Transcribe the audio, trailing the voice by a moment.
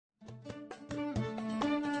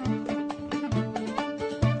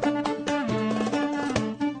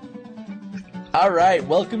All right,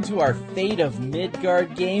 welcome to our Fate of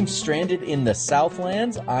Midgard game, Stranded in the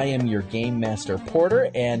Southlands. I am your Game Master Porter,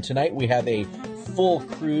 and tonight we have a full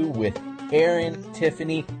crew with Aaron,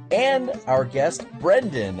 Tiffany, and our guest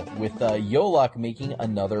Brendan, with Yolok making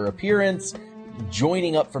another appearance,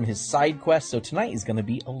 joining up from his side quest, so tonight is going to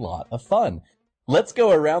be a lot of fun. Let's go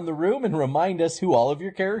around the room and remind us who all of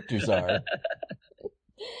your characters are.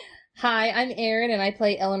 Hi, I'm Erin, and I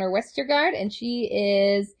play Eleanor Westergaard, and she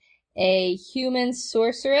is a human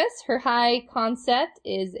sorceress. Her high concept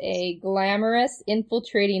is a glamorous,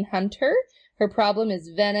 infiltrating hunter. Her problem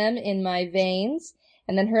is venom in my veins.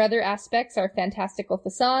 And then her other aspects are fantastical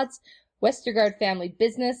facades, Westergaard family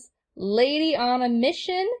business, lady on a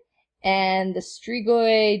mission, and the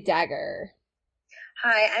Strigoi dagger.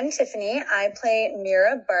 Hi, I'm Tiffany. I play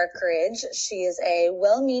Mira Barkridge. She is a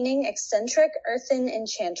well-meaning, eccentric earthen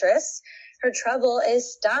enchantress. Her trouble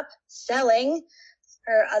is stop selling.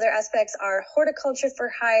 Her other aspects are horticulture for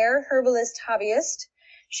hire, herbalist, hobbyist.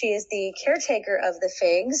 She is the caretaker of the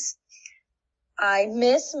figs. I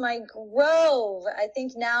miss my grove. I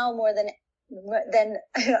think now more than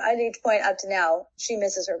I need to point up to now, she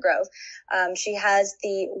misses her grove. She has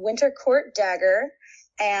the Winter Court dagger,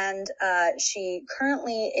 and she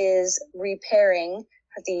currently is repairing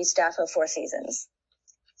the Staff of Four Seasons.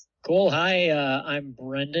 Cool. Hi, I'm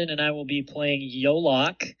Brendan, and I will be playing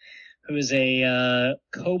Yolok, who is a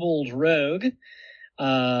kobold rogue.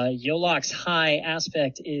 Yolok's high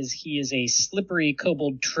aspect is he is a slippery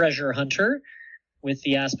kobold treasure hunter, with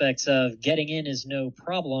the aspects of getting in is no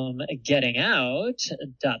problem, getting out, ...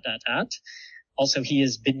 Also, he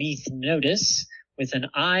is beneath notice, with an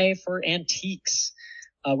eye for antiques.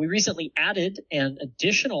 We recently added an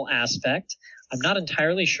additional aspect. I'm not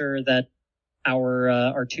entirely sure that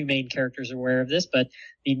our two main characters are aware of this, but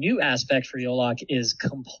the new aspect for Yolok is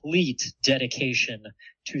complete dedication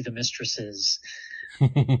to the mistresses.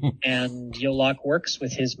 And Yolok works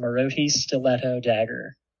with his Maroti stiletto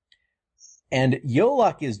dagger. And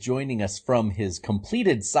Yolok is joining us from his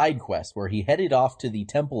completed side quest, where he headed off to the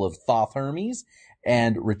Temple of Thoth Hermes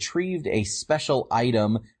and retrieved a special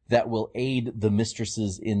item that will aid the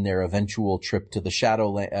mistresses in their eventual trip to the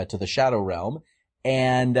Shadow Realm.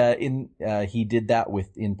 And he did that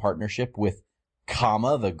in partnership with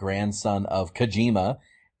Kama, the grandson of Kojima.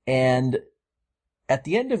 And at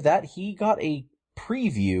the end of that, he got a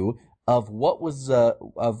preview of what was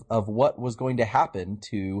what was going to happen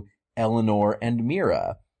to Eleanor and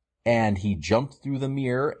Mira. And he jumped through the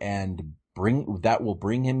mirror, and that will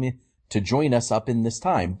bring him to join us up in this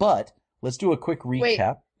time. But let's do a quick recap.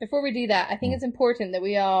 Wait, before we do that, I think it's important that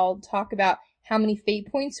we all talk about how many fate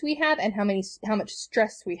points we have and how much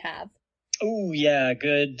stress we have. Oh, yeah,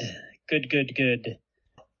 good.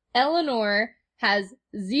 Eleanor has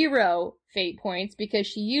 0 fate points because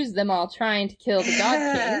she used them all trying to kill the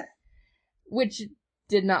God King, which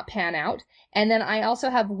did not pan out. And then I also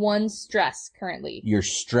have 1 stress currently. Your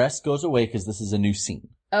stress goes away because this is a new scene.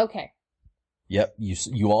 Okay. Yep,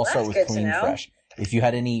 you all start with clean, fresh. If you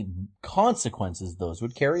had any consequences, those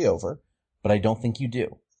would carry over, but I don't think you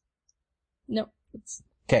do. No.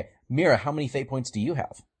 Okay, Mira, how many fate points do you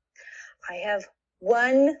have? I have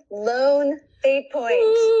 1 lone fate point.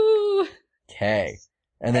 Ooh. Okay.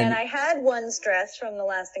 And I had 1 stress from the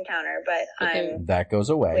last encounter, but that goes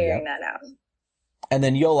away. Clearing that out. And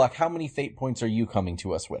then Yolok, how many fate points are you coming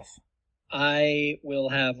to us with? I will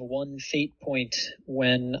have 1 fate point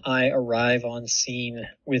when I arrive on scene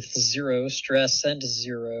with 0 stress and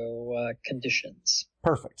 0 conditions.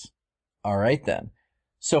 Perfect. All right then.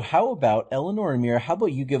 So how about Eleanor and Mira, how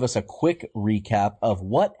about you give us a quick recap of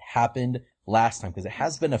what happened last time, because it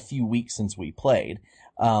has been a few weeks since we played.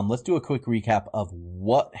 Let's do a quick recap of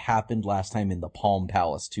what happened last time in the Palm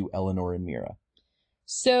Palace to Eleanor and Mira.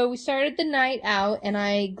 So we started the night out, and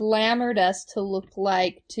I glamored us to look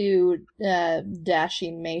like 2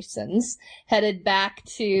 dashing masons, headed back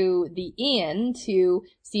to the inn to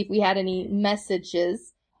see if we had any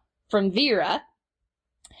messages from Vera.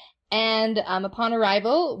 And upon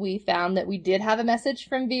arrival, we found that we did have a message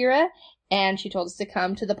from Vera, and she told us to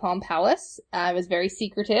come to the Palm Palace. It was very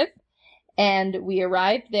secretive. And we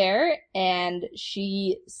arrived there, and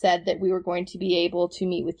she said that we were going to be able to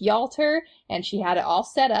meet with Yalter, and she had it all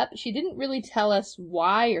set up. She didn't really tell us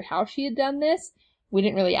why or how she had done this. We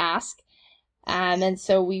didn't really ask. And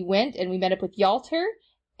so we went and we met up with Yalter,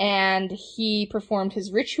 and he performed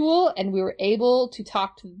his ritual, and we were able to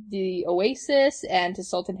talk to the Oasis and to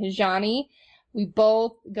Sultan Hijani. We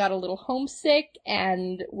both got a little homesick,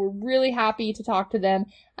 and we're really happy to talk to them.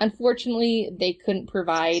 Unfortunately, they couldn't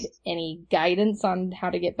provide any guidance on how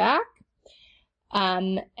to get back.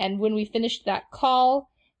 And when we finished that call,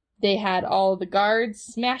 they had all the guards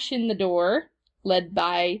smash in the door, led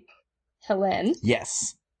by Helene.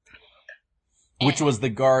 Yes. Which was the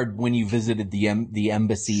guard when you visited the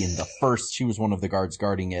embassy in the first, she was one of the guards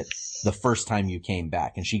guarding it the first time you came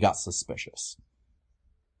back, and she got suspicious.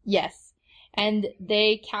 Yes. And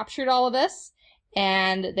they captured all of us,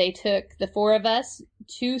 and they took the 4 of us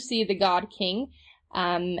to see the God King.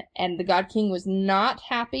 And the God King was not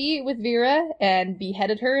happy with Vera and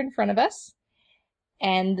beheaded her in front of us.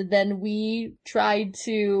 And then we tried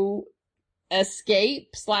to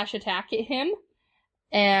escape/attack at him.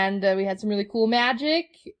 And we had some really cool magic,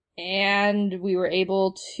 and we were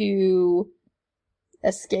able to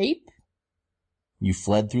escape. You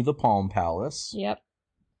fled through the Palm Palace. Yep.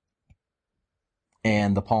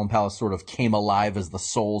 And the Palm Palace sort of came alive as the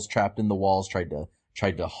souls trapped in the walls tried to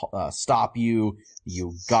stop you.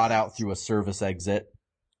 You got out through a service exit.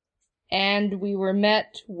 And we were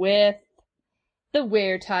met with the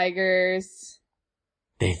were-tigers.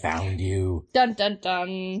 They found you. Dun dun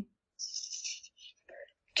dun.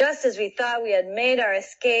 Just as we thought we had made our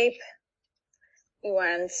escape, we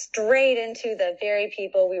went straight into the very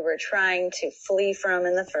people we were trying to flee from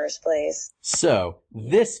in the first place. So,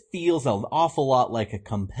 this feels an awful lot like a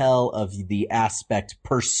compel of the aspect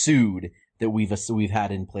pursued that we've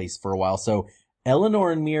had in place for a while. So,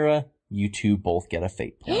 Eleanor and Mira, you two both get a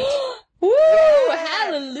fate point. Woo! Yes!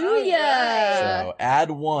 Hallelujah! Right. So,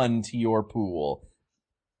 add 1 to your pool.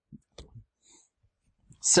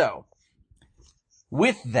 So,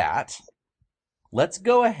 with that, let's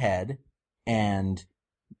go ahead and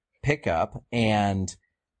pick up, and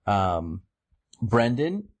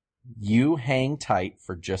Brendan, you hang tight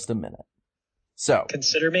for just a minute. So,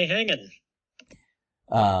 Consider me hanging.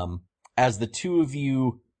 as the two of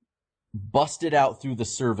you busted out through the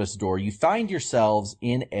service door, you find yourselves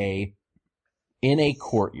in a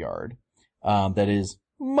courtyard that is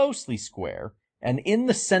mostly square. And in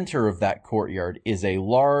the center of that courtyard is a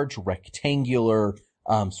large rectangular,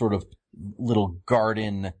 sort of little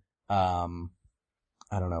garden,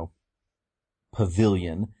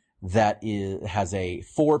 pavilion that has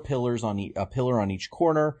 4 pillars a pillar on each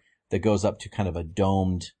corner that goes up to kind of a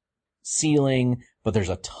domed ceiling. But there's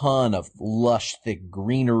a ton of lush, thick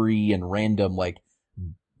greenery and random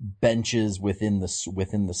benches within the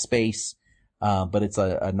space. But it's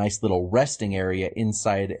a nice little resting area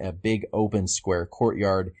inside a big open square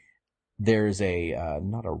courtyard. There's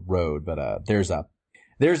not a road, but there's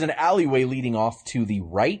an alleyway leading off to the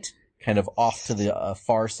right, kind of off to the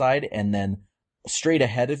far side, and then straight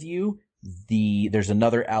ahead of you, there's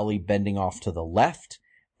another alley bending off to the left,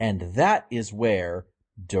 and that is where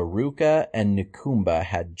Daruka and Nikumba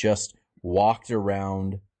had just walked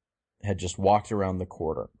around the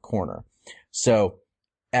corner. So,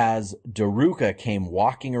 as Daruka came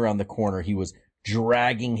walking around the corner, he was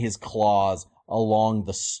dragging his claws along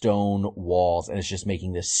the stone walls, and it's just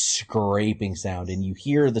making this scraping sound, and you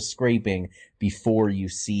hear the scraping before you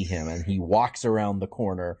see him, and he walks around the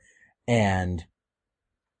corner and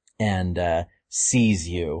sees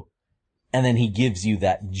you, and then he gives you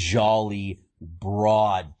that jolly,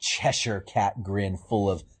 broad Cheshire cat grin full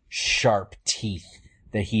of sharp teeth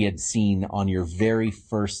that he had seen on your very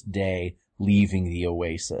first day leaving the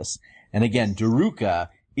oasis. And again, Daruka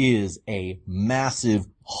is a massive,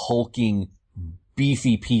 hulking,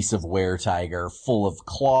 beefy piece of were-tiger full of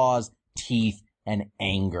claws, teeth, and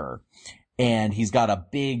anger. And he's got a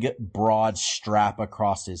big, broad strap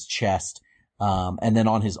across his chest. And then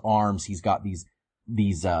on his arms, he's got these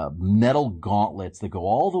metal gauntlets that go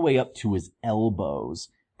all the way up to his elbows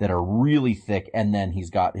that are really thick. And then he's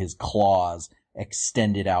got his claws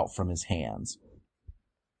extended out from his hands.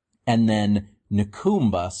 And then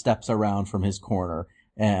Nikumba steps around from his corner,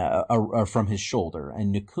 or from his shoulder.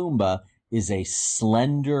 And Nikumba is a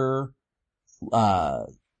slender,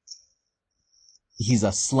 he's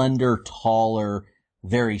a slender, taller,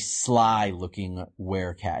 very sly-looking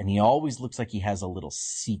werecat. And he always looks like he has a little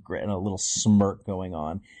secret and a little smirk going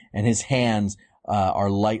on. And his hands are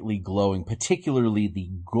lightly glowing, particularly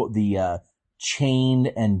the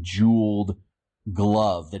chained and jeweled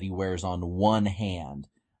glove that he wears on one hand,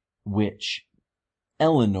 which,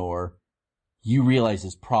 Eleanor, you realize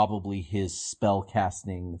is probably his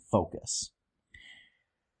spellcasting focus.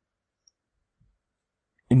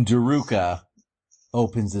 And Daruka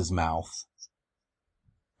opens his mouth.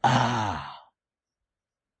 Ah,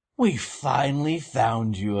 we finally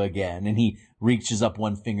found you again. And he reaches up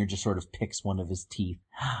one finger, just sort of picks one of his teeth.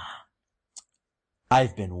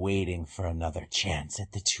 I've been waiting for another chance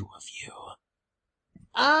at the two of you.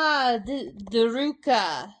 Ah,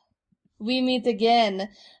 Daruka. We meet again.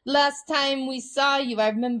 Last time we saw you, I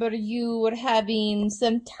remember you were having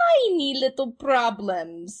some tiny little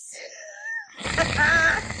problems.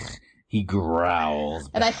 He growls.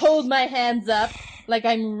 And I hold my hands up like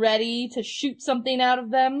I'm ready to shoot something out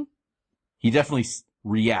of them. He definitely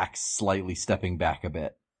reacts slightly, stepping back a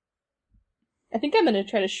bit. I think I'm gonna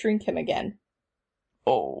try to shrink him again.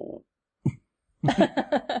 Oh.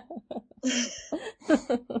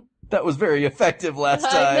 That was very effective last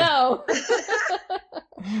time. I know.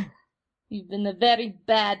 You've been a very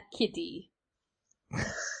bad kitty.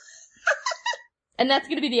 And that's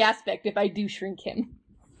gonna be the aspect if I do shrink him.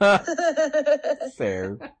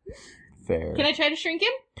 Fair. Can I try to shrink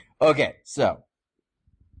him? Okay, so.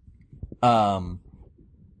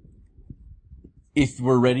 If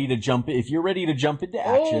you're ready to jump into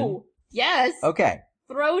action. Oh, yes. Okay.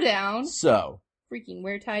 Throwdown. So. Freaking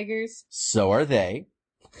were-tigers. So are they.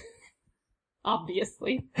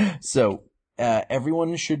 Obviously. So,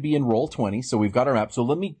 everyone should be in roll 20. So we've got our map. So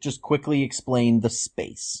let me just quickly explain the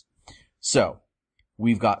space. So,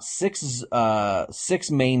 we've got six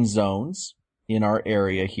main zones in our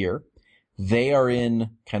area here. They are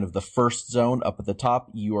in kind of the first zone up at the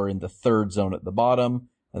top. You are in the third zone at the bottom.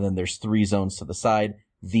 And then there's 3 zones to the side.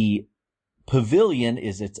 The pavilion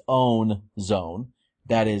is its own zone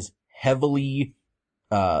that is heavily,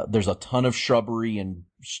 there's a ton of shrubbery and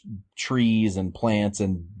trees and plants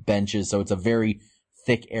and benches. So it's a very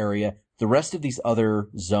thick area. The rest of these other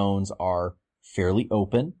zones are fairly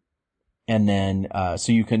open. And then,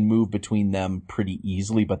 so you can move between them pretty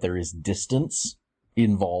easily, but there is distance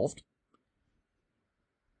involved.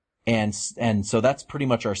 And so that's pretty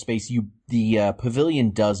much our space. The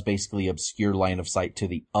pavilion does basically obscure line of sight to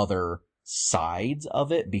the other sides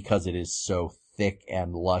of it because it is so thick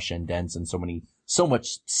and lush and dense and so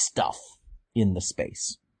much stuff in the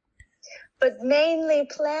space. But mainly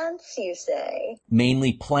plants, you say?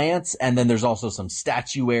 Mainly plants, and then there's also some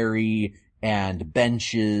statuary and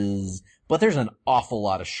benches, but there's an awful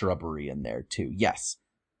lot of shrubbery in there too. Yes.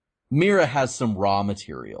 Mira has some raw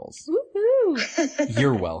materials. Woohoo!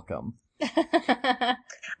 You're welcome. I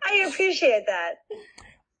appreciate that.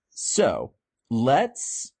 So,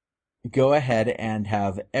 let's go ahead and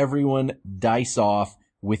have everyone dice off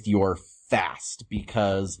with your fast,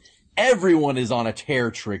 because everyone is on a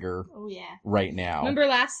tear trigger right now. Remember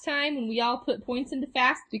last time when we all put points into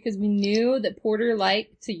fast because we knew that Porter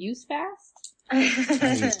liked to use fast?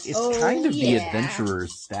 It's kind of the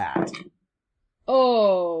adventurer's stat.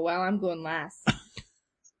 Oh, well, I'm going last.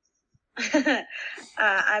 I'm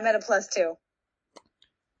at a +2.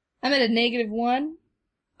 I'm at a -1.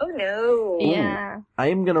 Oh no. Yeah. Ooh. I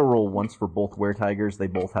am gonna roll once for both were-tigers. They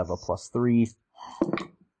both have a +3.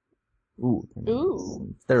 Ooh.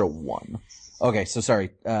 They're a 1. Okay, so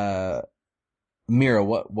sorry. Mira,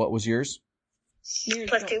 what was yours? Mira's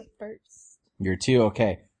 +2. first. You're 2,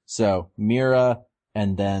 okay. So, Mira,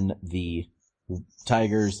 and then the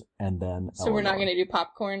tigers, and then So we're not Eleanor. going to do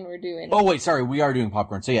popcorn, we're doing... Oh, wait, sorry, we are doing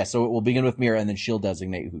popcorn. So yeah, so it will begin with Mira, and then she'll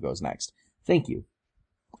designate who goes next. Thank you.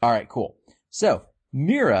 Alright, cool. So,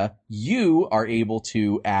 Mira, you are able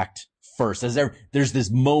to act first. There's this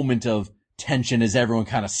moment of tension as everyone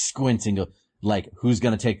kind of squints and goes, like, who's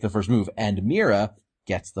gonna take the first move? And Mira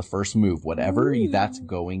gets the first move, whatever that's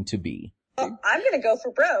going to be. Well, I'm going to go for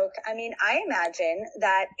broke. I mean, I imagine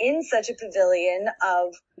that in such a pavilion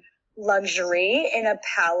of luxury, in a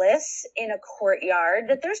palace, in a courtyard,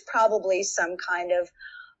 that there's probably some kind of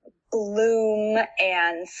bloom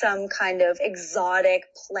and some kind of exotic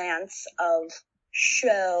plants of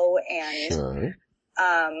show. And Sure.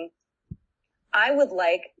 I would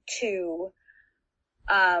like to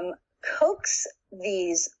coax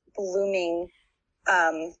these blooming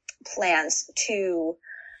plants to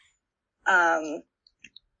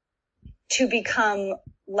become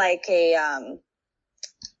like a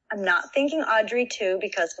I'm not thinking Audrey 2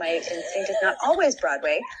 because my instinct is not always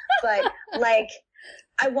Broadway, but like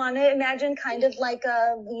I want to imagine kind of like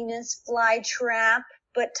a Venus flytrap,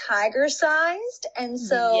 but tiger sized. And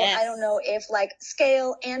so I don't know if like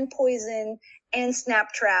scale and poison and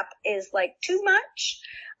snap trap is like too much.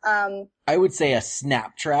 I would say a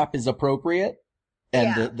snap trap is appropriate.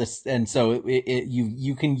 And and so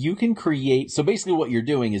you can create, so basically what you're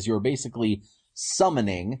doing is you're basically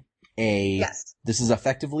summoning this is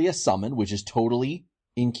effectively a summon, which is totally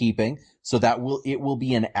in keeping. So it will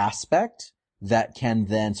be an aspect that can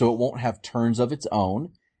then, so it won't have turns of its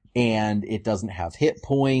own and it doesn't have hit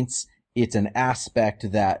points. It's an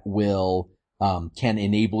aspect that will, can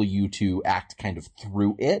enable you to act kind of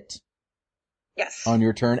through it. Yes. On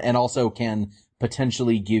your turn, and also can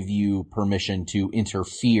potentially give you permission to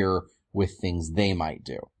interfere with things they might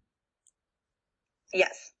do.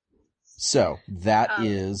 Yes. So that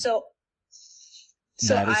is fine.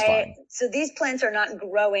 So these plants are not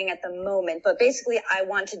growing at the moment, but basically I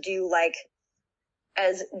want to do like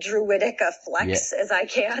as druidic a flex as I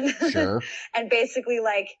can. Sure. And basically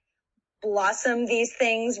like blossom these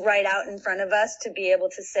things right out in front of us to be able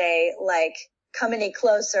to say like, come any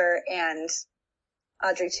closer and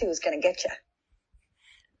Audrey 2 is going to get you.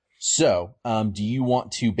 So, do you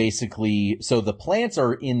want to basically, so the plants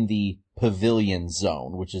are in the pavilion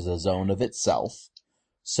zone, which is a zone of itself.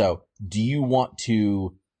 So, do you want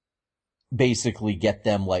to basically get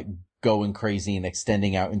them like going crazy and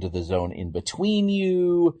extending out into the zone in between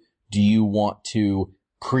you? Do you want to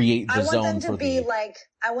create the zone for I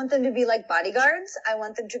want them to be like bodyguards. I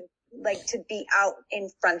want them to be out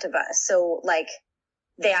in front of us. So like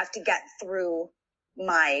they have to get through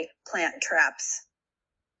my plant traps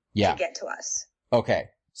to get to us. Okay.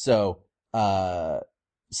 So,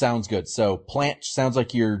 sounds good. So sounds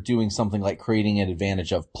like you're doing something like creating an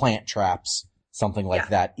advantage of plant traps, something like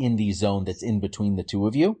that in the zone that's in between the two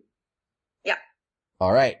of you. Yeah.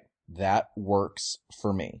 All right. That works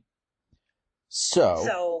for me.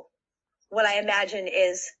 So what I imagine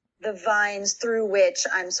is the vines through which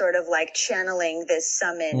I'm sort of like channeling this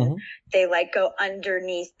summon, they like go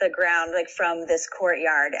underneath the ground, like from this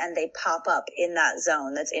courtyard, and they pop up in that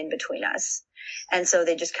zone that's in between us. And so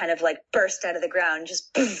they just kind of like burst out of the ground,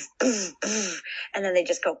 just poof, poof, poof, and then they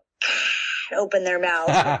just go open their mouth,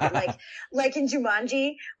 like in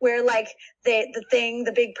Jumanji, where like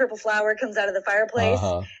the big purple flower comes out of the fireplace,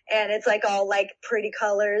 and it's like all like pretty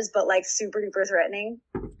colors, but like super duper threatening.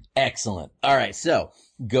 Excellent. All right, so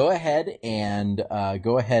go ahead and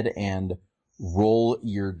roll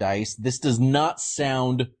your dice. This does not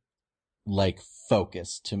sound like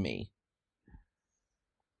focus to me.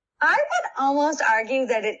 I would almost argue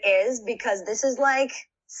that it is, because this is like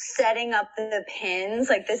setting up the pins.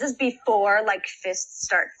 Like this is before like fists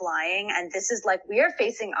start flying, and this is like we are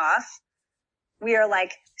facing off. We are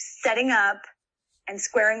like setting up and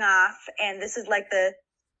squaring off, and this is like this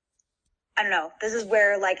is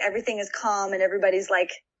where like everything is calm and everybody's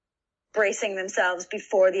like bracing themselves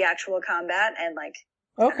before the actual combat, and like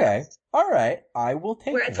okay, all right, I will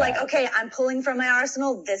take where it's that. like, okay, I'm pulling from my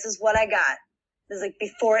arsenal. This is what I got. This is like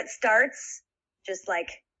before it starts, just like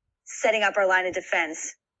setting up our line of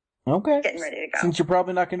defense. Okay, getting ready to go. Since you're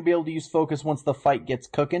probably not going to be able to use focus once the fight gets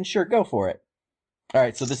cooking, sure, go for it. All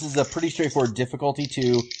right, so this is a pretty straightforward difficulty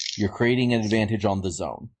 2. You're creating an advantage on the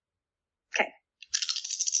zone. Okay.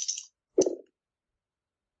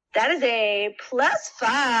 That is a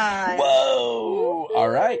 +5. Whoa! All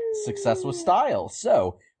right, success with style.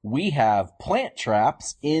 So we have plant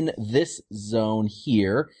traps in this zone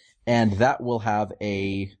here, and that will have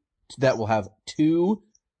 2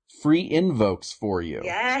 free invokes for you.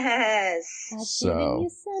 Yes. I've given you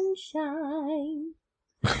sunshine.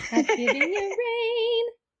 I've given you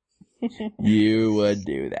rain. You would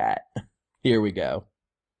do that. Here we go.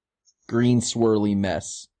 Green swirly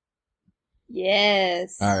mess.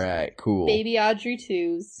 Yes. All right, cool. Baby Audrey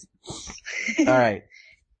 2s. All right.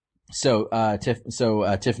 So,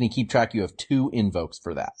 Tiffany, keep track. You have 2 invokes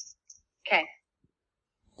for that. Okay.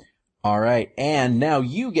 All right, and now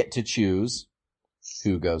you get to choose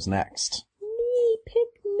who goes next. Me, pick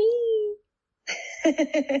me.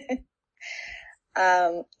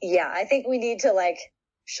 Yeah, I think we need to like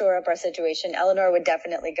shore up our situation. Eleanor would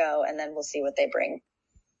definitely go, and then we'll see what they bring.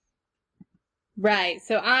 Right,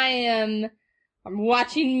 so I'm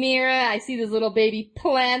watching Mira. I see those little baby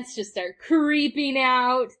plants just start creeping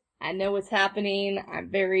out. I know what's happening. I'm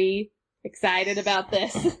very excited about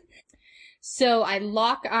this. So I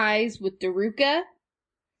lock eyes with Daruka,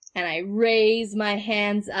 and I raise my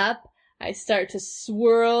hands up. I start to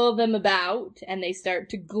swirl them about, and they start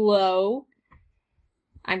to glow.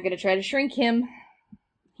 I'm gonna try to shrink him.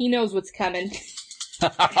 He knows what's coming.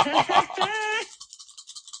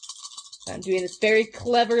 I'm doing this very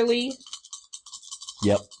cleverly.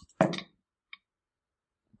 Yep.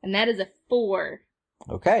 And that is a 4.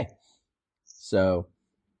 Okay. So,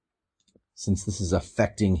 since this is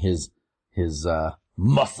affecting his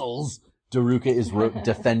muscles, Daruka is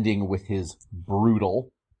defending with his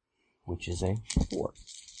brutal, which is a 4.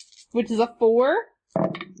 Which is a 4?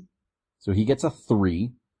 So he gets a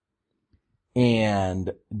 3.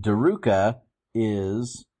 And Daruka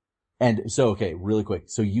is, and so, okay, really quick.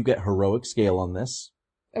 So you get heroic scale on this.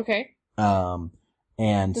 Okay.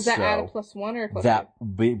 And does that so add a +1 or a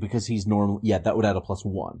 +2? Because he's normal, yeah, that would add a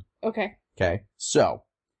 +1. Okay. Okay. So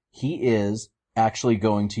he is actually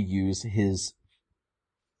going to use his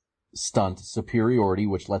stunt superiority,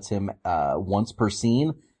 which lets him, once per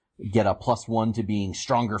scene, get a +1 to being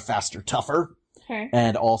stronger, faster, tougher. Okay.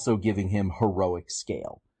 and also giving him heroic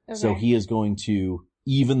scale. Okay. So he is going to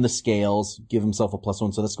even the scales, give himself a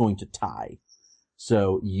 +1, so that's going to tie.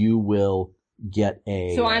 So you will get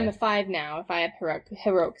a... So I'm a 5 now if I have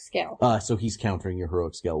heroic scale. So he's countering your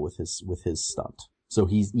heroic scale with his stunt. So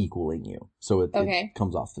he's equaling you. So it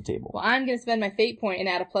comes off the table. Well, I'm going to spend my fate point and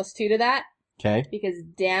add a +2 to that. Okay. Because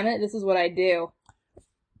damn it, this is what I do.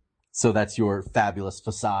 So that's your fabulous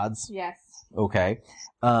facades. Yes. Okay.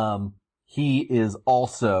 He is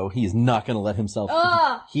not going to let himself,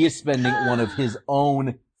 he is spending one of his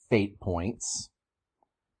own fate points.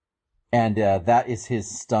 And, that is his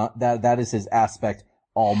stunt, that is his aspect,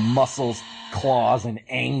 all muscles, claws, and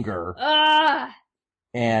anger.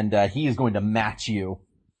 And, he is going to match you.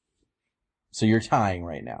 So you're tying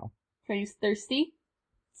right now. Are you thirsty?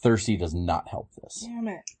 Thirsty does not help this. Damn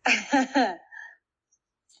it.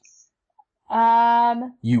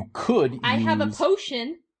 You could I have a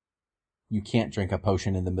potion. You can't drink a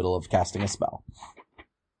potion in the middle of casting a spell.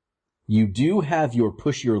 You do have your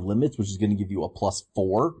push your limits, which is going to give you a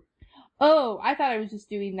 +4. Oh, I thought I was just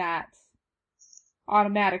doing that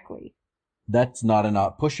automatically. That's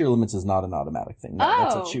not push your limits is not an automatic thing. No,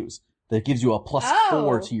 that's a choose. That gives you a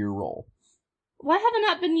 +4 to your roll. Why have I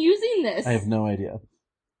not been using this? I have no idea.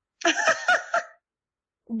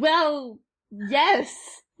 Well, yes.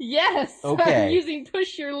 Okay. I'm using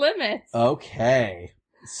push your limits. Okay.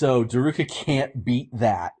 So Daruka can't beat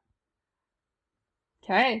that.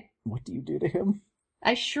 Okay. What do you do to him?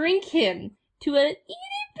 I shrink him to an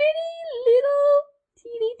itty-bitty little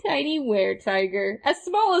teeny-tiny were-tiger. As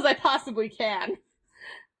small as I possibly can.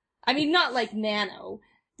 I mean, not like Nano.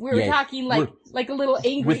 We're talking like a little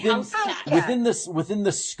angry house cat. Within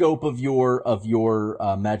the scope of your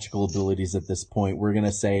magical abilities at this point, we're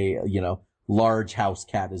gonna say, large house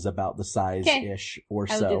cat is about the size-ish or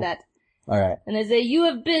so. I'll do that. Alright. And I say, you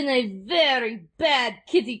have been a very bad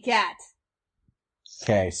kitty cat.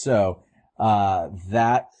 Okay, so,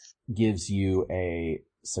 that gives you a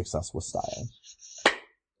success with style.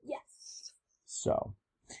 Yes. So,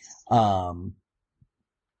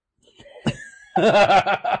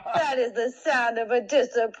 That is the sound of a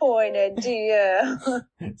disappointed deer. What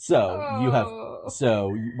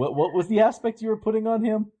was the aspect you were putting on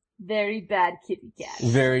him? Very bad kitty cat.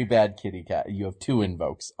 Very bad kitty cat. You have 2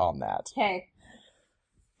 invokes on that. Okay.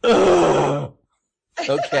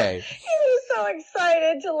 Okay. He was so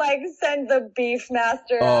excited to send the beef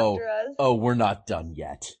master after us. Oh, we're not done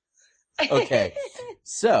yet. Okay.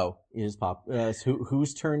 So,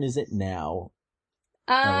 whose turn is it now?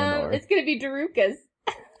 Eleanor. It's gonna be Daruka's.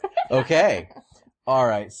 Okay.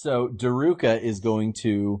 Alright, so Daruka is going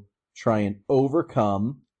to try and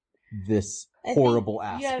overcome this horrible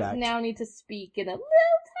aspect. You now need to speak in a little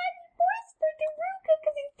tiny voice for Daruka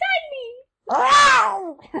because he's tiny.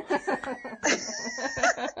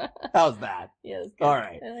 How's that? Yeah, that's good.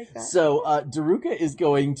 Alright. I like that. So, Daruka is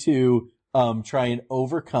going to, try and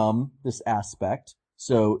overcome this aspect.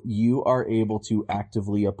 So you are able to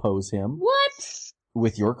actively oppose him. What?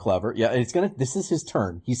 With your clever. Yeah, this is his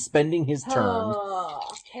turn. He's spending his turn. Oh,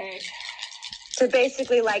 okay. To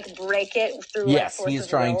basically break it through Yes, force he's of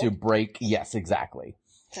trying will. to break. Yes, exactly.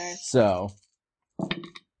 Okay. So,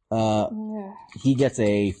 he gets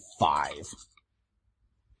a 5.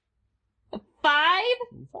 A 5?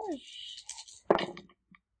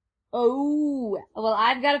 Oh, well,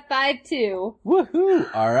 I've got a 5 too. Woohoo!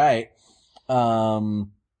 All right.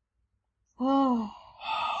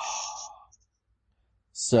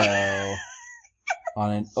 So,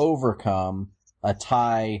 on an overcome, a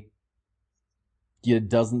tie, it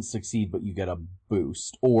doesn't succeed, but you get a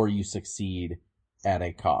boost, or you succeed at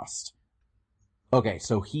a cost. Okay,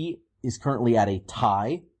 so he is currently at a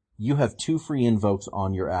tie. You have 2 free invokes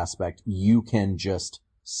on your aspect. You can just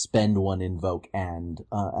spend 1 invoke and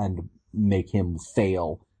make him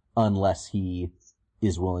fail unless he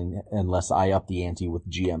is willing, unless I up the ante with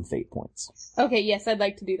GM fate points. Okay, yes, I'd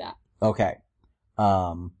like to do that. Okay. I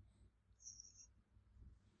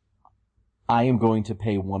am going to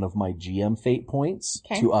pay 1 of my GM fate points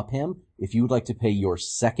to up him. If you would like to pay your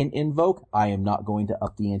second invoke, I am not going to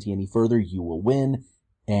up the ante any further. You will win,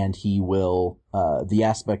 and he will, the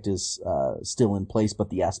aspect is, still in place,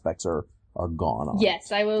 but the aspects are gone on.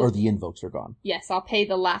 Yes, I will. Or the invokes are gone. Yes, I'll pay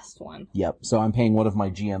the last one. Yep. So I'm paying 1 of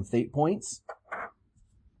my GM fate points.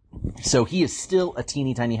 So he is still a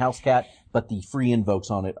teeny tiny house cat, but the free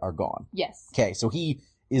invokes on it are gone. Yes. Okay, so he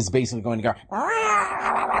is basically going to go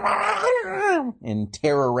and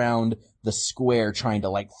tear around the square trying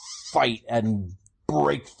to fight and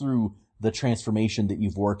break through the transformation that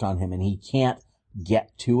you've worked on him, and he can't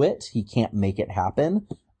get to it. He can't make it happen.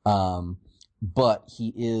 but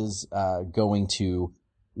he is going to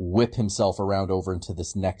whip himself around over into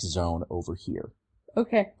this next zone over here.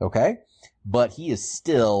 Okay. Okay? But he is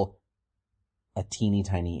still a teeny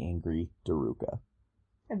tiny angry Daruka.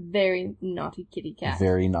 A very naughty kitty cat.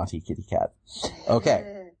 Very naughty kitty cat.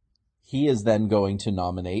 Okay. He is then going to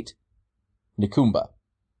nominate Nikumba.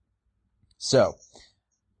 So,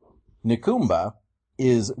 Nikumba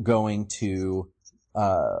is going to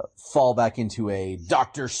fall back into a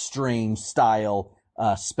Doctor Strange style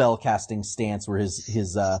spellcasting stance where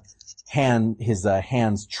his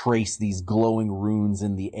hands trace these glowing runes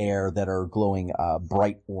in the air that are glowing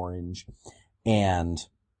bright orange, and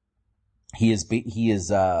he is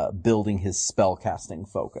building his spellcasting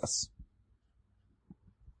focus,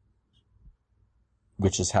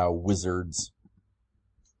 which is how wizards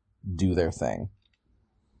do their thing.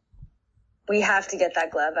 We have to get that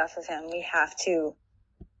glove off of him. We have to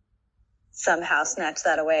somehow snatch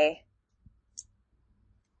that away.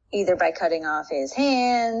 Either by cutting off his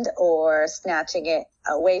hand or snatching it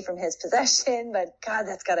away from his possession. But God,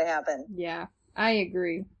 that's gotta happen. Yeah, I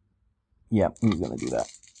agree. Yeah, he's gonna do that.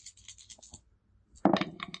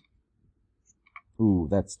 Ooh,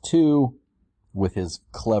 that's 2 with his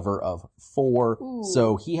clever of 4. Ooh.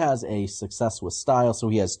 So he has a success with style, so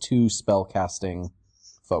he has 2 spellcasting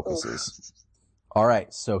focuses. All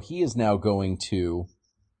right, so he is now going to...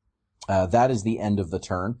 that is the end of the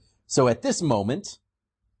turn. So at this moment...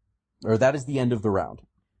 Or that is the end of the round.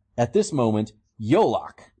 At this moment,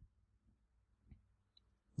 Yolok,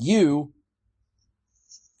 you...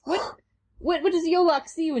 What does Yolok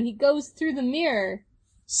see when he goes through the mirror?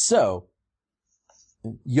 So,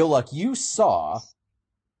 Yolok, you saw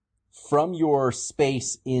from your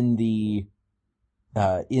space in the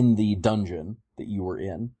dungeon that you were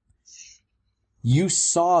in, you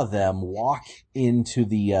saw them walk into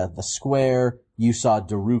the square. You saw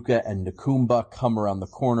Daruka and Nikumba come around the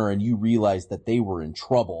corner, and you realized that they were in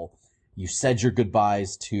trouble. You said your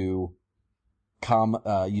goodbyes to Kama,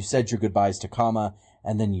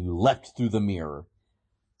 and then you leapt through the mirror.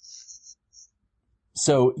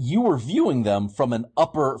 So you were viewing them from an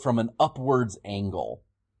upwards angle.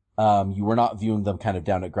 You were not viewing them kind of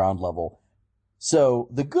down at ground level. So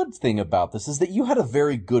the good thing about this is that you had a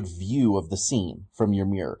very good view of the scene from your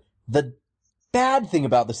mirror. The bad thing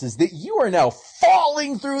about this is that you are now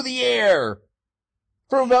falling through the air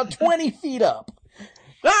from about 20 feet up.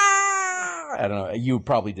 Ah! I don't know. You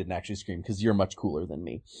probably didn't actually scream because you're much cooler than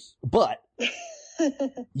me. But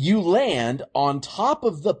you land on top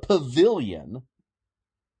of the pavilion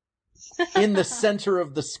in the center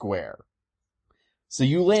of the square. So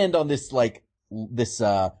you land on this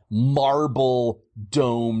marble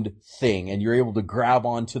domed thing, and you're able to grab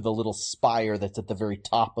onto the little spire that's at the very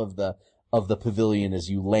top of the pavilion as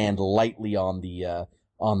you land lightly on the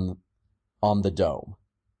dome.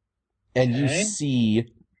 And you see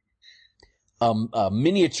a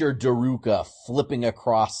miniature Daruka flipping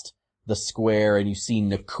across the square, and you see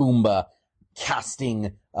Nikumba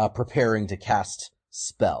preparing to cast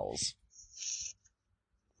spells.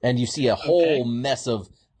 And you see a whole mess of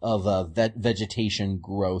vegetation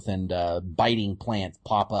growth and biting plants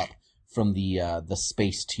pop up from the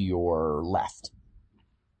space to your left.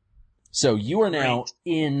 So you are now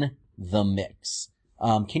in the mix.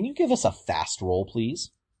 Can you give us a fast roll,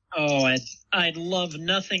 please? Oh, I'd love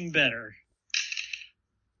nothing better.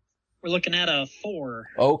 We're looking at a 4.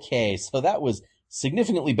 Okay, so that was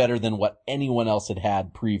significantly better than what anyone else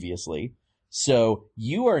had previously. So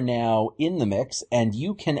you are now in the mix, and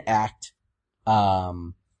you can act.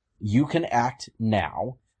 You can act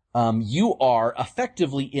now. You are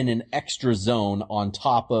effectively in an extra zone on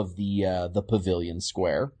top of the pavilion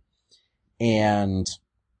square, and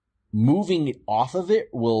moving off of it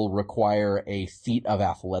will require a feat of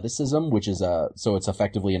athleticism, which is so it's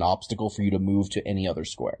effectively an obstacle for you to move to any other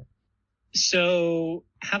square. So,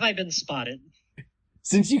 have I been spotted?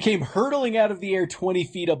 Since you came hurtling out of the air 20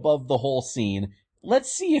 feet above the whole scene, let's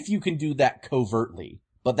see if you can do that covertly.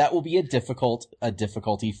 But that will be a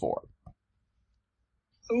difficulty 4.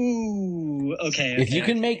 Ooh, okay. If you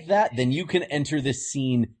can make that, then you can enter this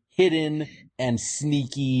scene hidden and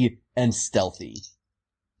sneaky and stealthy.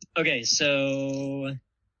 Okay, so...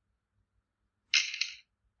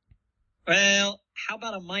 Well, how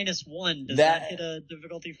about a -1? Does that hit a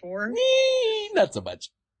difficulty 4? Not so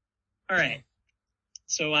much. Alright.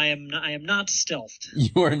 So I am not stealthed.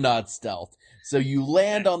 You are not stealthed. So you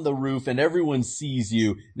land on the roof and everyone sees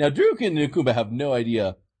you. Now, Daruka and Nikumba have no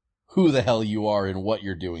idea who the hell you are and what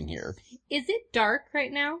you're doing here. Is it dark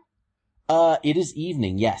right now? It is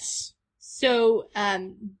evening, yes. So,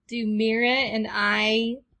 do Mira and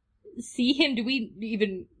I see him? Do we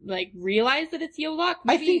even, like, realize that it's Yolok?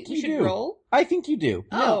 I Maybe think we you should do. roll? I think you do.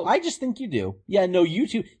 Oh. No, I just think you do. Yeah, no, you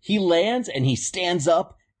two. He lands and he stands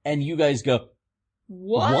up and you guys go,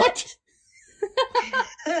 What?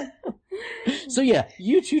 So yeah,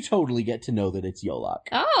 you two totally get to know that it's Yolok.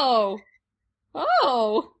 Oh.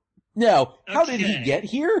 Oh. Now, how did he Okay. get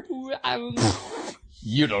here? I'm-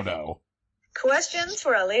 You don't know. Questions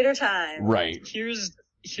for a later time. Right. Here's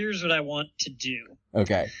what I want to do.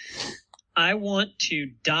 Okay. I want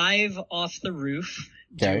to dive off the roof,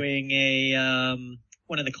 Okay. doing a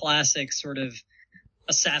one of the classic sort of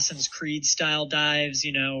Assassin's Creed style dives,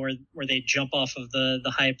 you know, where they jump off of the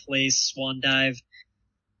high place, swan dive.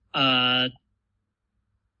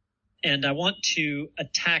 And I want to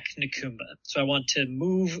attack Nakumba. So I want to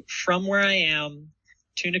move from where I am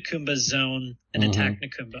to Nakumba's zone and attack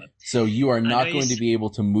Nakumba. So you are not know going you to be able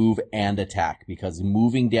to move and attack because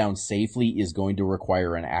moving down safely is going to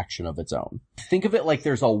require an action of its own. Think of it like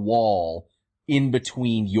there's a wall in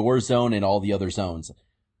between your zone and all the other zones,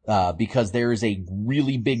 because there is a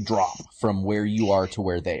really big drop from where you are to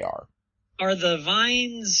where they are. Are the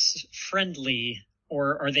vines friendly,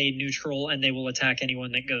 or are they neutral and they will attack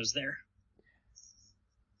anyone that goes there?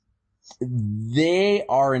 They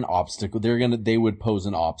are an obstacle. They would pose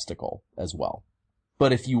an obstacle as well.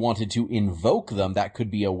 But if you wanted to invoke them, that could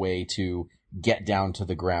be a way to get down to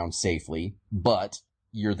the ground safely, but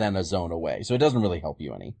you're then a zone away. So it doesn't really help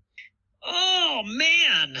you any. Oh,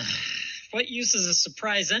 man! What use is a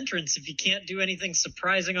surprise entrance if you can't do anything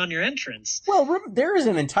surprising on your entrance? Well, there is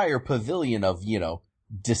an entire pavilion of,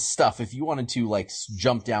 stuff. If you wanted to, like,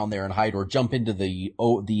 jump down there and hide or jump into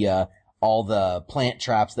all the plant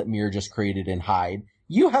traps that Mira just created and hide,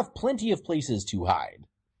 you have plenty of places to hide.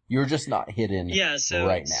 You're just not hidden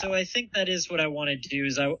right now. So I think that is what I want to do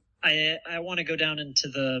is I want to go down into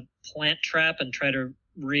the plant trap and try to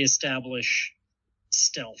reestablish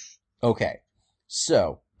stealth. Okay.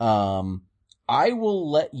 So, I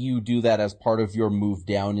will let you do that as part of your move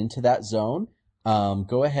down into that zone.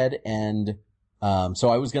 Go ahead and, so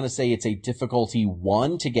I was going to say it's a difficulty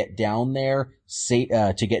 1 to get down there,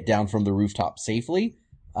 to get down from the rooftop safely.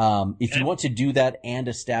 If you want to do that and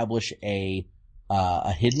establish a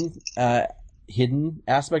hidden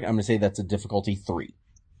aspect, I'm going to say that's a difficulty 3.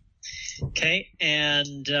 Okay,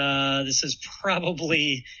 and this is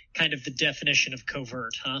probably kind of the definition of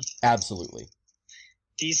covert, huh? Absolutely.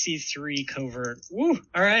 DC 3 covert. Woo!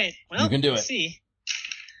 All right. Well, You can do let's it. see.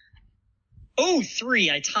 Oh,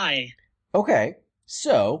 3. I tie. Okay.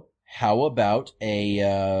 So, how about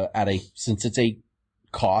since it's a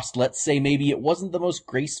cost, let's say maybe it wasn't the most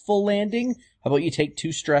graceful landing. How about you take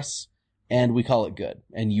 2 stress and we call it good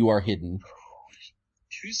and you are hidden.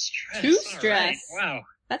 2 stress. 2 All right. stress. Wow.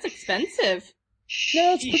 That's expensive.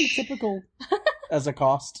 Yeah, it's pretty Sheesh. typical as a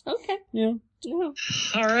cost. Okay. Yeah. No,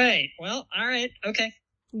 All right. Well, all right. Okay.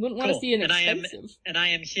 wouldn't want to Cool. see an And I am- expensive. And I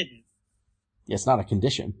am hidden. Yeah, it's not a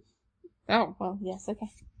condition. Oh, well, yes, okay.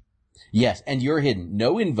 Yes, and you're hidden.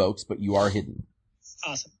 No invokes, but you are hidden.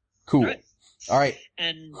 Awesome. Cool. All right. All right.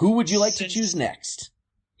 And Who would you like to since- choose next?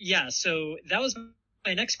 Yeah, so that was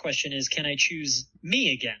my next question is, can I choose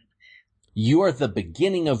me again? You are the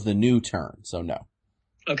beginning of the new turn, so no.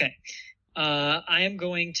 Okay. I am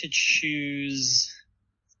going to choose...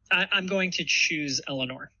 I'm going to choose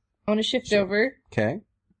Eleanor. I want to shift Sure. over. Okay.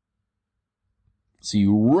 So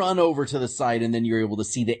you run over to the side, and then you're able to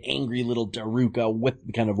see the angry little Daruka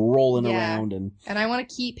kind of rolling Yeah. around, and And I want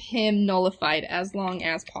to keep him nullified as long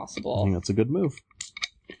as I possible. think that's a good move.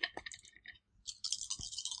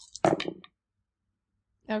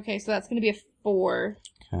 Okay, so that's going to be a 4.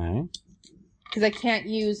 Okay. Because I can't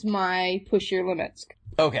use my push your limits.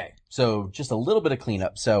 Okay, so just a little bit of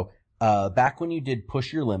cleanup. So, back when you did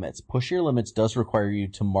push your limits does require you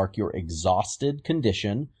to mark your exhausted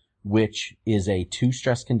condition, which is a 2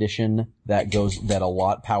 stress condition that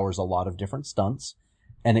powers a lot of different stunts,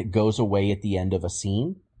 and it goes away at the end of a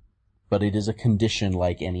scene, but it is a condition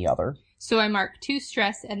like any other. So I mark 2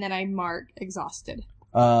 stress and then I mark exhausted.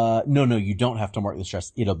 No, you don't have to mark the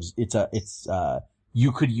stress.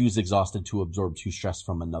 You could use exhausted to absorb 2 stress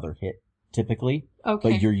from another hit, typically.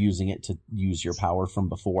 Okay. But you're using it to use your power from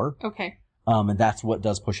before. Okay. And that's what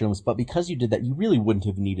does push your limits. But because you did that, you really wouldn't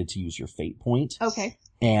have needed to use your fate point. Okay.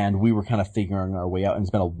 And we were kind of figuring our way out, and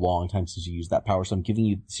it's been a long time since you used that power, so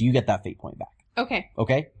you get that fate point back. Okay.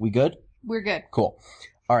 Okay? We good? We're good. Cool.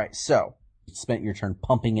 Alright, so, you spent your turn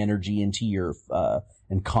pumping energy into your,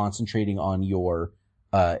 and concentrating on your,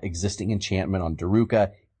 existing enchantment on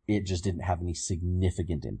Daruka. It just didn't have any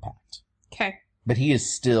significant impact. Okay. But he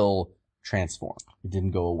is still transformed. It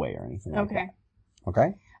didn't go away or anything like Okay. that.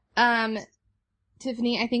 Okay?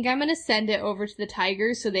 Tiffany, I think I'm going to send it over to the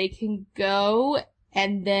tigers so they can go,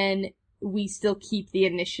 and then we still keep the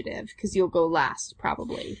initiative, because you'll go last,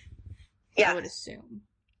 probably. Yeah. I would assume.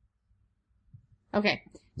 Okay.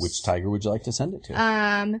 Which tiger would you like to send it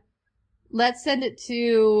to? Let's send it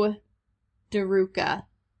to Daruka.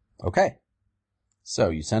 Okay. So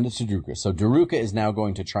you send it to Daruka. So Daruka is now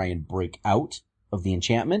going to try and break out of the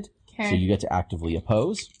enchantment. Okay. So you get to actively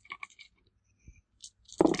oppose.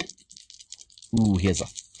 Ooh, he has a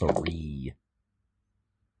 3.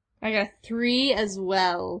 I got a 3 as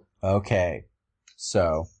well. Okay.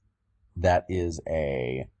 So that is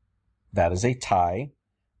a tie.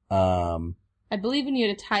 I believe when you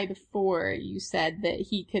had a tie before, you said that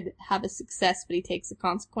he could have a success, but he takes a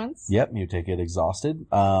consequence. Yep, you take it exhausted.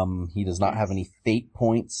 He does not have any fate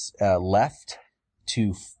points left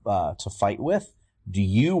to fight with. Do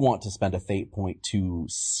you want to spend a fate point to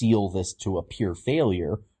seal this to a pure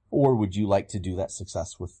failure, or would you like to do that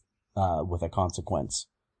success with a consequence?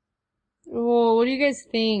 Oh, what do you guys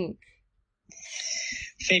think?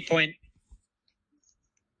 Fate point.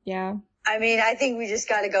 Yeah. I mean, I think we just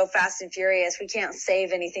got to go fast and furious. We can't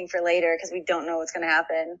save anything for later because we don't know what's going to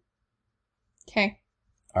happen. Okay.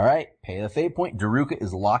 All right, pay the fate point. Daruka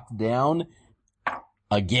is locked down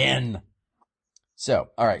again. So,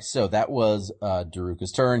 all right, so that was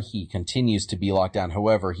Daruka's turn. He continues to be locked down.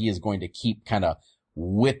 However, he is going to keep kind of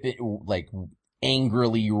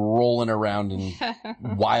angrily rolling around and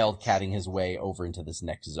wildcatting his way over into this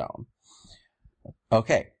next zone.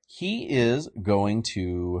 Okay, he is going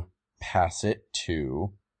to pass it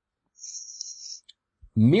to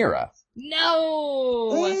Mira.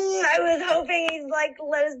 No! I was hoping he'd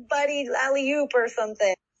let his buddy alley-oop or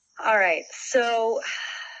something. All right, so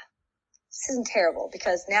this isn't terrible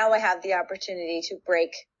because now I have the opportunity to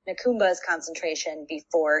break Nakumba's concentration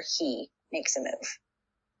before he makes a move.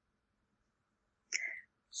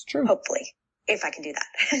 It's true. Hopefully, if I can do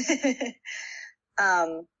that.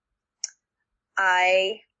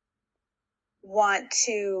 I want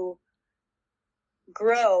to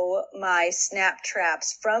grow my snap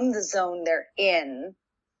traps from the zone they're in.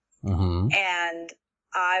 Mm-hmm. And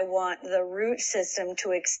I want the root system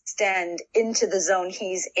to extend into the zone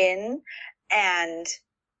he's in and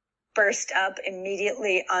burst up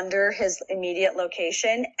immediately under his immediate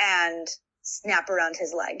location and snap around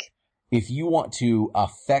his leg. If you want to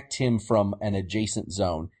affect him from an adjacent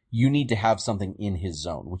zone, you need to have something in his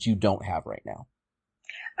zone, which you don't have right now.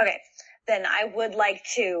 Okay, then I would like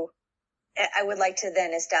to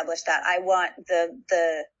then establish that. I want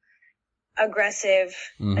the aggressive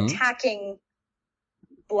attacking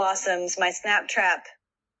blossoms, my snap trap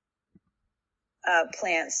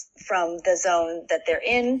plants from the zone that they're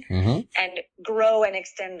in, and grow and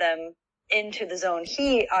extend them into the zone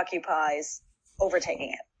he occupies,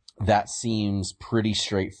 overtaking it. That seems pretty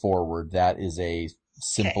straightforward. That is a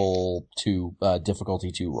simple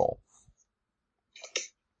difficulty 2 roll.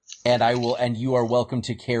 And you are welcome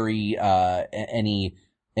to carry any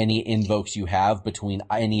invokes you have between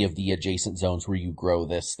any of the adjacent zones where you grow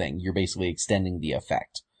this thing. You're basically extending the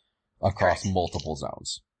effect across multiple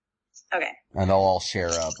zones. Okay. And they'll all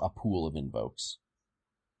share a pool of invokes.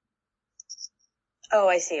 Oh,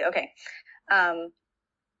 I see. Okay.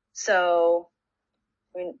 So,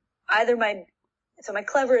 I mean, my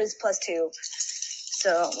clever is +2.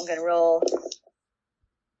 So I'm going to roll.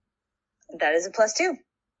 That is a +2.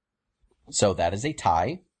 So that is a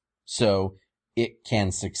tie. So it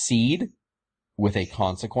can succeed with a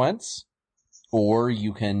consequence, or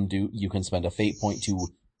you can spend a fate point to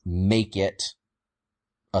make it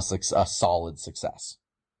a solid success.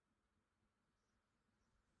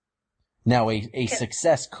 Now a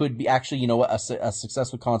success could be actually, you know what, a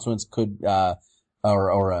success with consequence could, on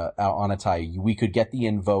a tie, we could get the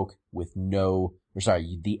invoke with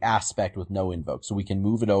the aspect with no invoke. So we can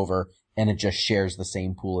move it over and it just shares the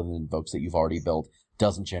same pool of invokes that you've already built.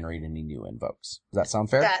 Doesn't generate any new invokes. Does that sound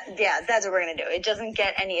fair? That's what we're going to do. It doesn't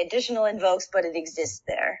get any additional invokes, but it exists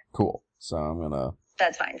there. Cool. So I'm going to...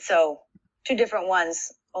 That's fine. So 2 different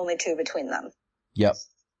ones, only 2 between them. Yep.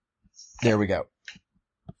 There we go.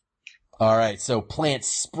 All right. So plants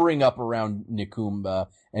spring up around Nakumba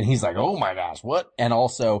and he's like, oh my gosh, what? And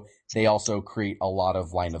also, they also create a lot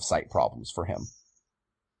of line of sight problems for him.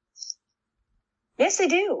 Yes, they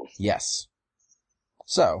do. Yes.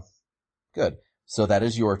 So, good. So that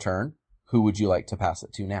is your turn. Who would you like to pass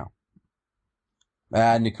it to now?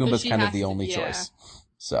 Nakumba's kind of the only choice.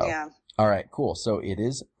 So, yeah. All right, cool. So it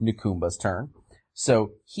is Nakumba's turn.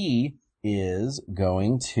 So he is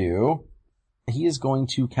going to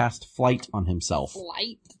cast Flight on himself.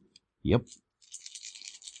 Flight? Yep.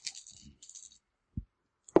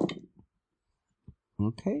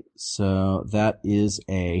 Okay, so that is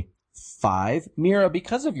a 5. Mira,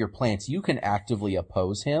 because of your plants, you can actively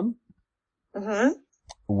oppose him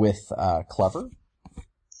with Clever.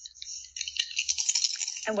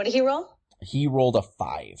 And what did he roll? He rolled a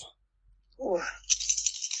 5. Ooh.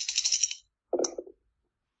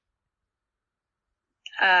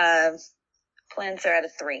 Plants are at a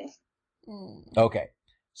 3. Okay,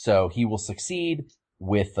 so he will succeed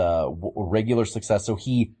with regular success. So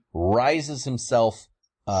he rises himself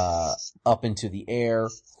up into the air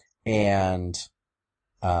and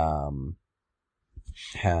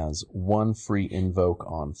has 1 free invoke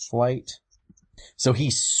on flight. So he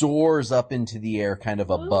soars up into the air kind of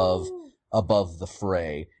above the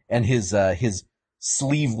fray, and his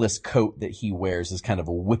sleeveless coat that he wears is kind of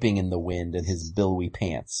whipping in the wind, and his billowy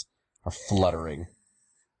pants are fluttering.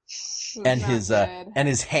 And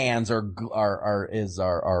his hands are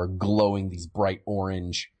glowing these bright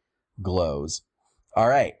orange glows. All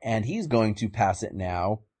right, and he's going to pass it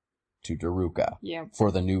now to Daruka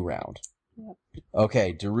for the new round. Yep.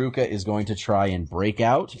 Okay, Daruka is going to try and break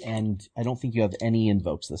out, and I don't think you have any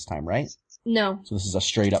invokes this time, right? No. So this is a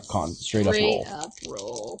straight up roll. Straight up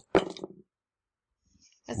roll.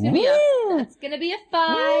 That's gonna be a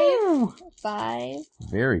 5. Woo! 5.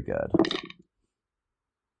 Very good.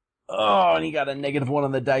 Oh, and he got a -1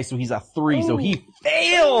 on the dice, so he's a 3, so he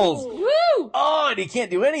fails! Woo! Oh, and he can't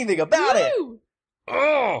do anything about it!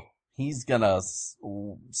 Oh! He's gonna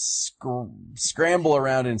scramble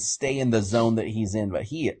around and stay in the zone that he's in, but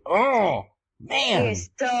man! He's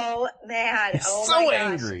so mad. He's oh so my gosh.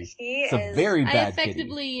 angry. It's a very bad I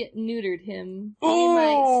effectively neutered him.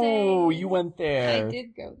 Oh, you went there. I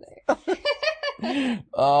did go there.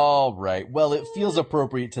 All right. Well, it feels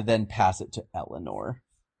appropriate to then pass it to Eleanor.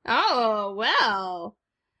 Oh, well.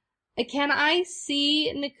 Can I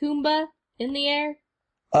see Nakumba in the air?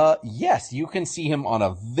 Yes, you can see him on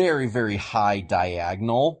a very, very high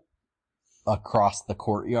diagonal across the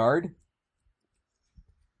courtyard.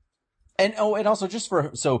 And also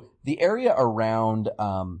so the area around,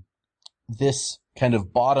 this kind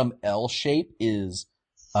of bottom L shape is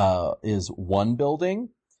one building.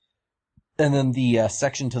 And then the,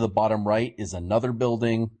 section to the bottom right is another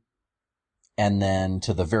building. And then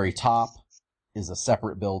to the very top is a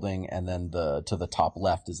separate building, and then to the top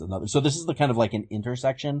left is another. So this is the kind of like an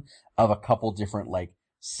intersection of a couple different like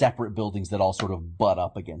separate buildings that all sort of butt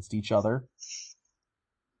up against each other.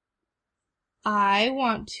 I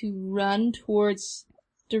want to run towards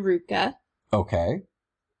Daruka. Okay.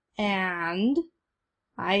 And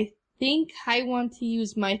I think I want to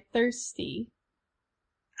use my thirsty.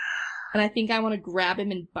 And I think I want to grab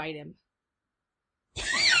him and bite him.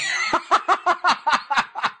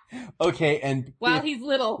 Okay, and while he's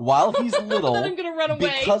little, then I'm gonna run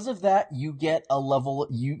away. Because of that, you get a level.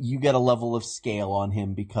 You get a level of scale on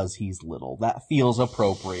him because he's little. That feels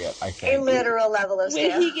appropriate, I think. A literal level of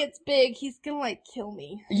scale. When he gets big, he's gonna kill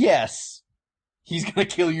me. Yes, he's gonna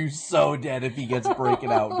kill you so dead if he gets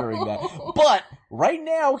breaking out during that. But right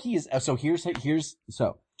now he is. So here's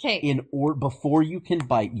okay. Before you can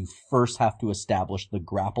bite, you first have to establish the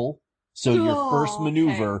grapple. So your first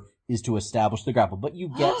maneuver is to establish the grapple, but you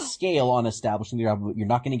get scale on establishing the grapple, but you're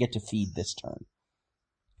not going to get to feed this turn.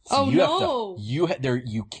 So you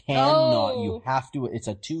have to, it's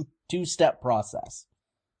a two-step process.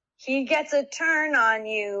 He gets a turn on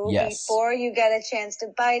you before you get a chance to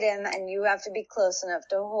bite him, and you have to be close enough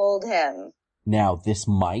to hold him. Now,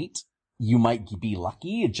 you might be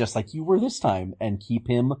lucky, just like you were this time, and keep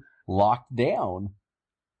him locked down.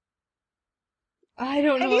 I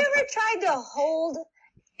don't know. Have you ever tried to hold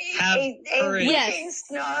a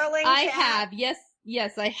snarling cat? I have. Yes,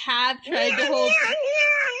 I have tried to hold.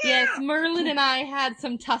 Yes, Merlin and I had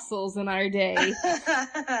some tussles in our day.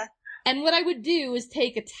 And what I would do is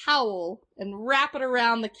take a towel and wrap it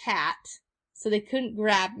around the cat so they couldn't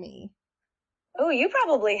grab me. Oh, you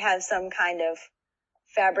probably have some kind of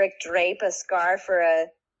fabric drape, a scarf, or a...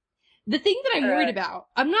 The thing that I'm worried about,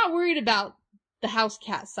 I'm not worried about the house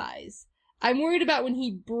cat size. I'm worried about when he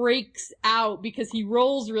breaks out because he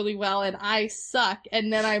rolls really well and I suck,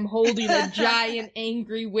 and then I'm holding a giant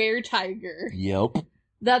angry weretiger. Yep.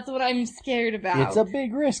 That's what I'm scared about. It's a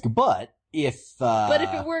big risk, but if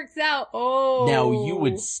it works out, now you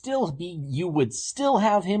would still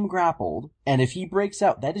have him grappled, and if he breaks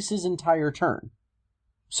out, that is his entire turn.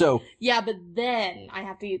 So yeah, but then I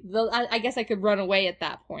have to. I guess I could run away at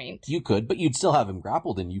that point. You could, but you'd still have him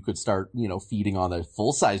grappled, and you could start, feeding on a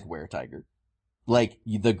full-sized weretiger. Like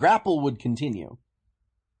the grapple would continue.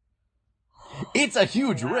 It's a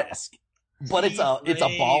huge risk, but it's a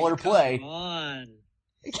baller play. Come on.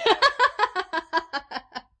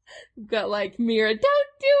 We've got like Mira, don't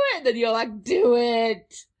do it. Then Yolak, do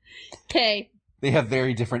it. Okay. They have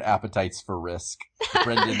very different appetites for risk.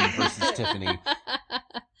 Brendan versus Tiffany.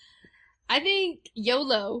 I think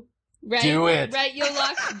YOLO. Right? Do it. Right,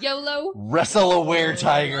 Yolak? YOLO? Wrestle a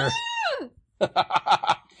were-tiger.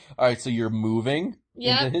 Alright, so you're moving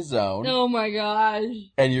into his zone. Oh my gosh.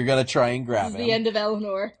 And you're gonna try and grab This is him. the end of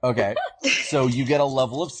Eleanor. Okay. So you get a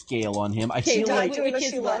level of scale on him. I feel like...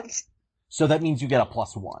 So that means you get a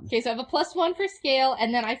 +1. Okay, so I have a +1 for scale,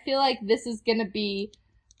 and then I feel like this is gonna be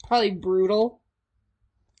probably brutal.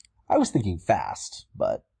 I was thinking fast,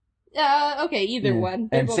 but... Okay, either one.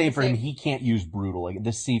 They're And both same the for him, he can't use brutal. Like,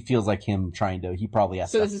 this feels like him trying to... He probably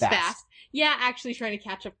has to So this is fast. Yeah, actually trying to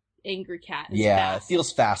catch a angry cat is fast. It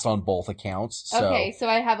feels fast on both accounts. So. Okay, so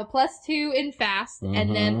I have a +2 in fast,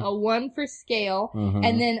 and then a 1 for scale,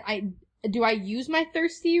 and then do I use my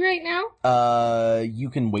thirsty right now?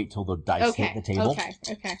 You can wait till the dice hit the table.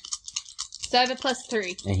 Okay. So I have a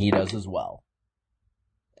 +3. And he does as well.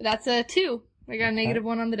 That's a 2. I got a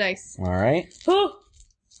 -1 on the dice. Alright.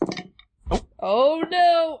 Oh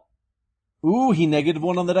no! Ooh, he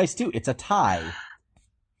 -1 on the dice too. It's a tie.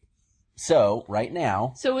 So, right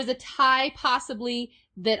now... So is a tie possibly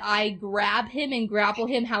that I grab him and grapple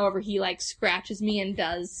him, however he, like, scratches me and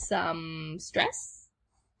does some stress?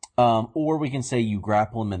 Or we can say you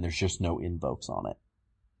grapple him and there's just no invokes on it.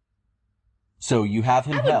 So you have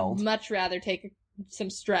him held. I would much rather take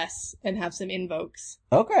some stress and have some invokes.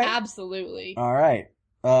 Okay. Absolutely. Alright.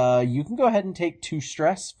 You can go ahead and take 2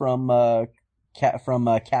 stress from,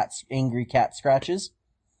 cat's angry cat scratches.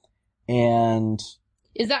 And...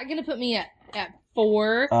 Is that gonna put me at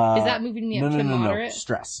 4? Is that moving me up to moderate? No.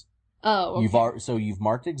 Stress. Oh, okay. You've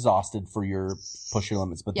marked exhausted for your push your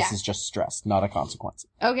limits, but this is just stress, not a consequence.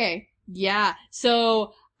 Okay. Yeah.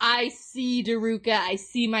 So I see Daruka. I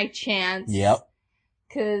see my chance. Yep.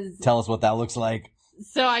 Tell us what that looks like.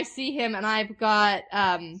 So I see him and I've got,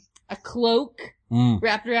 a cloak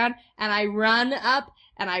wrapped around and I run up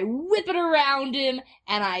and I whip it around him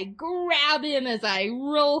and I grab him as I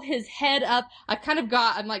roll his head up.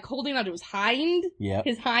 I'm like holding onto his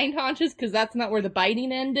his hind haunches, cause that's not where the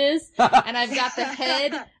biting end is. And I've got the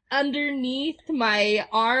head underneath my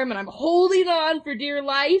arm and I'm holding on for dear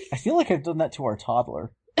life. I feel like I've done that to our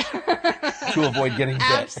toddler. To avoid getting bit.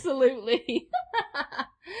 Absolutely.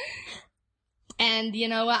 And you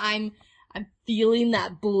know what? I'm feeling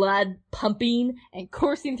that blood pumping and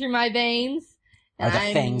coursing through my veins. Are the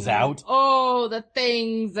fangs out? Oh, the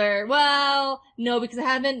fangs are... Well, no, because I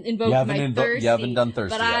haven't invoked my thirsty. You haven't done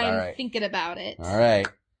thirsty but yet. I'm thinking about it. All right.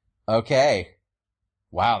 Okay.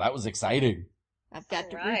 Wow, that was exciting. I've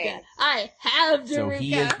got Daruka. Right. I have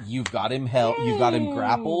Daruka. So you've got him held, you've got him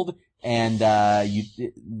grappled, and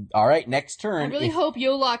all right, next turn. I really hope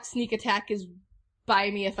Yolak's sneak attack is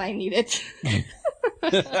by me if I need it.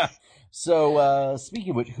 So, speaking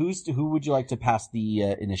of which, who would you like to pass the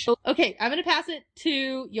initiative? Okay, I'm gonna pass it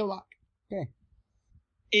to Yolak. Okay.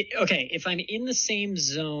 Okay, if I'm in the same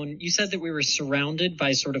zone, you said that we were surrounded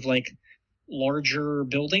by sort of like larger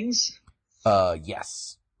buildings?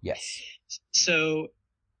 Yes. So,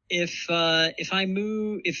 if I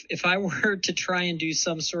were to try and do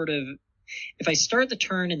some sort of, if I start the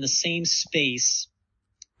turn in the same space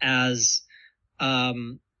as,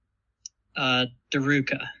 Daruka,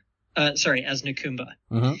 as Nakumba.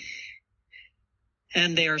 Mm-hmm.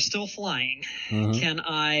 And they are still flying. Mm-hmm. Can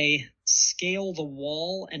I scale the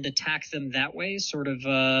wall and attack them that way? Sort of,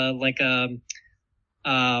 like a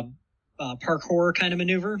parkour kind of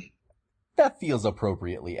maneuver? That feels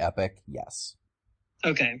appropriately epic, yes.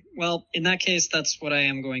 Okay. Well, in that case, that's what I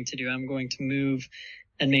am going to do. I'm going to move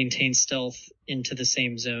and maintain stealth into the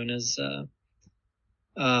same zone as,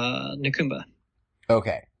 Nakumba.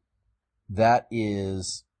 Okay. That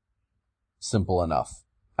is simple enough.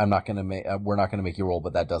 We're not gonna make you roll,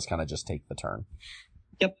 but that does kind of just take the turn.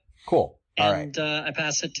 Yep. Cool. All right. And I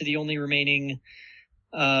pass it to the only remaining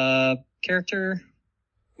character,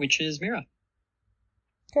 which is Mira.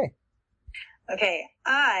 Okay,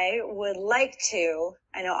 I would like to,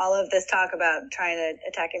 I know all of this talk about trying to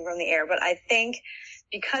attack him from the air, but I think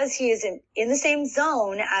because he is in the same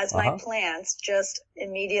zone as my plants, just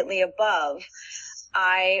immediately above,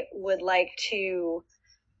 I would like to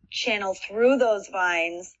channel through those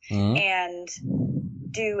vines and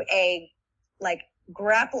do a, like,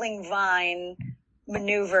 grappling vine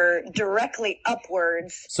maneuver directly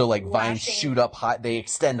upwards. So, like, vines shoot up high, they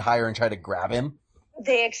extend higher and try to grab him?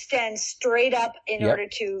 They extend straight up in order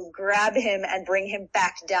to grab him and bring him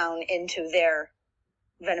back down into their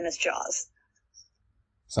venomous jaws.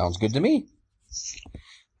 Sounds good to me.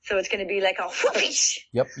 So it's going to be like a whoopish.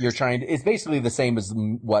 Yep, it's basically the same as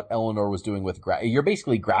what Eleanor was doing with you're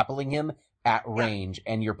basically grappling him at range,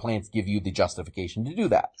 and your plants give you the justification to do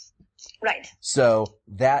that. Right. So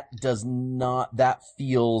that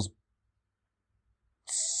feels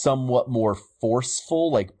somewhat more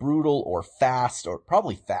forceful, like brutal or fast, or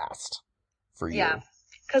probably fast for you. Yeah.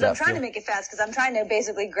 Because I'm trying to make it fast, because I'm trying to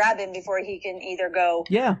basically grab him before he can either go,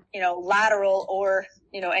 lateral or,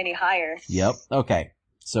 any higher. Yep. Okay.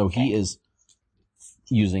 So he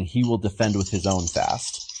will defend with his own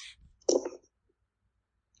fast.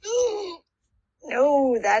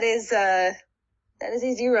 No, that is a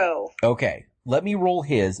 0. Okay. Let me roll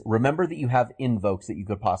his. Remember that you have invokes that you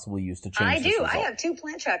could possibly use to change I this do. result. I have 2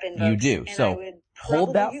 plant trap invokes. You do. So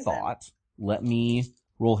hold that thought. Them. Let me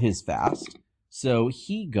roll his fast. So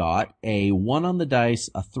he got a 1 on the dice,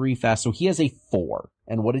 a 3 fast. So he has a 4.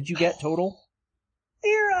 And what did you get total?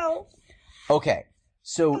 0. Okay.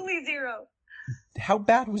 So only 0. How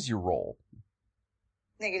bad was your roll?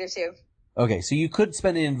 -2. Okay, so you could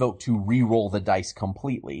spend an invoke to re-roll the dice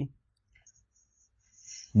completely.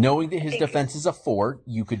 Knowing that his defense is a 4,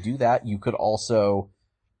 you could do that. You could also,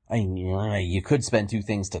 you could spend 2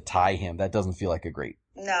 things to tie him. That doesn't feel like a great.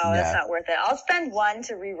 No, that's not worth it. I'll spend 1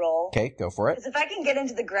 to re-roll. Okay, go for it. Because if I can get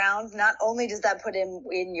into the ground, not only does that put him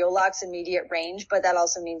in Yolok's immediate range, but that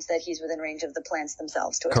also means that he's within range of the plants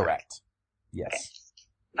themselves to attack. Correct. Yes. Okay.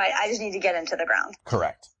 But I just need to get into the ground.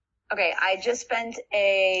 Correct. Okay, I just spent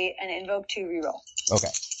an invoke to reroll. Okay.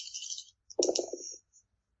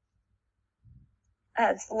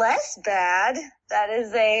 That's less bad. That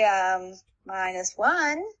is a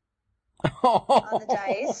 -1 on the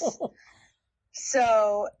dice.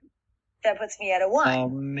 So that puts me at a 1. Oh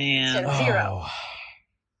man. Instead of 0.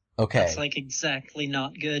 Okay. That's like exactly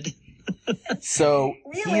not good. So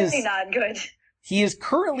really not good. He is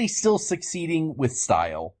currently still succeeding with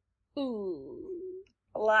style. Ooh.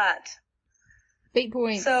 A lot. Fate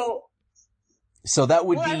point. So that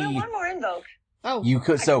would be. I have 1 more invoke. Oh. You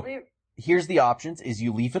could. Here's the options: is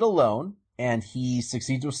you leave it alone and he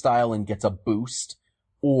succeeds with style and gets a boost,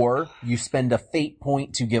 or you spend a fate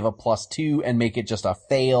point to give a +2 and make it just a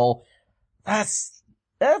fail. That's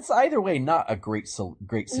either way not a great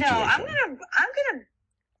situation. No, I'm gonna.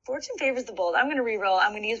 Fortune favors the bold. I'm gonna re-roll.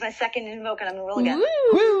 I'm gonna use my second invoke and I'm gonna roll again.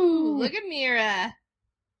 Woo! Look at Mira.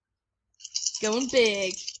 Going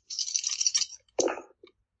big.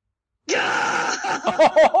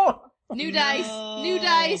 New dice. New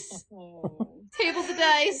dice. Table the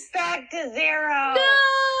dice. Back to 0.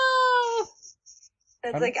 No!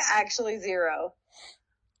 That's actually 0.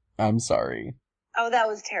 I'm sorry. Oh, that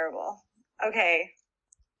was terrible. Okay.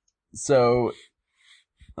 So,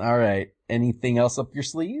 alright. Anything else up your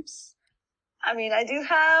sleeves? I mean, I do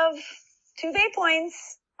have 2 fate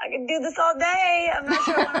points. I can do this all day. I'm not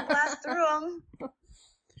sure I want to blast through them.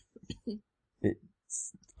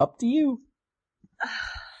 It's up to you.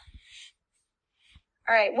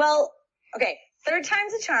 Alright, well, okay. 3rd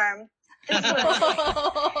time's a charm. This is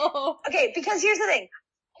what okay, because here's the thing.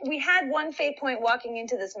 We had 1 fate point walking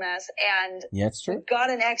into this mess, and it's true. Got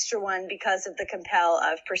an extra one because of the compel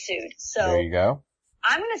of pursued. So there you go.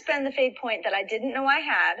 I'm going to spend the fate point that I didn't know I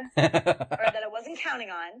had, or that I wasn't counting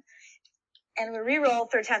on, and we re-roll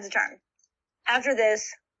 3rd time's a charm. After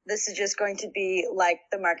this is just going to be like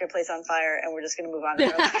the marketplace on fire, and we're just going to move on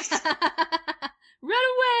to our lives. Run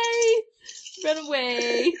away! Run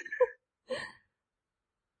away!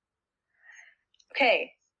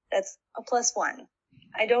 Okay, that's a +1.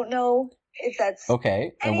 I don't know if that's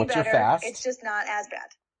okay. And what's better. Your fast? It's just not as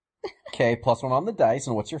bad. Okay, +1 on the dice,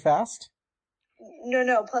 and what's your fast?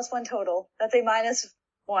 No, +1 total. That's a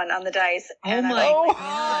 -1 on the dice. Oh and my god!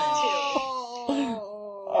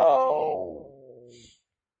 Oh.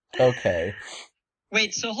 Okay.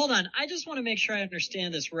 Wait, so hold on. I just want to make sure I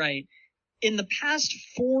understand this right. In the past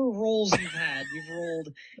 4 rolls you've had, you've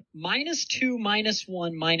rolled -2,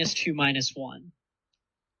 -1, -2, -1.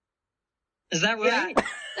 Is that right? Yeah.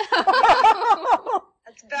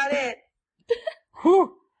 That's about it.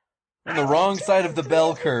 Whew. On the wrong side of the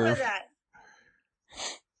bell curve.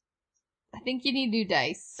 I think you need new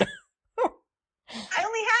dice. I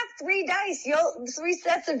only have 3 dice. 3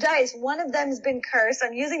 sets of dice. One of them has been cursed.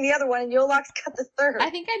 I'm using the other one, and Yolok's got the 3rd. I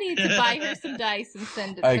think I need to buy her some dice and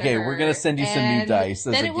send it to her. Okay, we're gonna send you some new dice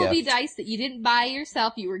as then a it will be gift. dice that you didn't buy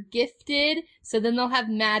yourself. You were gifted, so then they'll have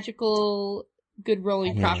magical, good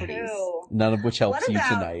rolling properties. True. None of which helps What you about-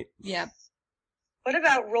 tonight. Yeah. What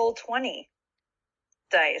about roll 20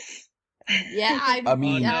 dice? Yeah, I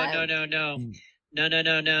mean- no. No.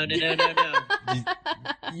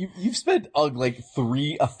 You've spent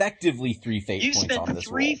effectively three fate You've points on spent this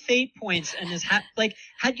three roll. fate points, and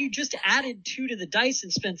had you just added 2 to the dice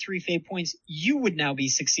and spent 3 fate points, you would now be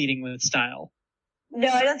succeeding with style. No,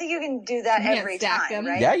 I don't think you can do that You can't every stack time,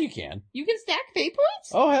 them. right? Yeah, you can. You can stack fate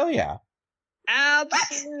points? Oh, hell yeah.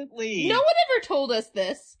 Absolutely. No one ever told us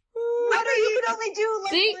this. I know you could only do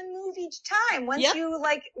See? one move each time. Once Yep.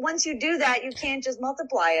 you do that, you can't just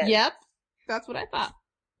multiply it. Yep. That's what I thought.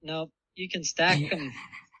 No, you can stack them.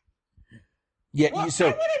 Yeah, Well, I would have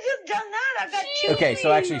just done that. I've got 2 okay,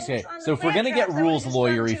 so actually, moves on so the if we're gonna flat get traps, I would've rules just done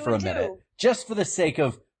lawyery 2 for a and 2. minute, just for the sake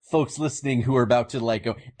of folks listening who are about to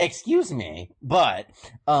go, excuse me, but,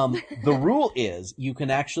 the rule is you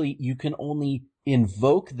can only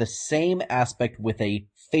invoke the same aspect with a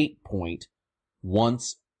fate point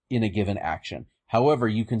once in a given action. However,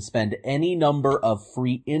 you can spend any number of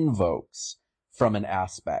free invokes from an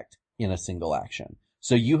aspect in a single action.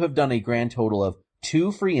 So you have done a grand total of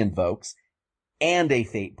 2 free invokes and a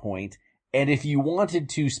fate point, and if you wanted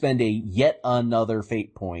to spend a yet another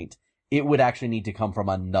fate point, it would actually need to come from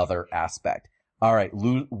another aspect. All right,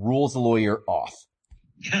 rules lawyer off.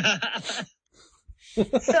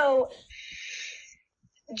 So,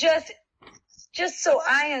 just so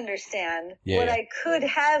I understand, what I could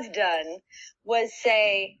have done was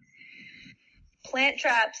say, Plant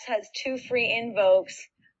Traps has 2 free invokes.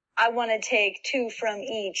 I want to take 2 from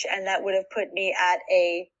each, and that would have put me at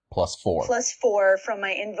a +4. +4 from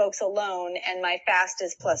my invokes alone, and my fast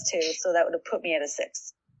is +2, so that would have put me at a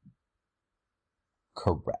 6.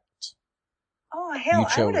 Correct. Oh, hell,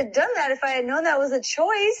 I would have done that if I had known that was a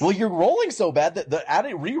choice. Well, you're rolling so bad that the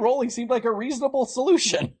re-rolling seemed like a reasonable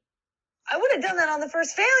solution. I would have done that on the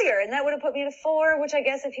first failure, and that would have put me at a 4, which I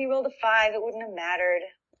guess if he rolled a 5, it wouldn't have mattered.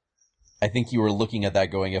 I think you were looking at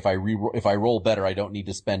that going, if I roll better, I don't need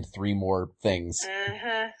to spend 3 more things.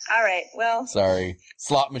 Uh-huh. All right, well. Sorry.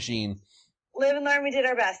 Slot machine. Live and learn, we did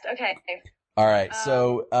our best. Okay. All right,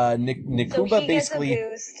 so Nakumba so he basically gets a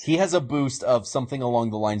boost. he has a boost of something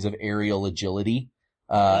along the lines of aerial agility.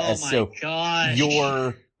 Oh my gosh.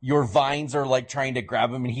 Your vines are like trying to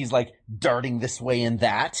grab him, and he's like darting this way and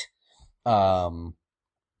that, and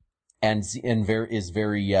is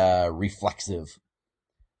very reflexive.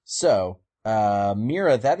 So,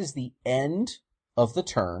 Mira, that is the end of the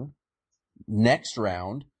turn. Next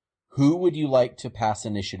round, who would you like to pass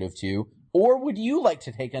initiative to, or would you like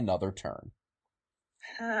to take another turn?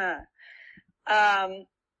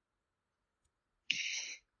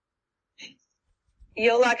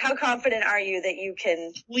 Yolak, how confident are you that you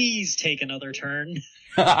can... Please take another turn.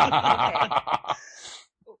 Okay.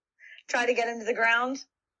 Try to get him to the ground?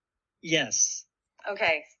 Yes.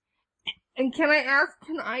 Okay. And can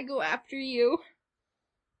I go after you?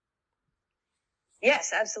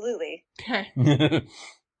 Yes, absolutely. Okay.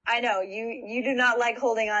 I know, you do not like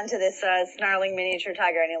holding on to this snarling miniature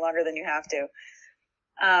tiger any longer than you have to.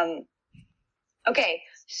 Okay,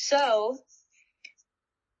 so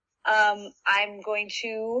I'm going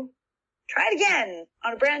to try it again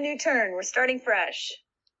on a brand new turn. We're starting fresh.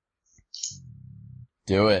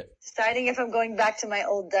 Do it. Deciding if I'm going back to my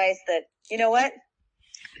old dice that, you know what?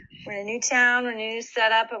 We're in a new town, we're in a new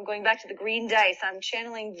setup. I'm going back to the green dice. I'm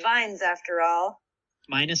channeling vines after all.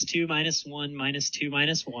 -2, -1, -2,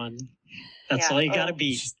 -1. That's all you gotta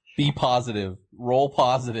be. Just be positive. Roll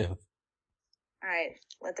positive. All right,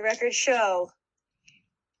 let the record show.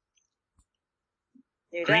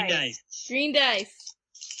 New Green dice. Green dice.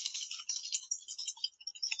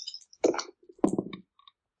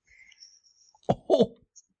 Oh.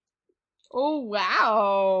 Oh,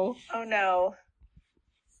 wow. Oh no.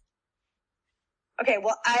 Okay,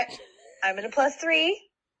 well I'm at a +3.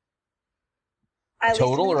 I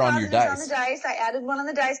Total or on your dice? On the dice. I added 1 on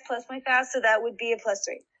the dice plus my fast, so that would be a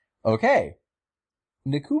 +3. Okay.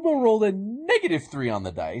 Nakuba rolled a -3 on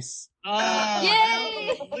the dice. Oh,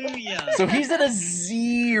 Yay! hallelujah. So he's at a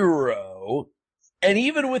 0. And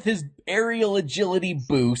even with his aerial agility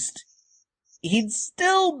boost, he'd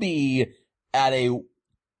still be at a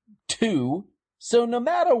 2. So no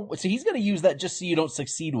matter, so he's gonna use that just so you don't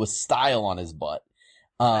succeed with style on his butt.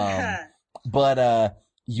 But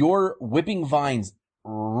your whipping vines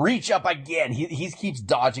reach up again. He keeps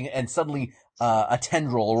dodging it, and suddenly a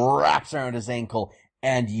tendril wraps around his ankle,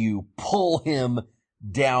 and you pull him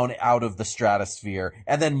down out of the stratosphere,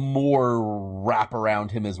 and then more wrap around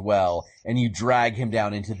him as well, and you drag him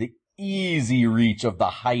down into the easy reach of the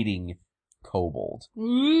hiding kobold.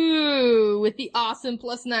 Ooh, with the awesome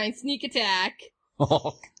 +9 sneak attack.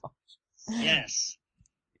 Oh, God. Yes.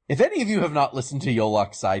 If any of you have not listened to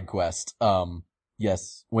Yolok's side quest,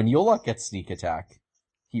 yes, when Yolok gets sneak attack,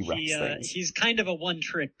 he wrecks things. He's kind of a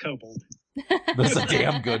one-trick kobold. That's a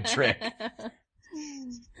damn good trick.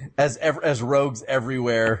 As rogues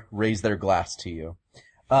everywhere raise their glass to you.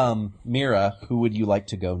 Mira, who would you like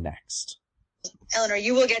to go next? Eleanor,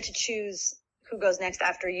 you will get to choose who goes next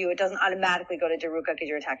after you. It doesn't automatically go to Daruka because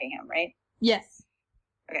you're attacking him, right? Yes.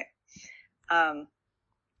 Okay. I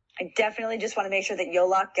definitely just want to make sure that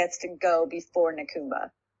Yolok gets to go before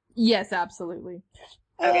Nakumba. Yes, absolutely.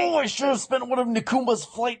 Okay. Oh, I should have spent one of Nakumba's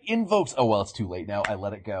flight invokes. Oh, well, it's too late now. I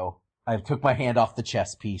let it go. I took my hand off the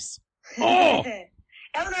chess piece. Oh!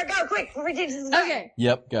 Eleanor, go quick! Okay.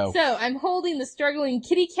 Yep, go. So, I'm holding the struggling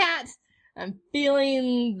kitty cat. I'm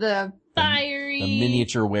feeling the fiery... The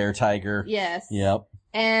miniature were-tiger. Yes. Yep.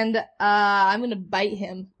 And, I'm gonna bite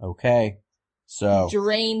him. Okay. So.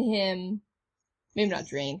 Drain him. Maybe not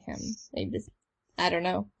drain him. Maybe just, I don't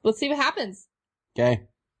know. Let's see what happens. Okay.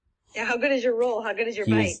 Yeah, how good is your roll? How good is your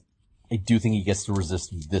bite? I do think he gets to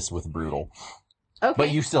resist this with brutal. Okay.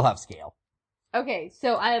 But you still have scale. Okay,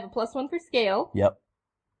 so I have a +1 for scale. Yep.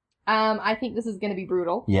 I think this is gonna be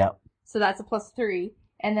brutal. Yep. So that's a +3.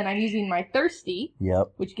 And then I'm using my thirsty.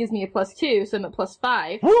 Yep. Which gives me a +2, so I'm at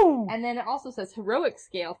 +5. Woo! And then it also says heroic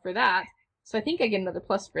scale for that. So I think I get another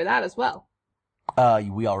plus for that as well.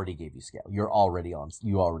 We already gave you scale. You already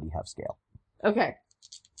have scale. Okay.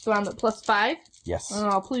 So I'm at +5? Yes.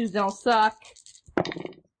 Oh, please don't suck.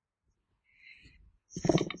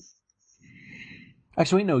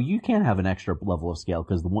 Actually, no, you can have an extra level of scale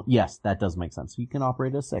because yes, that does make sense. You can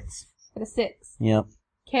operate a 6. At a 6. Yep.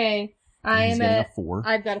 Okay. He's getting a 4.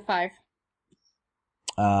 I've got a 5.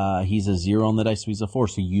 He's a 0 on the dice, so he's a 4.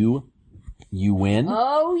 So you win.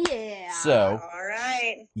 Oh yeah. So.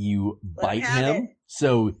 Alright. You bite him.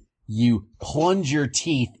 So you plunge your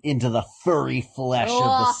teeth into the furry flesh of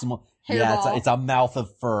the small. Yeah, it's a mouth of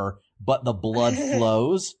fur, but the blood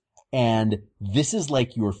flows, and this is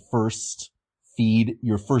like your first feed,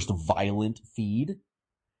 your first violent feed,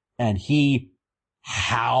 and he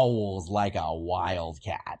howls like a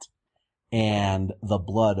wildcat, and the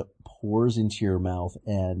blood pours into your mouth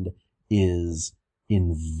and is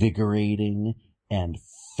invigorating and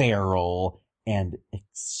feral and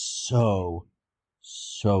so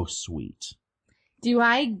sweet. Do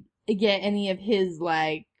I get any of his,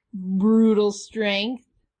 like, brutal strength?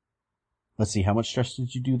 Let's see, how much stress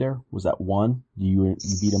did you do there? Was that 1? You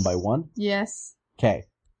beat him by 1? Yes. Okay.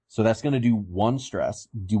 So that's gonna do 1 stress.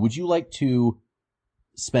 Would you like to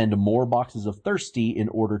spend more boxes of thirsty in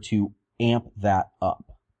order to amp that up?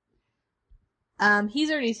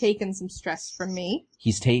 He's already taken some stress from me.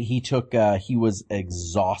 He was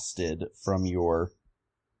exhausted from your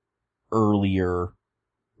earlier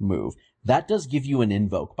move. That does give you an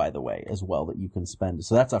invoke, by the way, as well, that you can spend.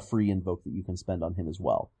 So that's a free invoke that you can spend on him as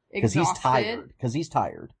well. Because he's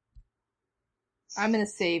tired. I'm gonna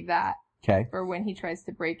save that. Okay. For when he tries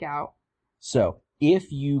to break out. So,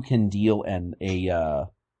 if you can deal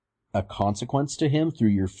a consequence to him through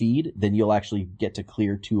your feed, then you'll actually get to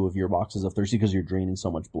clear 2 of your boxes of thirsty because you're draining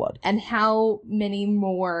so much blood. And how many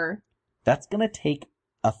more? That's gonna take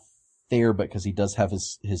a fair bit because he does have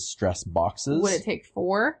his stress boxes. Would it take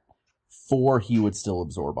 4? 4 he would still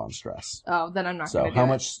absorb on stress. Oh, then I'm not gonna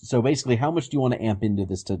do it. So basically, how much do you want to amp into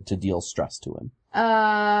this to deal stress to him?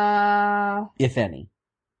 If any.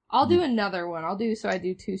 I'll do another one. I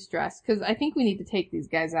do 2 stress, because I think we need to take these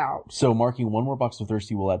guys out. So marking 1 more box of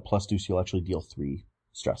thirsty will add +2, so you'll actually deal 3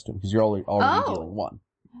 stress to him, because you're already dealing 1.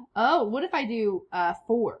 Oh, what if I do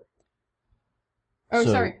 4? Oh,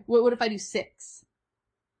 sorry. What if I do 6?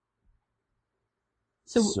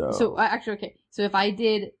 So actually, okay. So if I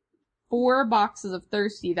did 4 boxes of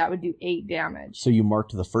thirsty, that would do 8 damage. So you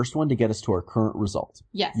marked the first one to get us to our current result.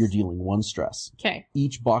 Yes. You're dealing 1 stress. Okay.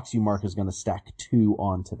 Each box you mark is going to stack 2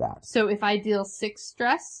 onto that. So if I deal 6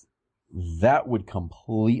 stress? That would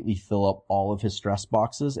completely fill up all of his stress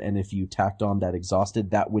boxes, and if you tacked on that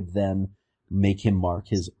exhausted, that would then make him mark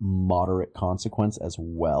his moderate consequence as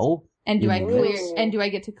well. And do I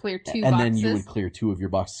get to clear 2 boxes? And then you would clear 2 of your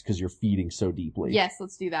boxes because you're feeding so deeply. Yes,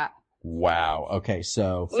 let's do that. Wow. Okay,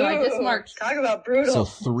 so I just marked. Talk about brutal. So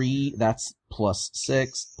 3, that's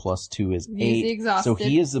 +6, +2 is 8. He's exhausted. So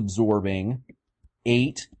he is absorbing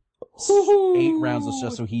 8 rounds of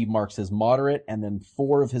stress. So he marks his moderate, and then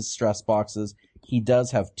 4 of his stress boxes. He does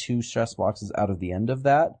have 2 stress boxes out of the end of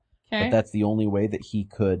that. Okay. But that's the only way that he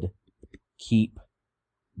could keep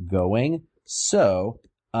going. So,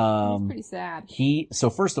 that's pretty sad. So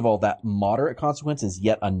first of all, that moderate consequence is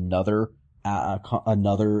yet another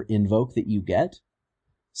invoke that you get.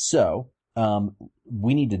 So,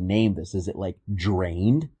 we need to name this. Is it like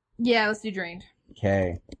drained? Yeah, let's do drained.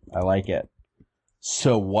 Okay, I like it.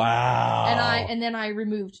 So, wow. And then I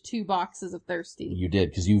removed 2 boxes of Thirsty. You did,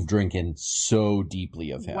 because you've drinking so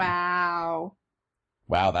deeply of him. Wow.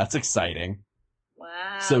 Wow, that's exciting.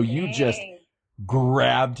 Wow. So you dang. just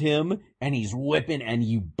grabbed him, and he's whipping, and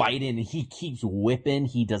you bite in, and he keeps whipping.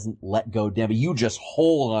 He doesn't let go down, but you just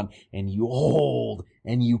hold on, and you hold,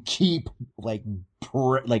 and you keep, like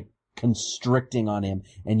constricting on him,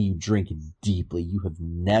 and you drink deeply. You have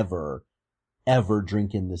never, ever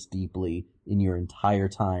drinking this deeply in your entire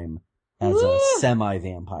time as a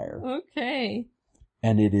semi-vampire. Okay.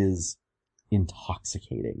 And it is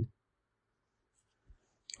intoxicating.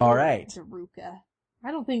 All right. Daruka. I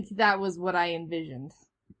don't think that was what I envisioned.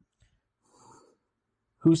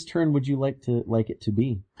 Whose turn would you like it to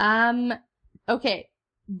be? Okay.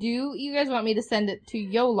 Do you guys want me to send it to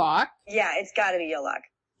Yolok? Yeah, it's gotta be Yolok.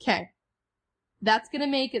 Okay. That's gonna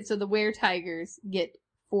make it so the Were-Tigers get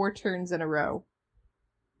 4 turns in a row.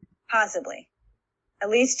 Possibly. At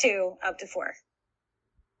least 2, up to 4.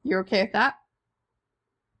 You're okay with that?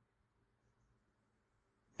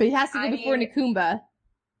 But he has to go before Nakumba.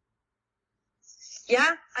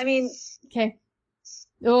 Yeah, I mean... Okay.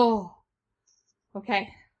 Oh. Okay.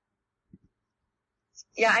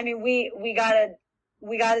 Yeah, I mean, we gotta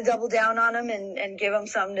double down on him and give him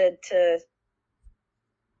something to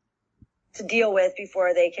deal with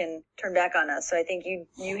before they can turn back on us. So I think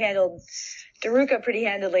you handled Daruka pretty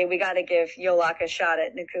handily. We gotta give Yolok a shot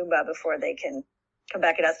at Nakumba before they can come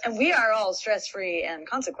back at us. And we are all stress-free and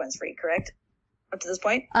consequence-free, correct? Up to this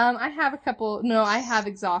point? I have I have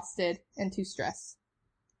exhausted and 2 stress.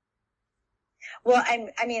 Well, I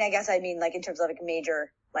mean, like, in terms of, like,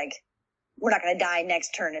 major, like, we're not gonna die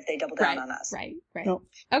next turn if they double down on us. Right. No.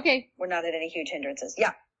 Okay. We're not at any huge hindrances.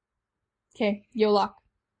 Yeah. Okay, Yolok.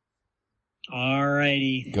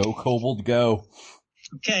 Alrighty. Go, Kobold, go.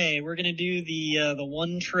 Okay, we're gonna do the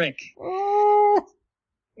one trick. Oh.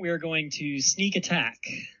 We're going to sneak attack.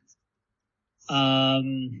 So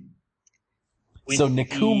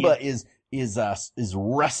Nakumba is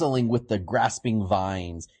wrestling with the grasping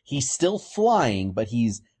vines. He's still flying, but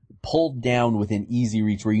he's pulled down within easy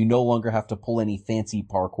reach where you no longer have to pull any fancy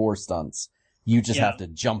parkour stunts. You just have to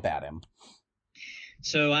jump at him.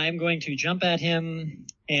 So I'm going to jump at him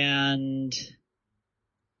and,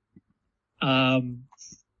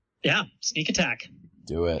 sneak attack.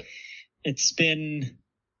 Do it. It's been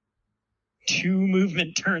 2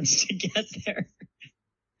 movement turns to get there.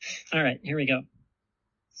 All right, here we go.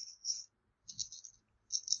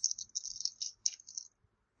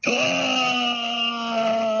 Oh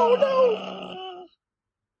no!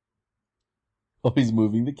 Oh, he's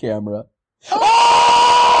moving the camera.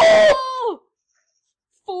 Oh!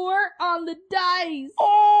 4 on the dice.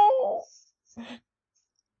 Oh!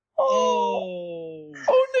 Oh!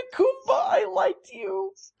 Oh, Nakumba, I liked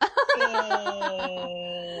you.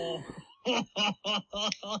 Oh!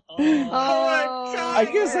 I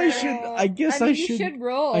guess I should. You should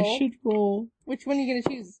roll. I should roll. Which one are you gonna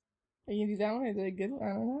choose? Are you gonna do that one or the good one?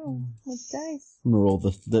 I don't know. What's dice? I'm gonna roll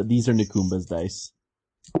these are Nakumba's dice.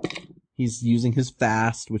 He's using his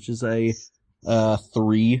fast, which is a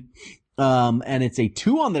 3. And it's a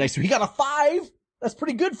 2 on the dice, so he got a 5. That's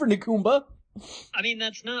pretty good for Nakumba. I mean,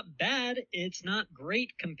 that's not bad. It's not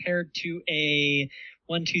great compared to a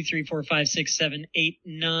 1, 2, 3, 4, 5, 6, 7, 8,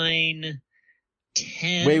 9,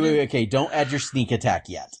 10. Wait. Okay, don't add your sneak attack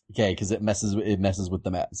yet. Okay, because it messes with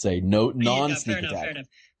the map. Say no non-sneak attack.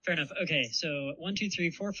 Fair enough. Okay, so 1, 2, 3,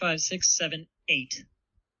 4, 5, 6, 7, 8.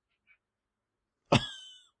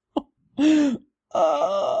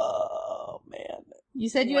 Oh man. You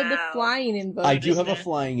said you had the flying invoke. I do have a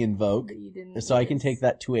flying invoke, so I can take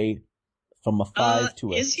that from a 5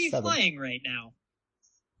 to a 7. Is he flying right now?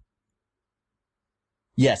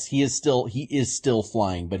 Yes, he is still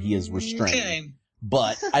flying, but he is restrained. Okay.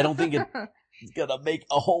 But I don't think it's gonna make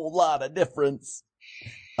a whole lot of difference.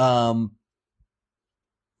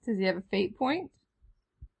 Does he have a fate point?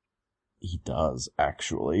 He does,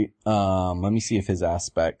 actually. Let me see if his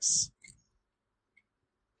aspects.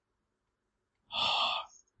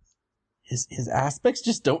 His aspects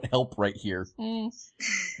just don't help right here.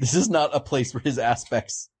 This is not a place where his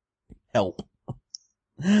aspects help.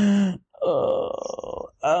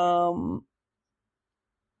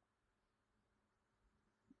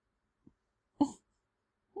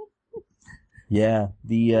 Yeah,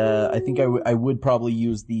 I think I would probably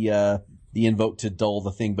use the invoke to dull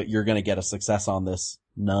the thing, but you're gonna get a success on this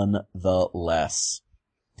nonetheless.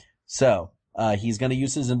 So, he's gonna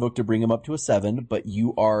use his invoke to bring him up to a 7, but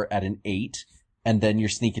you are at an 8, and then your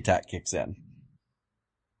sneak attack kicks in.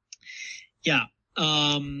 Yeah,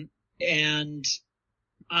 and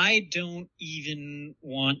I don't even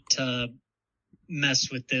want to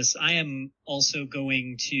mess with this. I am also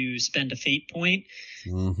going to spend a fate point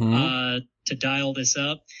to dial this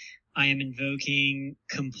up. I am invoking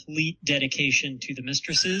complete dedication to the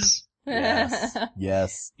mistresses. Yes.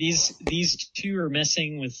 Yes. These two are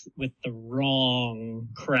messing with the wrong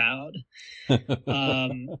crowd.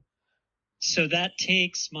 So that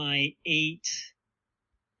takes my 8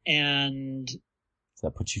 and Does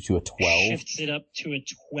that put you to a 12? Shifts it up to a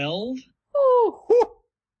 12.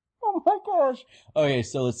 Oh my gosh. Okay,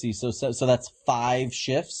 so let's see. So that's 5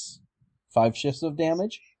 shifts. 5 shifts of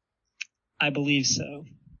damage? I believe so.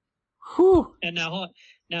 Whew. And now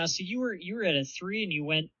so you were at a 3 and you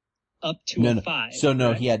went up to No, a 5. So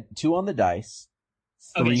no, he had 2 on the dice.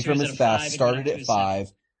 3 so from his fast, started at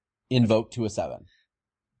 5, invoked to a 7.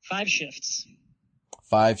 5 shifts.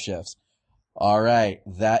 5 shifts. All right,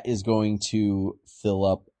 that is going to fill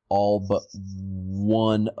up all but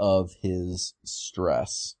one of his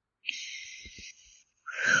stress.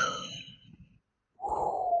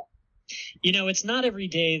 You know, it's not every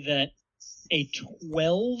day that a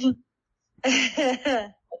 12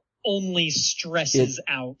 only stresses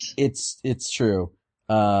out. It's true.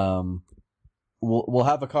 We'll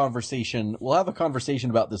have a conversation. We'll have a conversation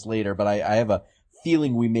about this later, but I have a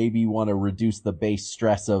feeling we maybe want to reduce the base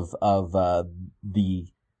stress of the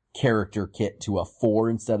character kit to a 4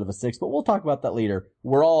 instead of a 6, but we'll talk about that later.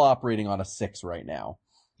 We're all operating on a 6 right now.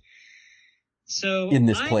 So in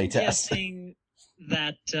this I'm playtest. guessing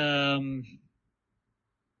that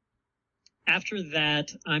after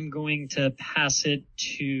that, I'm going to pass it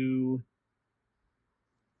to.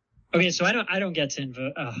 Okay, so I don't get to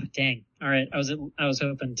invoke. Oh, dang! All right, I was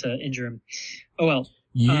hoping to injure him. Oh well.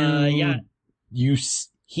 Yeah. You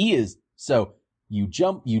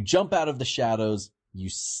jump out of the shadows. You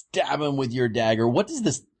stab him with your dagger. What does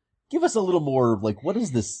this? Give us a little more. Like, what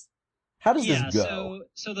is this? How does this go?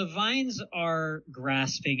 So the vines are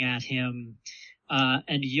grasping at him,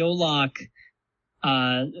 and Yolok.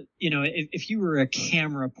 If you were a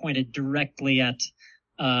camera pointed directly at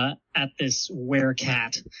this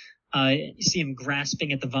werecat, you see him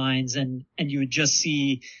grasping at the vines, and you would just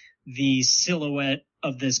see the silhouette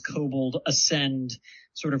of this kobold ascend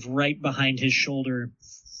sort of right behind his shoulder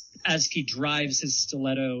as he drives his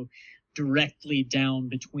stiletto directly down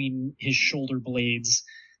between his shoulder blades,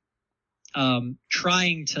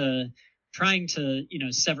 trying to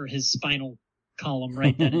sever his spinal column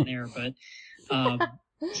right then and there, but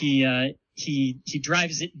he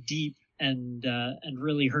drives it deep and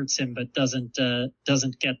really hurts him, but doesn't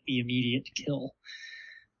get the immediate kill.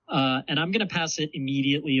 And I'm going to pass it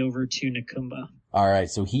immediately over to Nakumba. All right,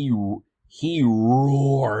 so he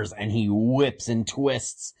roars and he whips and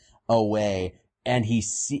twists away, and he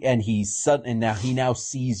now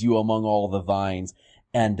sees you among all the vines,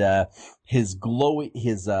 and his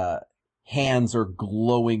hands are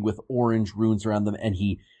glowing with orange runes around them, and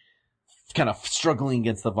he, kind of struggling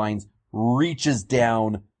against the vines, reaches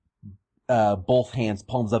down, both hands,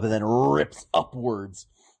 palms up, and then rips upwards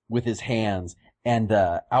with his hands. And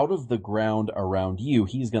out of the ground around you,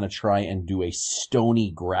 he's going to try and do a stony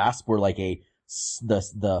grasp where like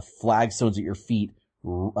the flagstones at your feet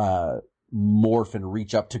morph and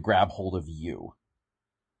reach up to grab hold of you.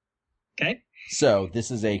 Okay. So this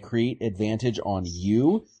is a create advantage on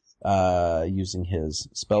you, using his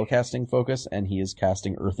spellcasting focus, and he is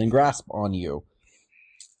casting Earthen Grasp on you.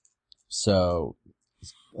 So,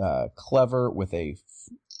 clever with a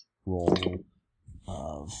roll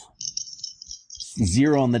of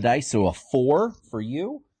 0 on the dice, so a 4 for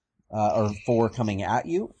you, or 4 coming at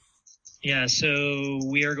you. Yeah, so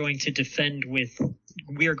we are going to defend with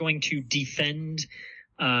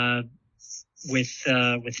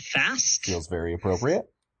fast. Feels very appropriate.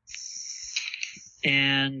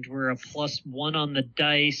 And we're a +1 on the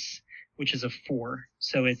dice, which is a 4.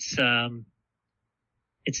 So it's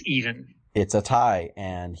even. It's a tie,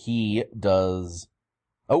 and he is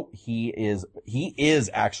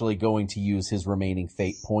actually going to use his remaining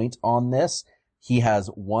fate point on this. He has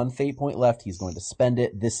 1 fate point left. He's going to spend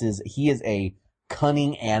it. He is a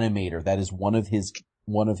cunning animator. That is one of his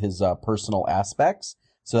personal aspects.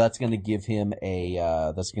 So that's going to give him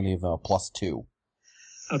a +2.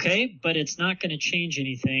 Okay, but it's not going to change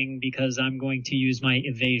anything because I'm going to use my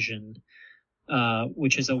evasion,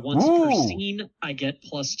 which is a once per scene. I get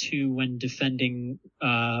 +2 when defending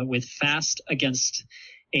with fast against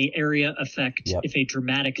a area effect. Yep. If a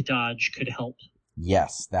dramatic dodge could help.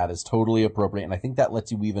 Yes, that is totally appropriate, and I think that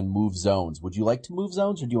lets you even move zones. Would you like to move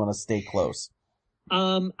zones, or do you want to stay close?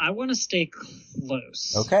 I want to stay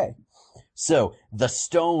close. Okay. So the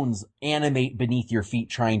stones animate beneath your feet,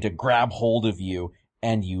 trying to grab hold of you,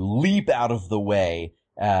 and you leap out of the way,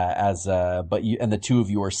 but the two of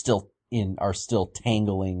you are still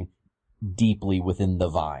tangling deeply within the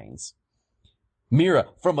vines. Mira,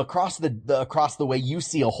 from across the way, you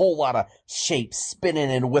see a whole lot of shapes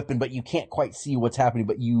spinning and whipping, but you can't quite see what's happening,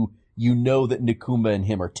 but you know that Nakumba and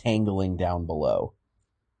him are tangling down below.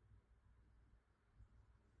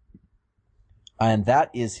 And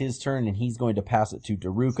that is his turn, and he's going to pass it to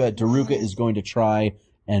Daruka. Daruka is going to try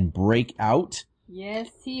and break out. Yes,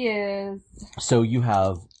 he is. So you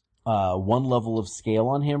have 1 level of scale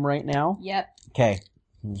on him right now. Yep. Okay.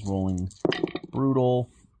 He's rolling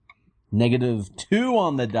brutal. -2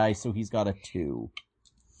 on the dice, so he's got a 2.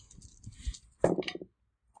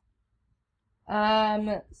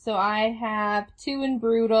 So I have 2 in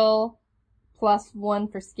brutal,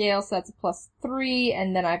 +1 for scale, so that's a +3,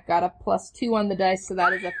 and then I've got a +2 on the dice, so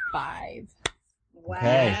that is a 5. Wow.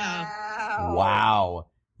 Okay. Wow.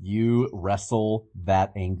 You wrestle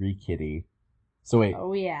that angry kitty. So wait.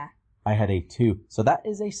 Oh yeah. I had a 2. So that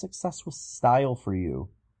is a success with style for you.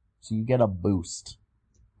 So you get a boost.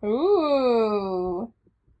 Ooh.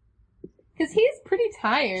 Cause he's pretty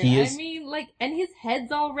tired. He is. I mean, and his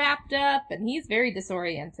head's all wrapped up, and he's very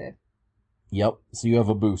disoriented. Yep. So you have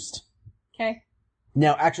a boost. Okay.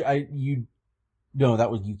 Now, actually, that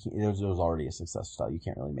was already a success style. You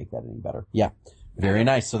can't really make that any better. Yeah. Very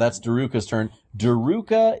nice. So that's Daruka's turn.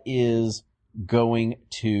 Daruka is going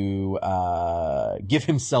to, give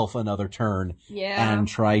himself another turn. Yeah. And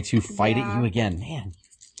try to fight at you again. Man,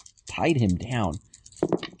 tied him down.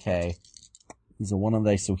 Okay. He's a 1 on the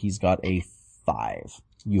dice, so he's got a 5.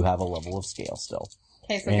 You have a level of scale still.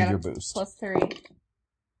 Okay, so and I got your a boost. +3.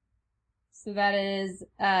 So that is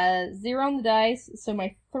 0 on the dice, so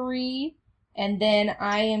my 3, and then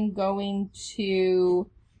I am going to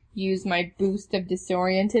use my boost of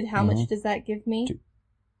disoriented. How much does that give me? 2.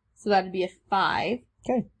 So that'd be a 5.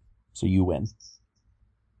 Okay. So you win.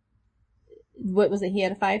 What was it? He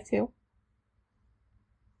had a 5 too?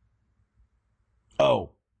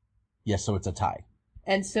 Oh. Yes, so it's a tie.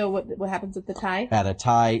 And so what happens with the tie? At a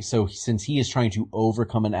tie, so since he is trying to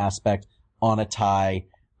overcome an aspect on a tie,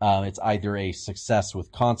 it's either a success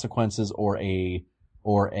with consequences or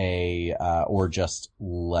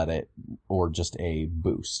just a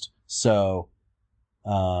boost. So,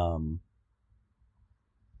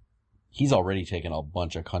 he's already taken a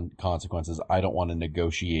bunch of consequences. I don't want to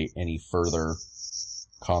negotiate any further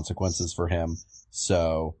consequences for him.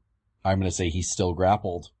 So I'm going to say he's still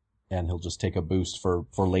grappled and he'll just take a boost for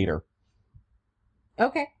later.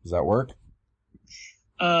 Okay. Does that work?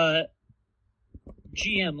 GM,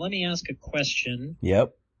 let me ask a question.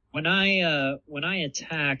 Yep. When I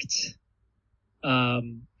attacked,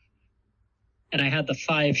 and I had the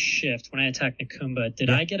 5 shift when I attacked Nakumba, did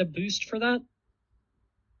I get a boost for that?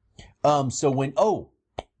 So when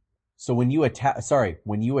you attack,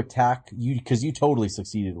 because you totally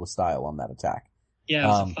succeeded with style on that attack. Yeah, it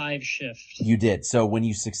was a 5 shift. You did. So when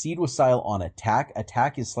you succeed with style on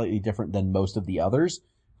attack is slightly different than most of the others.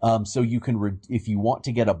 So you can, if you want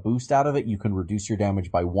to get a boost out of it, you can reduce your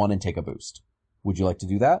damage by 1 and take a boost. Would you like to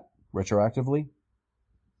do that retroactively?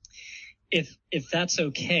 If that's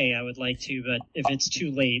okay, I would like to, but if it's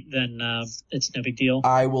too late, then it's no big deal.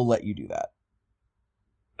 I will let you do that.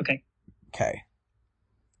 Okay. Okay.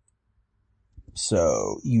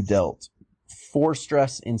 So you dealt 4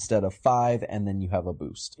 stress instead of 5, and then you have a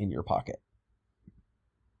boost in your pocket.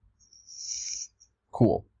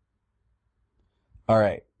 Cool. All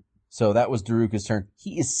right. So that was Daruka's turn.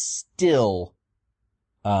 He is still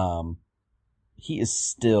tiny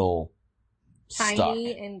stuck.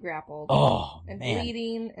 and grappled. Oh, and man.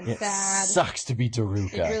 bleeding and It sad. sucks to be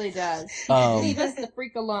Daruka. It really does. Leave us the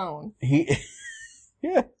freak alone. He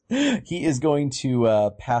is going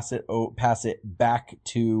to pass it back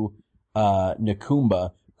to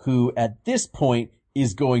Nakumba, who at this point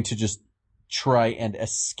is going to just try and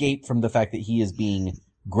escape from the fact that he is being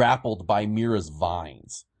grappled by Mira's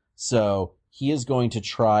vines. So he is going to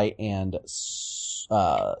try and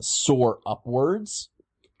soar upwards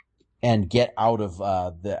and get out of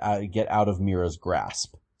Mira's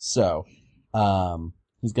grasp. So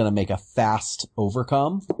he's going to make a fast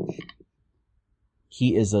overcome.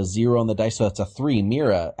 He is a 0 on the dice, so that's a 3.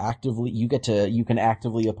 Mira, you can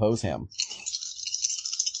actively oppose him.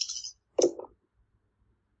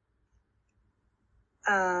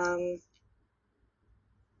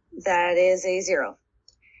 That is a 0.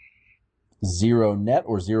 0 net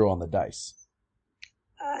or 0 on the dice?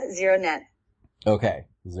 0 net. Okay.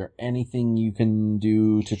 Is there anything you can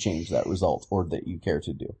do to change that result, or that you care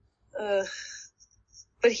to do?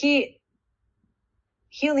 But he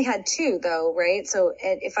he only had 2 though, right? So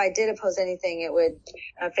if I did oppose anything, it would,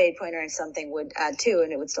 a fate point or something would add 2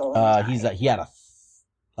 and it would still die. He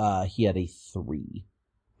had a 3.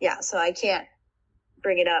 Yeah, so I can't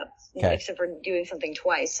bring it up Okay. except for doing something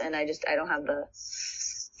twice, and I don't have the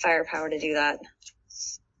firepower to do that.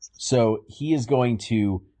 So he is going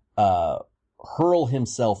to hurl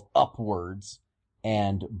himself upwards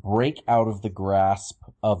and break out of the grasp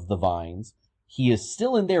of the vines. He is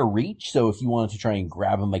still in their reach, so if you wanted to try and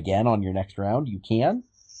grab him again on your next round, you can.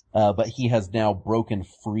 But he has now broken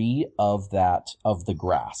free of the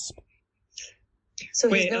grasp. So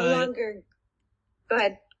he's no longer... Go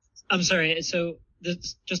ahead. I'm sorry. So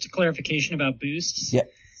this, just a clarification about boosts. Yeah.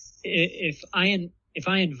 If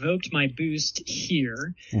I invoked my boost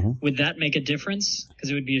here, would that make a difference?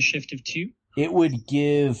 Because it would be a shift of 2. It would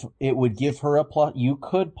give her a plus. You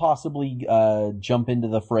could possibly jump into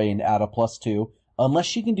the fray and add a +2, unless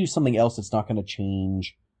she can do something else that's not going to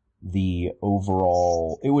change the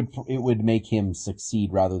overall. It would make him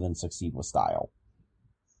succeed rather than succeed with style.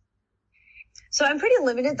 So I'm pretty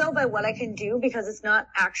limited though by what I can do because it's not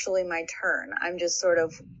actually my turn. I'm just sort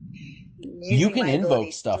of using You can my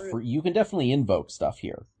invoke stuff through... you can definitely invoke stuff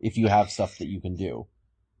here if you have stuff that you can do.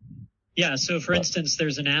 Yeah, so for instance,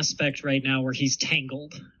 there's an aspect right now where he's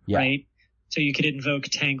tangled, right? So you could invoke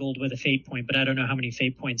tangled with a fate point, but I don't know how many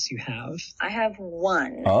fate points you have. I have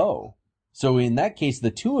 1. Oh. So in that case,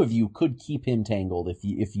 the 2 of you could keep him tangled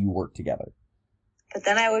if you work together. But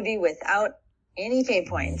then I would be without any fate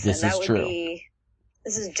points. This and that is would true.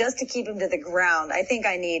 This is just to keep him to the ground. I think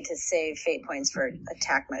I need to save fate points for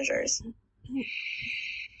attack measures.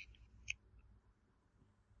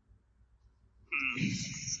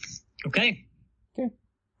 Okay.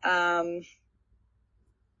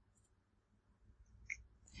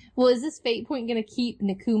 Well, is this fate point going to keep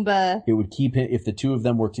Nakumba? It would keep him, if the 2 of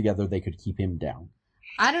them work together, they could keep him down.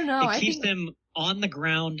 I don't know. It keeps them on the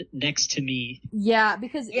ground next to me. Yeah,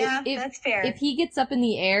 because if that's fair. If he gets up in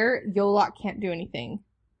the air, Yolok can't do anything.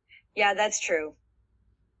 Yeah, that's true.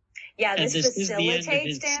 Yeah, And this is the end of facilitates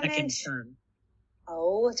his second damage. turn.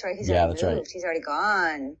 Oh, that's right. He's already moved. He's already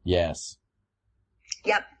gone. Yes.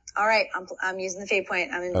 Yep. All right. I'm using the fate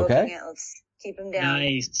point. I'm invoking it. Let's keep him down.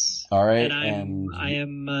 Nice. All right. And I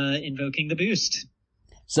am invoking the boost.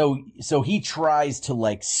 So he tries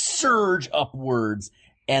to surge upwards,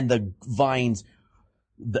 and the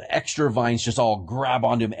extra vines just all grab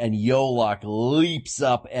onto him, and Yolok leaps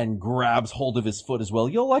up and grabs hold of his foot as well.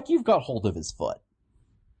 Yolok, you've got hold of his foot.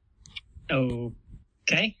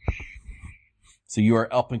 Okay. So you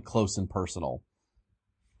are up and close and personal.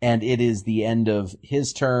 And it is the end of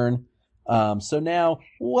his turn. So now,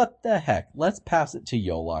 what the heck? Let's pass it to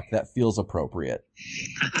Yolok. That feels appropriate.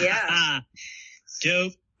 Yeah.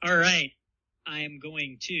 Dope. All right. I am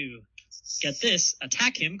going to get this,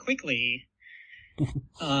 attack him quickly.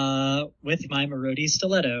 With my Marodi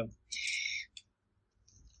stiletto.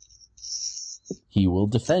 He will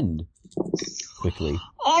defend quickly.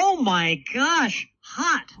 Oh my gosh!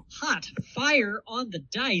 Hot fire on the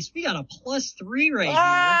dice. We got a +3 right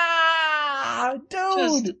here.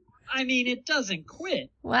 Dude! It doesn't quit.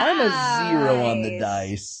 Wow. I'm a 0 on the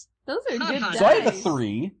dice. Those are good dice. So I have a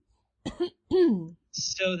 3.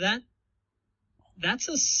 So that's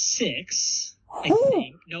a 6, I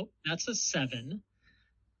think. Nope, that's a 7.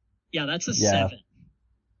 Yeah, that's a 7.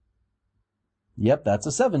 Yep, that's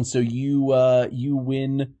a 7. So you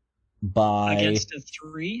win by against a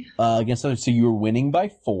 3. So you're winning by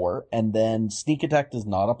 4, and then sneak attack does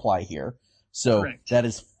not apply here. So correct. That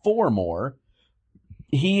is 4 more.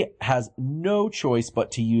 He has no choice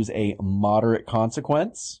but to use a moderate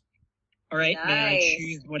consequence. All right, Nice. May I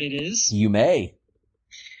choose what it is? You may.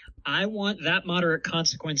 I want that moderate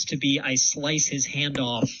consequence to be I slice his hand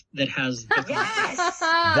off that has the Yes!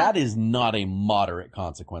 That is not a moderate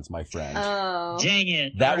consequence, my friend. Oh. Dang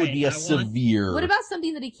it. That would be a severe. What about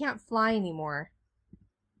something that he can't fly anymore?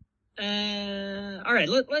 All right,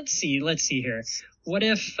 let's see here.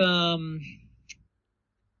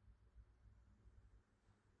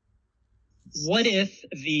 What if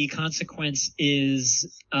the consequence is,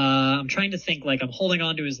 I'm trying to think, I'm holding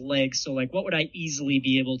onto his leg, so, what would I easily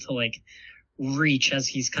be able to, reach as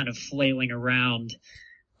he's kind of flailing around?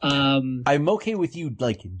 I'm okay with you,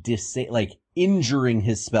 injuring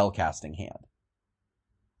his spellcasting hand.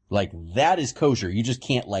 That is kosher. You just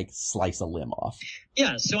can't, slice a limb off.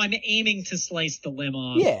 Yeah, so I'm aiming to slice the limb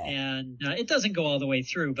off. Yeah. And it doesn't go all the way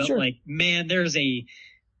through, but, sure. Man, there's a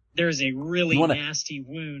really nasty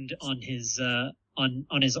wound on his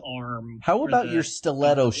arm. How about your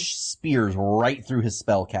stiletto spears right through his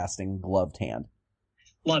spellcasting gloved hand?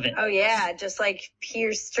 Love it. Oh yeah, just like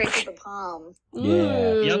pierce straight through the palm.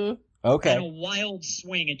 Yeah. Ooh. Yep. Okay. In a wild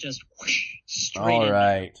swing, it just whoosh, straight All in.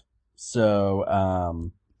 right.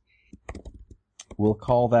 So, we'll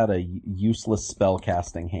call that a useless spell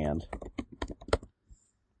casting hand.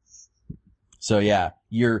 So yeah,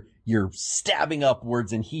 you're stabbing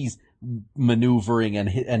upwards and he's maneuvering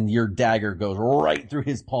and your dagger goes right through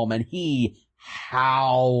his palm and he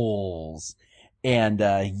howls and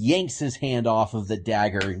yanks his hand off of the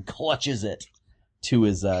dagger and clutches it to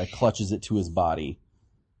his body.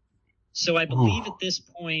 So I believe at this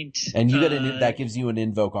point, And you get that gives you an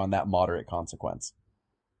invoke on that moderate consequence.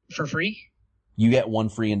 For free? You get one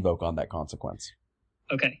free invoke on that consequence.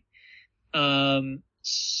 Okay.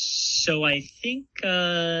 So I think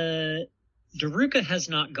Daruka has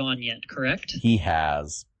not gone yet, correct? He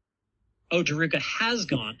has. Oh, Daruka has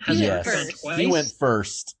gone. He Has went Daruka gone first. twice? He went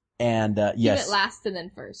first, and yes. He went last and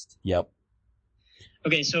then first. Yep.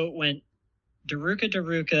 Okay, so it went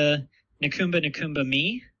Daruka, Nakumba,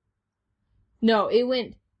 me. No, it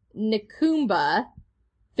went Nakumba,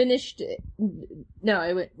 finished... No,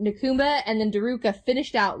 it went Nakumba, and then Daruka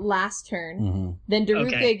finished out last turn. Mm-hmm. Then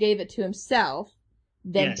Daruka gave it to himself,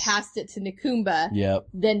 then Yes. passed it to Nakumba, Yep.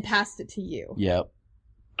 then passed it to you. Yep.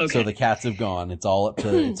 Okay. So the cats have gone. It's up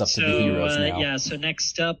to the heroes now. Yeah, so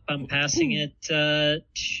next up, I'm passing it to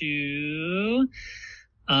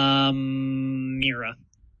Mira.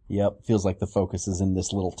 Yep. Feels like the focus is in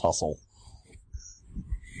this little tussle.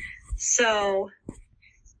 So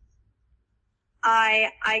I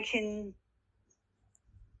can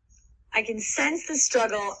sense the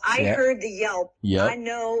struggle. I Yep. heard the yelp. Yep. I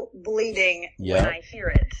know bleeding Yep. when I hear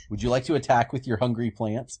it. Would you like to attack with your hungry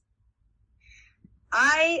plants?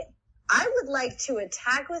 I would like to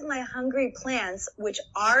attack with my hungry plants, which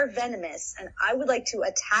are venomous, and I would like to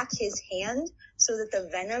attack his hand so that the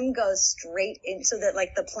venom goes straight in, so that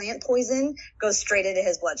like the plant poison goes straight into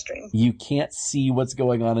his bloodstream. You can't see what's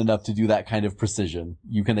going on enough to do that kind of precision.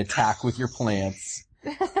 You can attack with your plants.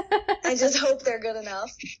 I just hope they're good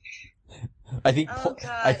enough. I think Oh,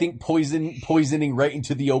 God. I think poisoning right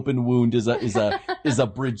into the open wound is a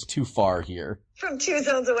bridge too far here. From 2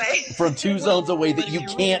 zones away. From 2 zones away that But you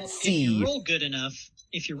if can't If see. you roll good enough,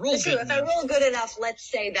 if you roll True, good if I enough, roll good enough, let's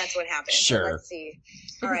say that's what happens. So Sure. let's see.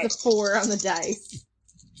 It All was right. a 4 on the dice.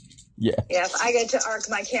 Yeah. Yeah, if I get to arc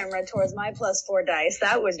my camera towards my +4 dice,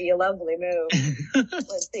 that would be a lovely move.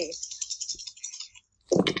 Let's see.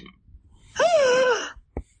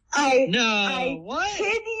 I what?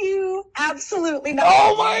 kid you absolutely not.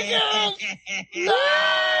 Oh my god!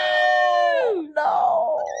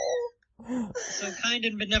 No! So kind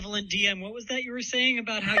and benevolent DM, what was that you were saying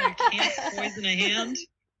about how you can't poison a hand?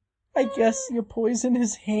 I guess you poison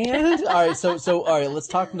his hand. All right, so all right, let's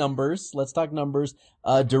talk numbers.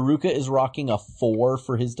 Daruka is rocking a 4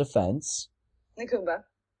 for his defense. Nakumba.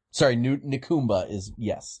 Sorry, Nakumba is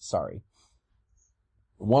yes. Sorry,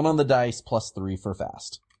 1 on the dice plus 3 for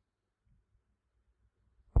fast.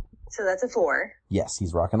 So that's a 4. Yes,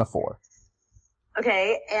 he's rocking a 4.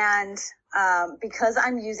 Okay, and because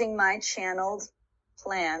I'm using my channeled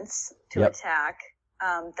plants to Yep. attack,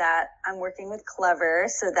 that I'm working with clever,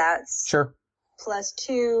 so that's Sure.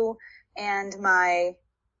 +2, and my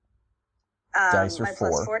Dice are my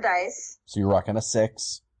 4. +4 dice. So you're rocking a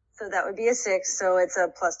 6. So that would be a 6, so it's a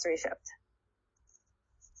 +3 shift.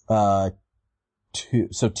 2.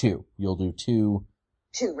 So 2. You'll do 2.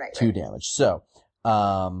 2, right? 2 damage. So,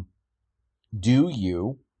 do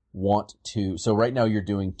you want to, so right now you're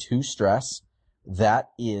doing 2 stress.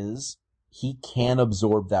 That is, he can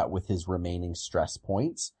absorb that with his remaining stress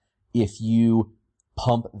points. If you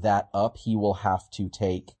pump that up, he will have to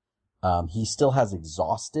take, he still has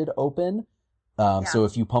exhausted open. So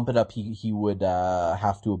if you pump it up, he would,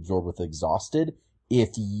 have to absorb with exhausted.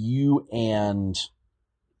 If you and,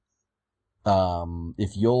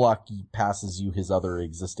 if Yolak passes you his other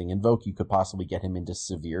existing invoke, you could possibly get him into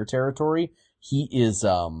severe territory. He is,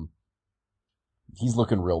 he's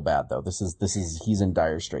looking real bad though. He's in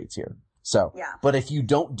dire straits here. So, Yeah. But if you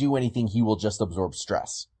don't do anything, he will just absorb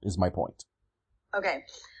stress, is my point. Okay.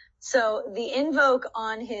 So the invoke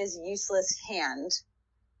on his useless hand,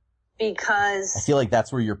 because I feel like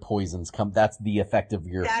that's where your poisons come. That's the effect of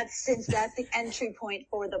your, since that's the entry point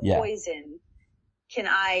for the Yeah. poison, can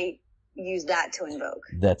I use that to invoke?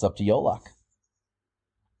 that's up to Yolak.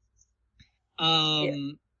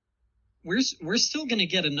 We're still gonna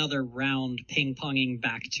get another round ping-ponging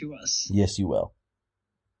back to us. Yes, you will.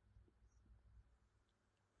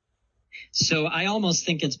 So I almost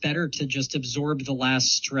think it's better to just absorb the last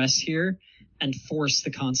stress here and force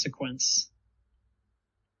the consequence.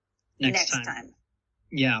 Next time. time.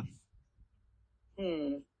 Yeah.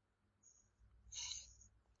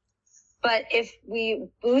 But if we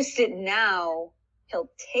boost it now, he'll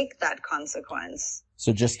take that consequence.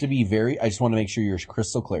 So just to be I just want to make sure you're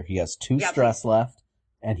crystal clear. He has 2 stress left,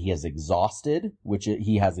 and he has exhausted,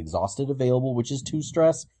 he has exhausted available, which is 2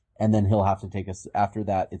 stress, and then he'll have to take after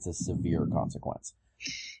that, it's a severe consequence.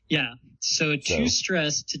 Yeah. So 2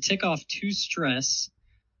 stress, to tick off 2 stress,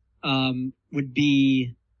 would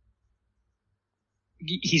be,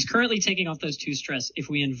 he's currently taking off those 2 stress. If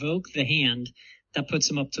we invoke the hand, that puts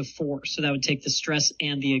him up to 4. So that would take the stress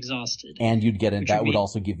and the exhausted. And you'd get that would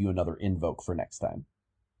also give you another invoke for next time.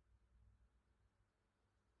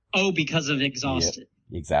 Oh, because of exhausted.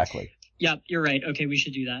 Yep, exactly. Yep, you're right. Okay, we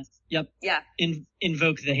should do that. Yep. Yeah.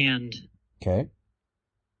 Invoke the hand. Okay.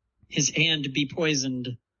 His hand be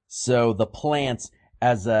poisoned. So the plants,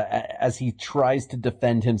 as he tries to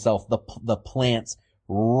defend himself, the plants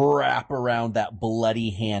wrap around that bloody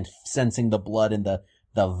hand, sensing the blood, and the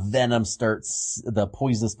venom the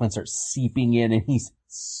poisonous plant starts seeping in, and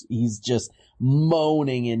he's just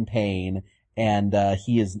moaning in pain. And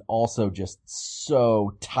he is also just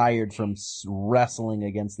so tired from wrestling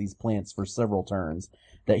against these plants for several turns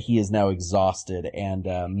that he is now exhausted. And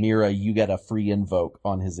Mira, you get a free invoke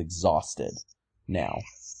on his exhausted now.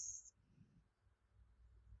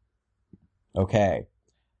 Okay.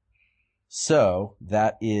 So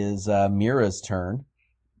that is Mira's turn.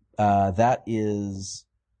 It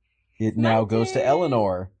now goes to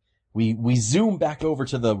Eleanor. We zoom back over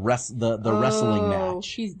to the wrestling match.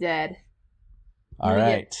 She's dead. All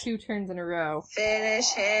right. Get 2 turns in a row.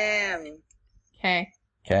 Finish him. Okay.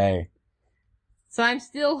 So I'm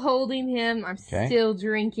still holding him. I'm still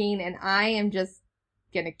drinking, and I am just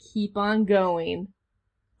gonna keep on going.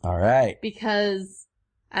 All right. Because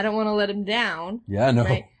I don't want to let him down. Yeah, no.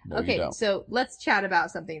 Right? No, okay, so let's chat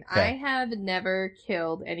about something. Okay. I have never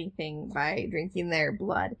killed anything by drinking their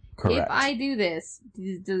blood. Correct. If I do this,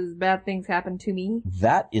 does bad things happen to me?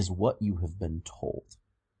 That is what you have been told.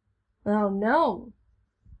 Oh, no.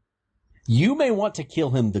 You may want to kill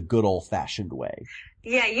him the good old-fashioned way.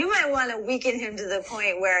 Yeah, you might want to weaken him to the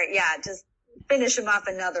point where, just finish him off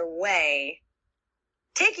another way.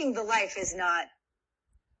 Taking the life is not...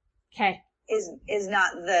 Okay. Is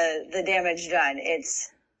not the damage done. It's...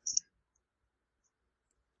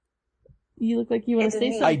 You look like you want to say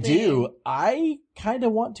something. I do. I kind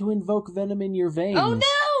of want to invoke venom in your veins. Oh, no!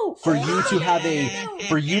 For you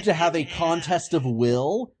to have a contest of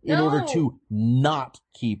will in order to not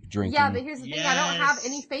keep drinking. Yeah, but here's the thing. I don't have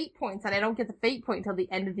any fate points, and I don't get the fate point until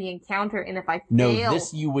the end of the encounter, and if I fail,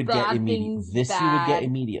 this you would get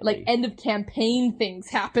immediately. Like end of campaign things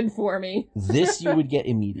happen for me. This you would get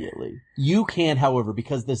immediately. You can, however,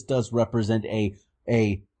 because this does represent a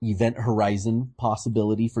event horizon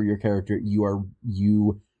possibility for your character,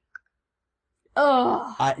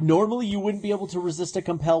 normally you wouldn't be able to resist a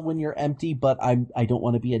compel when you're empty, but I don't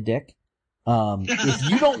want to be a dick.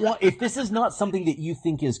 If this is not something that you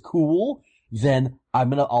think is cool, then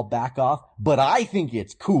I'll back off, but I think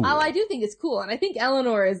it's cool. Oh, I do think it's cool, and I think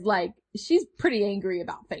Eleanor is she's pretty angry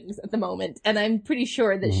about things at the moment, and I'm pretty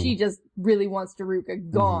sure that she just really wants Daruka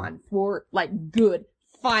gone for, good,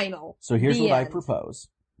 final. So here's what I propose,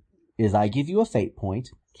 is I give you a fate point.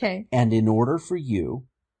 Okay. And in order for you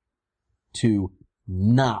to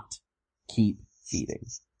not keep feeding,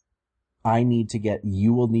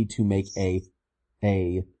 you will need to make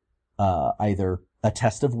either a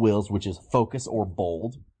test of wills, which is focus or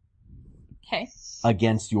bold. Okay.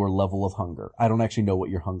 Against your level of hunger. I don't actually know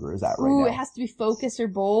what your hunger is at right now. It has to be focus or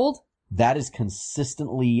bold? That is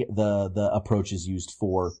consistently the approach is used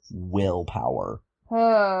for willpower.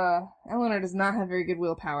 Eleanor does not have very good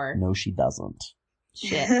willpower. No, she doesn't.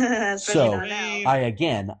 Shit. So, I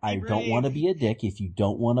don't want to be a dick. If you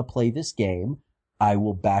don't want to play this game, I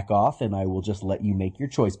will back off and I will just let you make your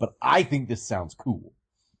choice. But I think this sounds cool.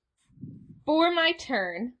 For my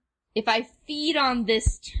turn, if I feed on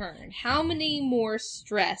this turn, how many more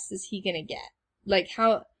stress is he gonna get?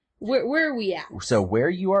 Where are we at? So where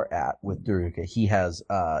you are at with Daruka, he has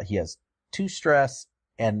 2 stress,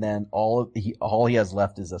 and then all he has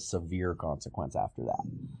left is a severe consequence after that.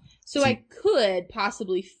 So I could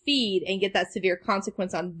possibly feed and get that severe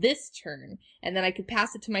consequence on this turn, and then I could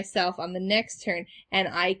pass it to myself on the next turn, and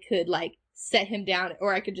I could, set him down,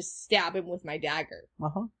 or I could just stab him with my dagger.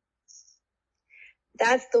 Uh-huh.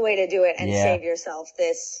 That's the way to do it and save yourself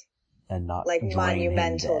this and not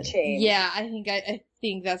monumental change. Yeah, I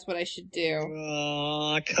think that's what I should do.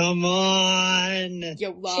 Oh, come on. She's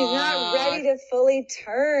not ready to fully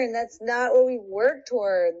turn. That's not what we work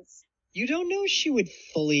towards. You don't know she would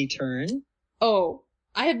fully turn. Oh,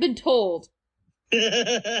 I have been told.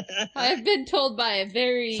 I've been told by a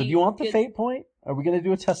very So do you want the good... fate point? Are we going to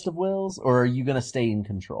do a test of wills, or are you going to stay in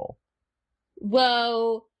control?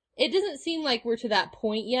 Well, it doesn't seem like we're to that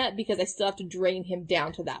point yet, because I still have to drain him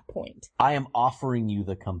down to that point. I am offering you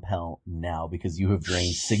the compel now, because you have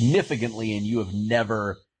drained significantly, and you have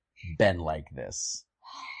never been like this.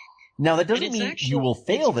 Now, that doesn't mean you will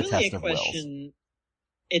fail the test of wills.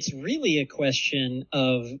 It's really a question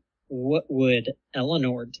of what would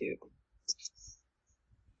Eleanor do?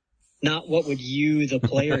 Not what would you, the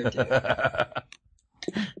player, do.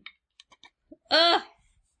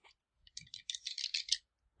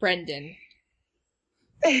 Brendan.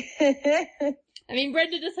 I mean,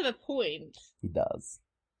 Brendan does have a point. He does.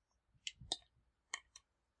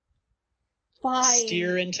 Fine.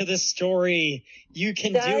 Steer into the story. You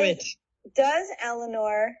can do it. Does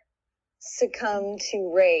Eleanor succumb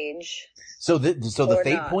to rage? So the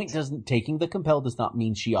fate not? point taking the compel does not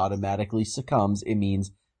mean she automatically succumbs. It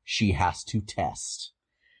means she has to test.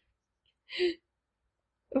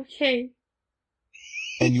 Okay.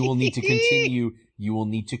 And you will need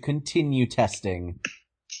to continue testing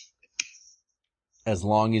as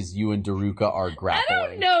long as you and Daruka are grappling. I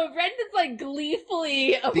don't know. Brendan's like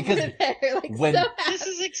gleefully over there. Like, so happy. This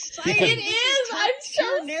is exciting. It is. I'm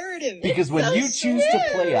so narrative. Because when you choose to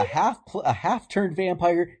play a half-turned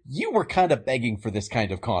vampire, you were kind of begging for this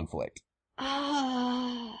kind of conflict.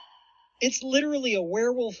 It's literally a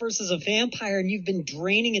werewolf versus a vampire, and you've been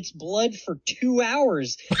draining its blood for 2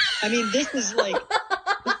 hours. I mean, this is like...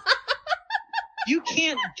 You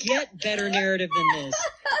can't get better narrative than this.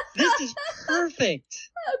 This is perfect.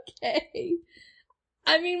 Okay.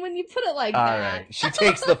 I mean, when you put it like All that. right. She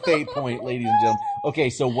takes the fate point, ladies and gentlemen. Okay,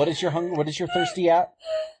 so what is your thirsty at?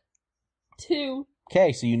 2.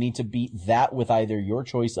 Okay, so you need to beat that with either your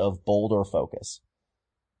choice of bold or focus.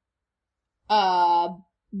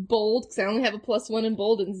 Bold, because I only have a +1 in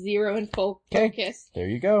bold and 0 in focus. There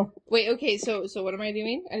you go. Wait, okay, so what am I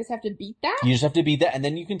doing? I just have to beat that? You just have to beat that, and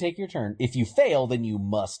then you can take your turn. If you fail, then you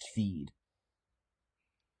must feed.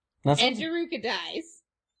 And Daruka dies.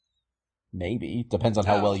 Maybe. Depends on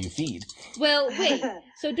how well you feed. Well, wait.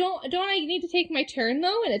 So don't I need to take my turn,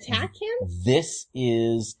 though, and attack him? This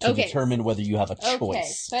is to determine whether you have a choice. Okay,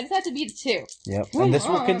 so I just have to beat 2. Yep, and this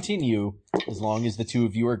will continue as long as the two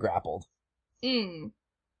of you are grappled.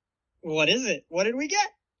 What is it? What did we get?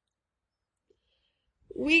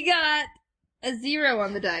 We got a 0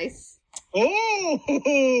 on the dice. Oh!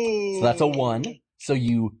 So that's a 1. So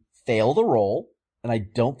you fail the roll. And I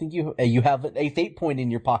don't think you have a fate point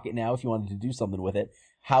in your pocket now if you wanted to do something with it.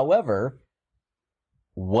 However,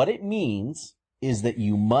 what it means is that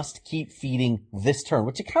you must keep feeding this turn,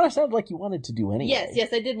 which it kind of sounded like you wanted to do anyway.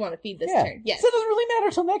 Yes, I did want to feed this turn. Yes. So it doesn't really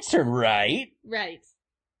matter till next turn, right? Right.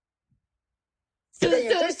 So then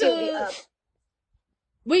your thirsty will be up.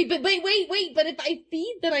 Wait, but if I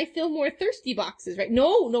feed, then I fill more thirsty boxes, right?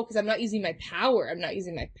 No, because I'm not using my power. I'm not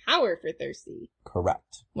using my power for thirsty.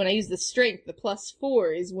 Correct. When I use the strength, the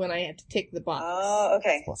 +4 is when I have to tick the box. Oh,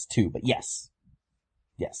 okay. +2, but yes.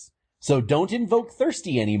 Yes. So don't invoke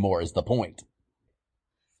thirsty anymore is the point.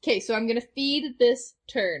 Okay, so I'm gonna feed this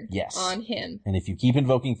turn. Yes. On him. And if you keep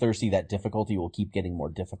invoking thirsty, that difficulty will keep getting more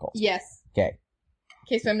difficult. Yes. Okay.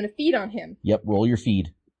 Okay, so I'm gonna feed on him. Yep, roll your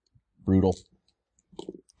feed. Brutal.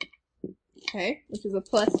 Okay, which is a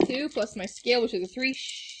 +2, plus my scale, which is a 3.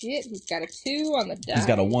 Shit, he's got a 2 on the dice. He's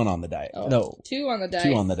got a 1 on the dice. Oh, no. 2 on the dice.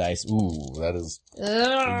 2 on the dice. Ooh, that is...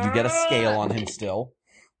 You get a scale on him still.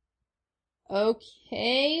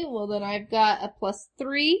 Okay, well then I've got a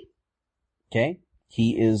 +3. Okay.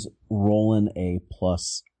 He is rolling a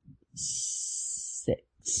 +6.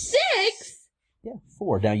 6? Yeah,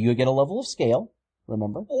 4. Now you get a level of scale,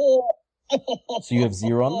 remember? So you have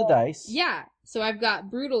 0 on the dice. Yeah, so I've got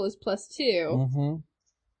brutal is +2. Mm-hmm.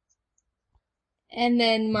 And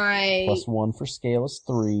then my... +1 for scale is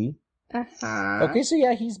 3. Uh-huh. Okay, so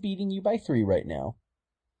yeah, he's beating you by 3 right now.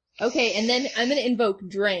 Okay, and then I'm gonna invoke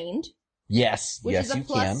Drained. Yes, which yes is a you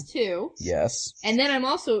can. +2. Yes. And then I'm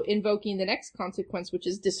also invoking the next consequence, which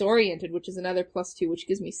is Disoriented, which is another +2, which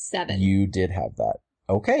gives me 7. You did have that.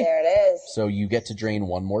 Okay. There it is. So you get to drain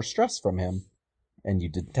 1 more stress from him. And you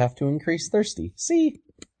didn't have to increase thirsty. See?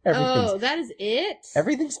 Oh, that is it?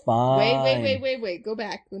 Everything's fine. Wait. Go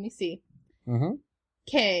back. Let me see. Mm-hmm.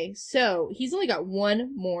 Okay, so he's only got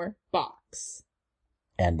 1 more box.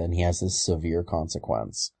 And then he has his severe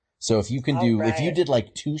consequence. So if you can if you did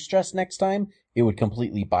like 2 stress next time, it would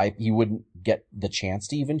completely you wouldn't get the chance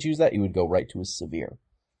to even choose that. You would go right to his severe.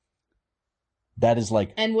 That is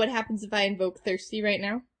like... And what happens if I invoke Thirsty right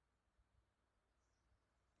now?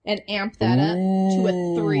 and amp that up to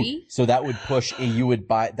a 3. So that would push,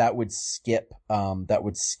 that would skip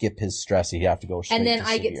his stress. He'd have to go straight And then to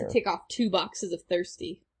I severe. get to tick off 2 boxes of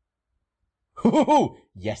Thirsty.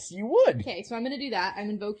 Yes, you would. Okay, so I'm gonna do that. I'm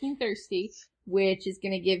invoking Thirsty, which is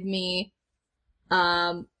gonna give me,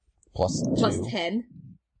 plus 10.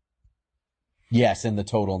 Yes, in the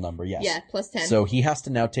total number, yes. Yeah, plus 10. So he has to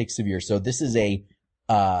now take severe. So this is a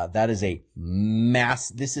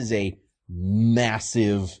massive,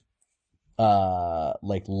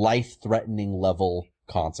 like life-threatening level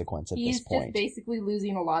consequence at this point. He's just basically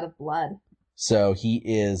losing a lot of blood. So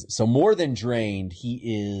so more than drained, he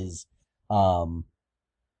is,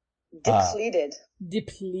 Depleted.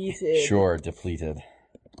 Depleted. Sure, depleted.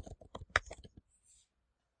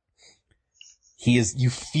 You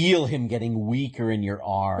feel him getting weaker in your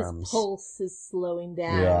arms. His pulse is slowing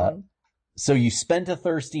down. Yeah. So you spent a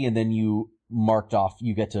thirsty and then you marked off,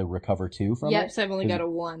 you get to recover 2 from it? Yep, so I've only got a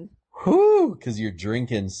 1. Whew, cause you're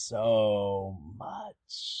drinking so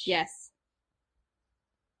much. Yes.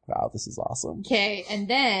 Wow, this is awesome. Okay, and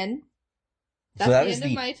then, that's so that the is end the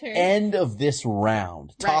of my turn. end of this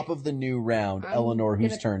round. Right. Top of the new round. I'm Eleanor,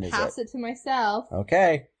 whose gonna turn is pass it? it to myself.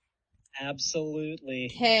 Okay.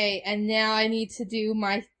 Absolutely. Okay, and now I need to do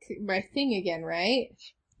my thing again, right?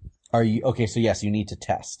 Okay, so yes, you need to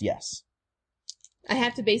test, yes. I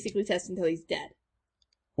have to basically test until he's dead.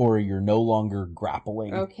 Or you're no longer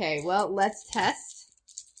grappling. Okay, well, let's test.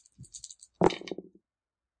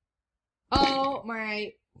 Oh,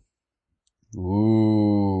 my...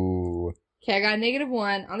 Ooh. Okay, I got a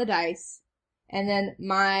 -1 on the dice. And then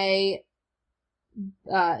my...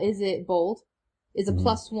 is it bold? Is a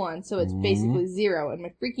 +1, so it's basically 0, and my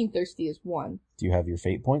freaking thirsty is 1. Do you have your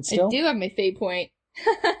fate point still? I do have my fate point.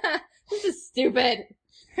 This is stupid.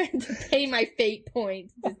 I have to pay my fate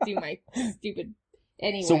point to do my stupid...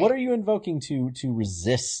 Anyway. So what are you invoking to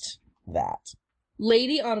resist that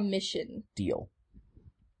Lady on a mission. deal?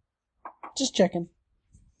 Just checking.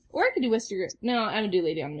 Or I could do Western... No, I'm gonna do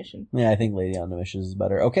Lady on a mission. Yeah, I think Lady on the Mission is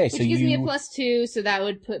better. Okay, Which so gives me a +2, so that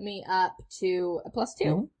would put me up to a +2.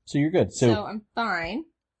 Mhm. So you're good. So I'm fine.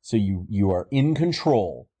 So you are in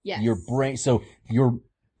control. Yes. Your brain. So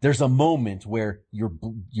there's a moment where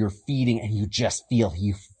you're feeding and you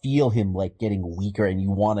feel him like getting weaker and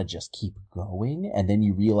you want to just keep going, and then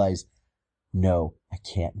you realize, no, I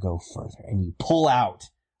can't go further, and you pull out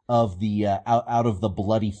of the out of the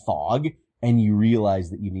bloody fog, and you realize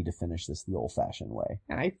that you need to finish this the old-fashioned way.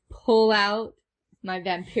 And I pull out my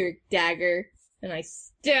vampiric dagger and I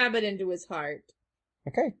stab it into his heart.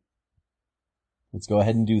 Okay. Let's go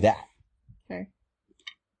ahead and do that. Okay.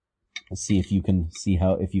 Let's see if you can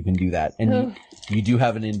do that. And you do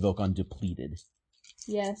have an invoke on depleted.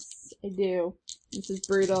 Yes, I do. This is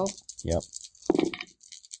brutal. Yep.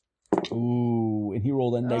 Ooh, and he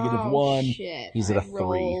rolled a -1. Shit. He's at a I 3.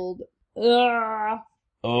 rolled... Ugh.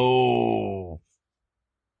 Oh.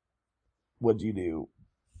 What'd you do?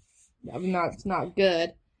 It's not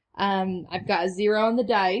good. I've got a 0 on the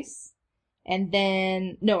dice. And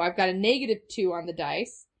then, no, I've got a -2 on the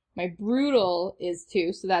dice. My brutal is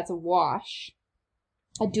 2, so that's a wash.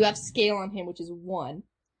 I do have scale on him, which is 1.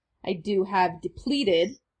 I do have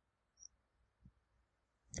depleted.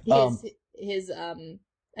 I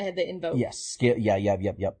had the invoke. Yes, scale. Yeah,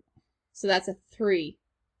 yep. So that's a 3.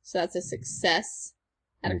 So that's a success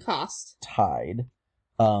at a cost. Tied.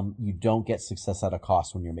 You don't get success at a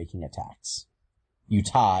cost when you're making attacks. You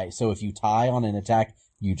tie. So if you tie on an attack,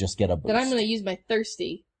 you just get a boost. Then I'm gonna use my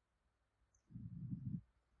thirsty.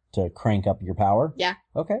 To crank up your power? Yeah.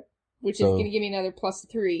 Okay. Which is gonna give me another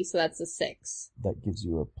 +3, so that's a 6. That gives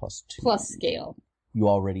you a +2. Plus scale. You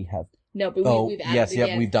already have... No, but we've added yes, it again.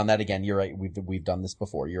 yep, we've done that again. You're right. We've done this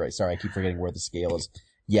before. You're right. Sorry, I keep forgetting where the scale is.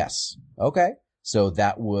 Yes. Okay. So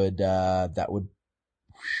that would,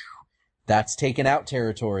 that's taken out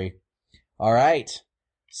territory. All right.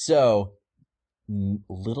 So,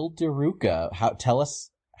 little Daruka, tell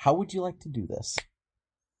us, how would you like to do this?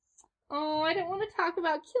 Oh, I don't want to talk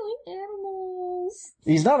about killing animals.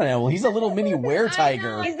 He's not an animal. He's a little mini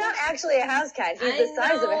were-tiger. He's not actually a house cat. He's the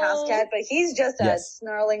size of a house cat, but he's just a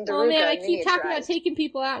snarling Daruka. Oh man, I keep talking about taking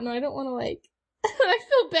people out, and I don't want to I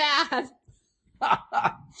feel bad.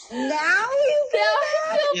 Now you feel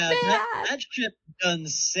bad? That ship done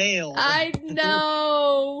sailed. I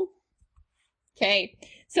know. Okay,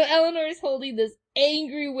 so Eleanor is holding this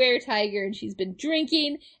angry were-tiger, and she's been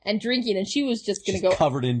drinking, and she was just gonna go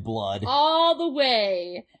covered in blood all the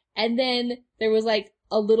way. And then there was a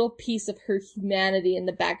little piece of her humanity in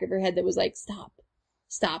the back of her head that was like, stop.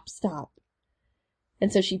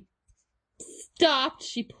 And so she stopped,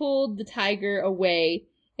 she pulled the tiger away,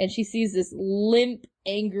 and she sees this limp,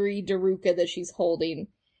 angry Daruka that she's holding.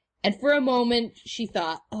 And for a moment, she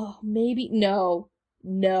thought, oh, maybe, no,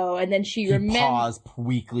 and then she remembered. Paws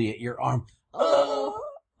weakly at your arm. Oh,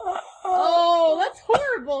 that's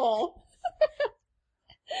horrible.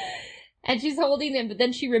 And she's holding him, but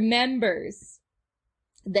then she remembers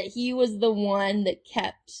that he was the one that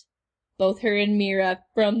kept both her and Mira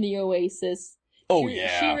from the oasis. Oh,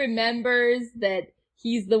 She remembers that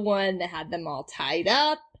he's the one that had them all tied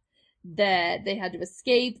up, that they had to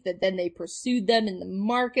escape, that then they pursued them in the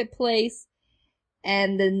marketplace,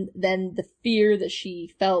 and then the fear that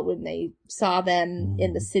she felt when they saw them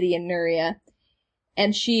in the city in Nuria.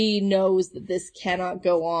 And she knows that this cannot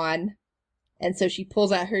go on. And so she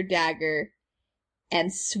pulls out her dagger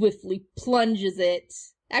and swiftly plunges it.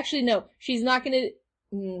 Actually, no, she's not gonna,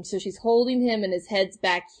 so she's holding him and his head's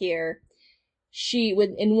back here.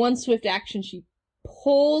 In one swift action, she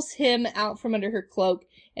pulls him out from under her cloak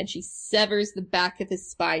and she severs the back of his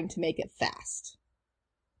spine to make it fast.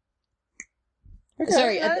 Okay.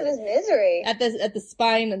 Sorry, out of his misery. At the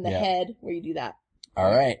spine and the head where you do that. All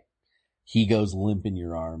right. He goes limp in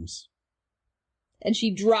your arms. And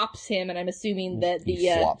she drops him, and I'm assuming that he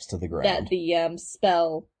flops to the ground. That the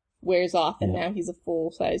spell wears off, and now he's a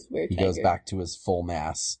full-size weretiger. He goes back to his full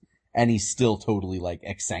mass, and he's still totally, like,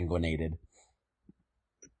 exsanguinated.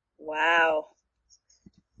 Wow.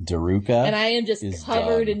 Daruka and I am just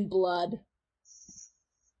covered in blood.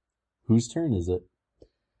 Whose turn is it?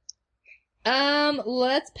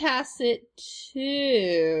 Let's pass it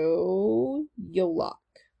to Yolok.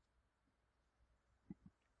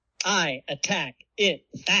 I attack it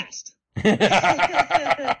fast. I'm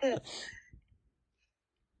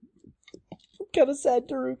kind of sad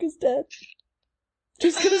Daruka's dead.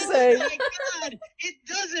 Just gonna say. Oh my god! It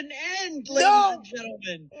doesn't end, ladies and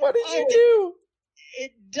gentlemen. What did you do?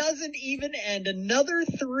 It doesn't even end. Another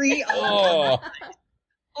 3 Oh.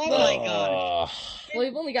 Oh my god. Well,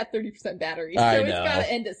 we've only got 30% battery, I so know. it's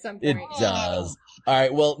gotta end at some point. It does.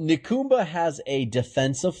 Alright, well, Nikumba has a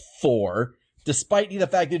defense of 4. Despite the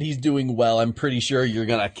fact that he's doing well, I'm pretty sure you're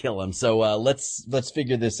gonna kill him. So, let's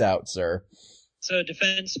figure this out, sir. So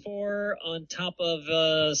defense 4 on top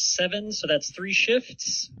of 7, so that's 3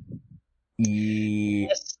 shifts.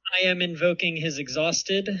 Yes, I am invoking his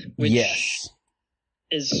exhausted, which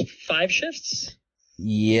is 5 shifts.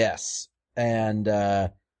 Yes. And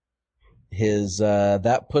his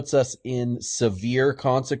that puts us in severe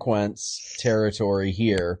consequence territory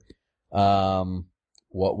here.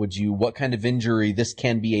 What kind of injury? This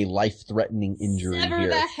can be a life-threatening injury Sever here.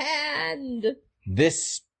 the hand!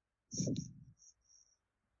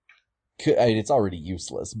 It's already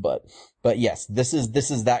useless, but yes, this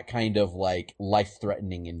is that kind of like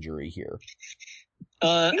life-threatening injury here.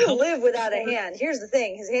 You can live without a hand. Here's the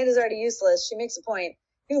thing. His hand is already useless. She makes a point.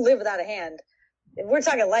 You can live without a hand. If we're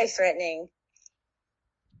talking life-threatening,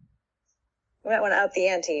 we might want to up the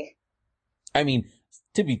ante. I mean,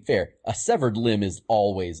 to be fair, a severed limb is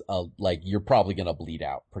always you're probably gonna bleed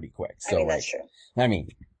out pretty quick. So, I mean, that's true. I mean,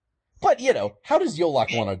 but how does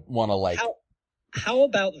Yolok wanna like? How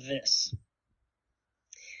about this?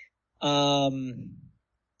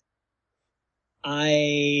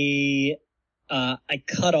 I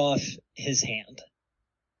cut off his hand.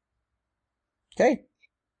 Okay.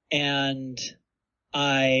 And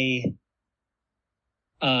I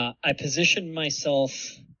positioned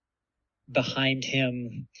myself behind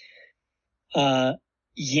him,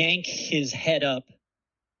 yank his head up,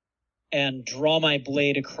 and draw my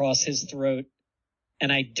blade across his throat,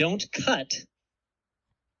 and I don't cut.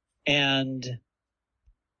 And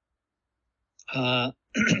and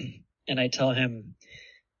I tell him,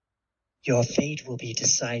 your fate will be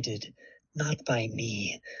decided not by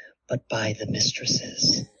me, but by the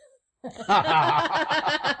mistresses.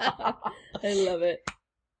 I love it.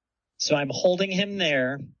 So I'm holding him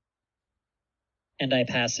there, and I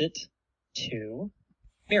pass it to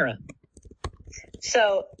Mira.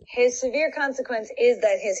 So his severe consequence is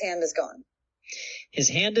that his hand is gone. His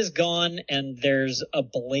hand is gone, and there's a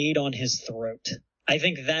blade on his throat. I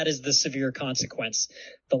think that is the severe consequence.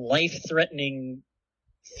 The life-threatening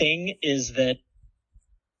thing is that,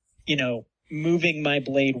 moving my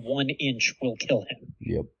blade 1 inch will kill him.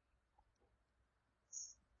 Yep.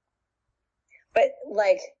 But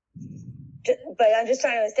I'm just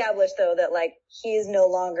trying to establish though that he is no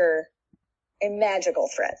longer a magical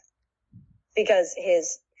threat because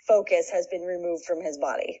his focus has been removed from his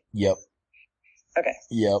body. Yep. Okay.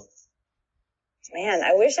 Yep. Man,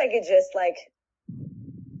 I wish I could just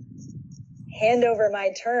hand over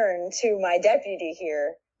my turn to my deputy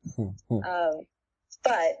here.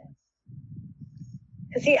 But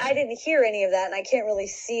See, I didn't hear any of that, and I can't really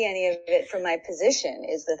see any of it from my position,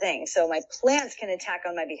 is the thing. So my plants can attack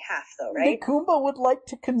on my behalf, though, right? Nikumba would like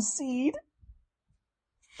to concede.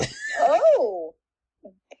 Oh!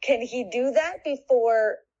 Can he do that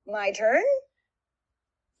before my turn?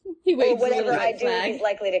 He Or waves a whatever little I red do, flag. he's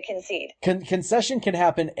likely to concede. Concession can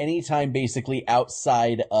happen anytime, basically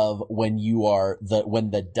outside of when when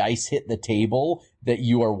the dice hit the table that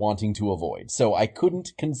you are wanting to avoid. So I could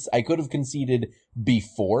have conceded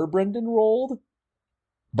before Brendan rolled,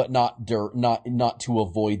 but not to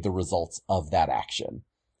avoid the results of that action.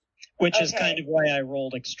 Which is kind of why I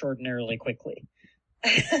rolled extraordinarily quickly.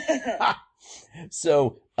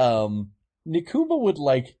 So, Nikumba would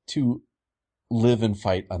like to live and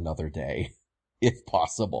fight another day, if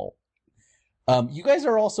possible. You guys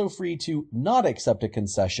are also free to not accept a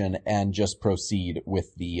concession and just proceed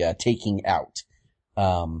with the taking out.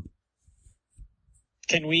 Can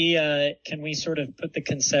we sort of put the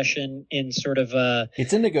concession in sort of a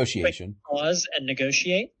It's a negotiation. Pause and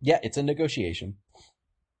negotiate? Yeah, it's a negotiation.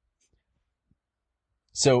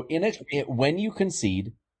 So when you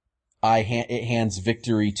concede, it hands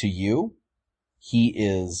victory to you. He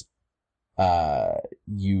is,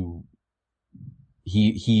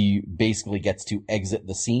 he basically gets to exit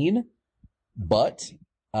the scene, but,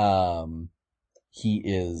 he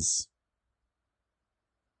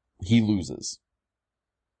loses.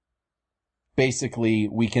 Basically,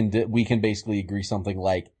 we can basically agree something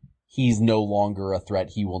like, he's no longer a threat,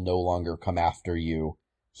 he will no longer come after you,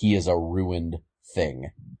 he is a ruined thing.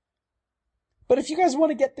 But if you guys want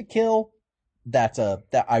to get the kill, that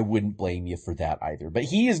I wouldn't blame you for that either. But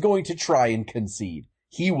he is going to try and concede.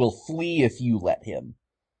 He will flee if you let him.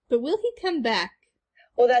 But will he come back?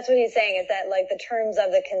 Well, that's what he's saying, is that, like, the terms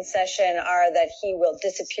of the concession are that he will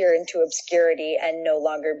disappear into obscurity and no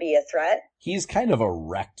longer be a threat. He's kind of a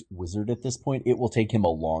wrecked wizard at this point. It will take him a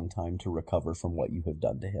long time to recover from what you have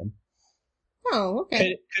done to him. Oh,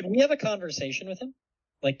 okay. Could we have a conversation with him?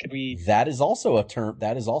 Like, could we... That is also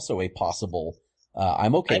a possible...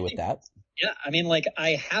 I'm okay with that. Yeah, I mean, like,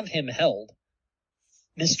 I have him held.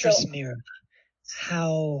 Mistress Mira,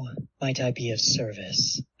 how might I be of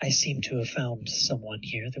service? I seem to have found someone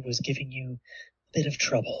here that was giving you a bit of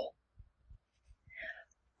trouble.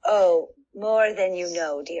 Oh, more than you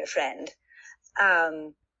know, dear friend.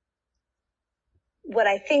 What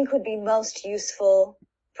I think would be most useful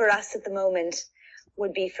for us at the moment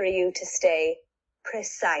would be for you to stay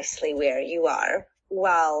precisely where you are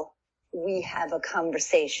while we have a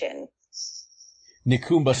conversation.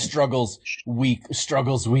 Nikumba struggles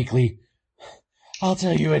weakly. I'll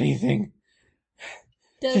tell you anything.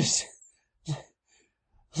 Just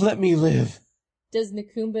let me live. Does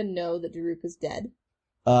Nikumba know that Daruk is dead?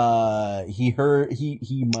 He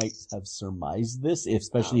might have surmised this,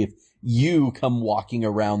 especially if you come walking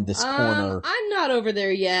around this corner. I'm not over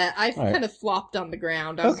there yet. I've kind of flopped on the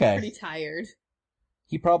ground. I'm pretty tired.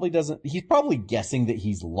 He probably doesn't. He's probably guessing that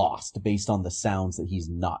he's lost based on the sounds that he's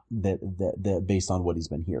not. That based on what he's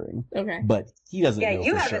been hearing. Okay, but he doesn't. Yeah, know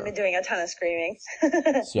you for haven't sure. been doing a ton of screaming,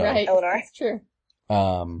 So, right? Eleanor. That's true.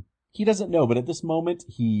 He doesn't know, but at this moment,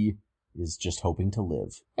 he is just hoping to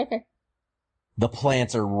live. Okay. The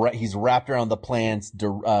plants are. He's wrapped around the plants.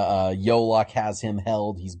 Yolok has him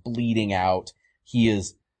held. He's bleeding out. He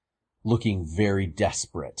is looking very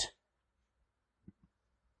desperate.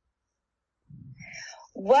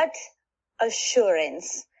 What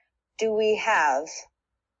assurance do we have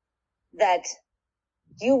that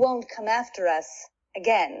you won't come after us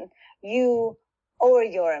again, you or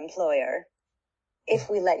your employer, if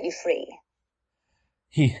we let you free?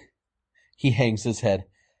 He hangs his head.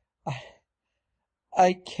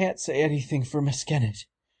 I can't say anything for Miss Kennett.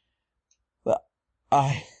 But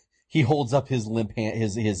he holds up his limp hand,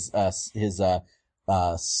 his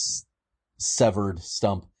severed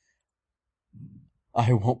stump.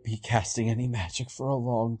 I won't be casting any magic for a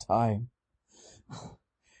long time.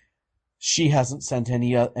 She hasn't sent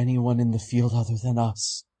anyone in the field other than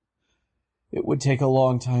us. It would take a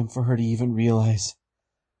long time for her to even realize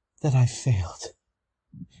that I failed.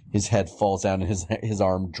 His head falls down and his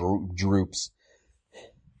arm droops.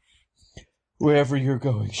 Wherever you're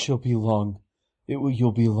going, you'll be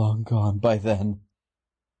long gone by then.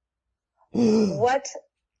 What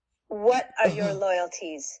are your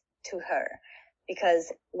loyalties to her?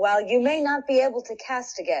 Because while you may not be able to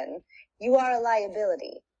cast again, you are a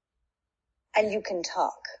liability. And you can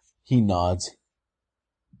talk. He nods.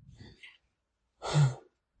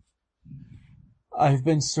 I've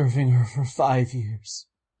been serving her for 5 years.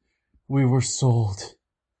 We were sold.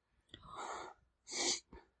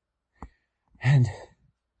 And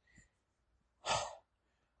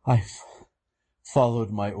I've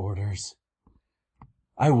followed my orders,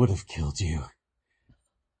 I would have killed you.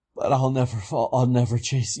 But I'll never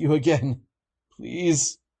chase you again.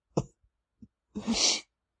 Please.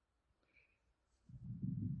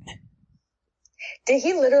 Did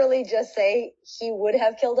he literally just say he would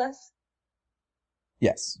have killed us?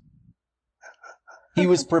 Yes. He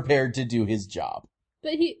was prepared to do his job.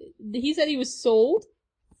 But he said he was sold?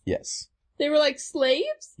 Yes. They were like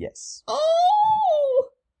slaves? Yes. Oh!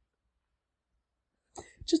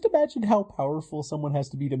 Just imagine how powerful someone has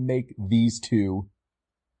to be to make these two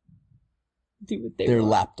do what they their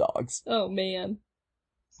want. lapdogs. Oh, man.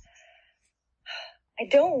 I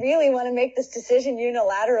don't really want to make this decision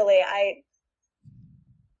unilaterally.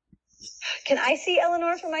 Can I see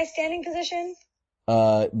Eleanor from my standing position?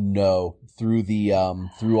 No. Through the,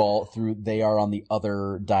 they are on the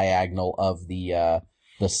other diagonal of the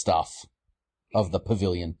stuff of the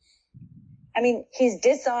pavilion. I mean, he's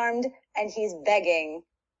disarmed and he's begging,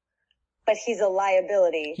 but he's a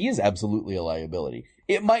liability. He is absolutely a liability.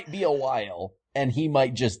 It might be a while, and he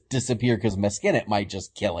might just disappear because Meskinnet might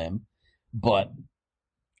just kill him, but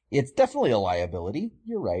it's definitely a liability.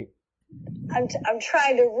 You're right. I'm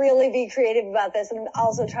trying to really be creative about this, and I'm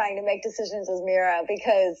also trying to make decisions as Mira,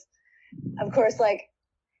 because, of course, like,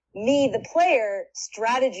 me, the player,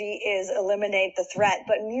 strategy is eliminate the threat,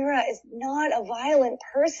 but Mira is not a violent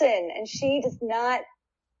person, and she's not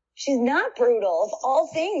brutal. Of all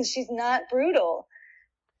things, she's not brutal.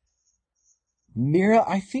 Mira,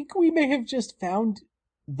 I think we may have just found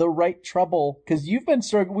the right trouble, because you've been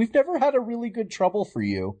struggling. We've never had a really good trouble for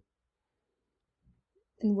you.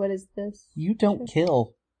 And what is this? You don't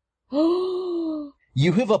kill.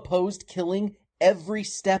 You have opposed killing every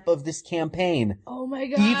step of this campaign. Oh my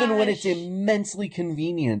gosh. Even when it's immensely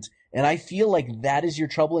convenient. And I feel like that is your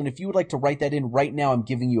trouble, and if you would like to write that in right now, I'm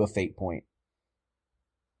giving you a fate point.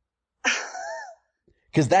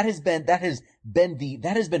 Because that has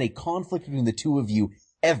been a conflict between the two of you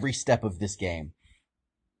every step of this game.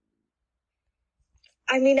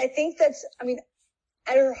 I mean, at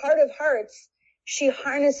her heart of hearts, she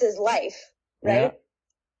harnesses life, right?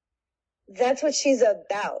 Yeah. That's what she's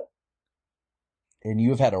about. And you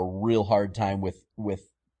have had a real hard time with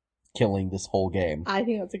killing this whole game. I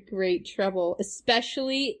think that's a great trouble,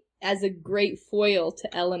 especially as a great foil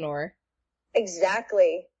to Eleanor.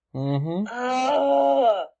 Exactly. Mm-hmm.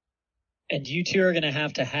 Oh. And you two are going to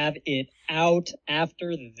have it out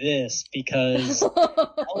after this, because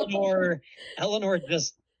Eleanor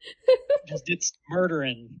just did some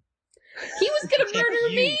murdering. He was going to murder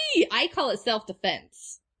me! I call it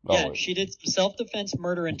self-defense. Yeah, Oh. she did some self-defense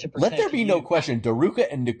murdering to protect you. Let there be no question, Daruka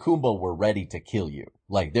and Nakumba were ready to kill you.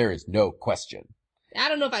 Like, there is no question. I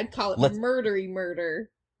don't know if I'd call it murdery murder.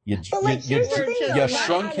 You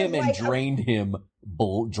shrunk him and drained him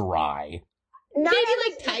dry. Maybe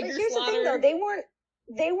like tiger here's slaughter. The thing, though.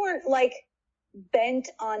 They weren't like bent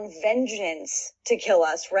on vengeance to kill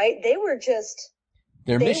us, right? They were just.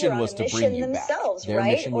 Their mission was to bring you themselves, back. Their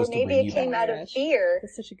right? mission was or maybe it came out of fear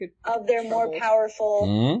of their more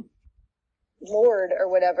powerful lord or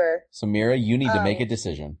whatever. So Mira, you need to make a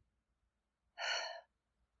decision.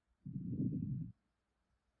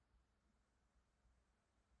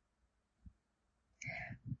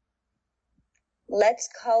 Let's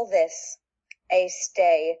call this a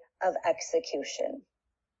stay of execution.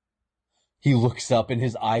 He looks up and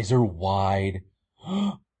his eyes are wide.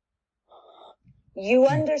 You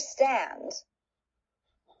understand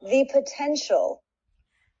the potential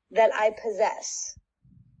that I possess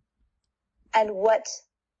and what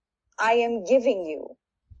I am giving you.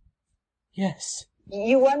 Yes.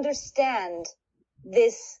 You understand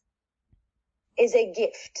this is a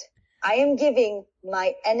gift. I am giving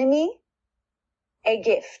my enemy a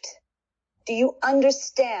gift. Do you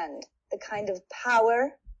understand the kind of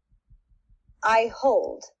power I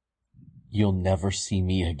hold? You'll never see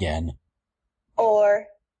me again. Or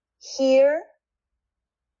hear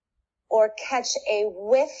or catch a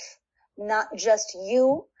whiff, not just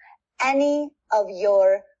you, any of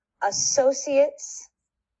your associates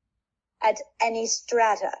at any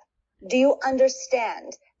strata. Do you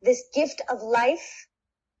understand this gift of life?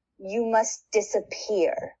 You must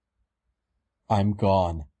disappear. I'm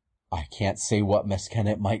gone. I can't say what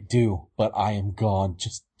Meskinnet might do, but I am gone.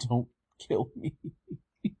 Just don't kill me.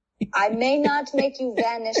 I may not make you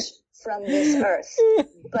vanish from this earth,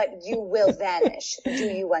 but you will vanish. Do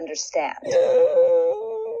you understand?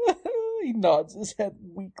 He nods his head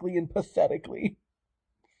weakly and pathetically.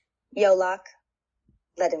 Yolok,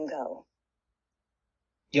 let him go.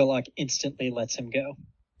 Yolok instantly lets him go.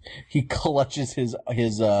 He clutches his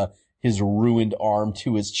ruined arm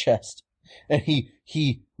to his chest. And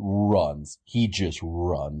he runs. He just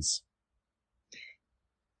runs.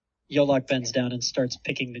 Yolok bends down and starts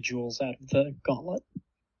picking the jewels out of the gauntlet.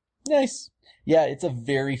 Nice. Yeah, it's a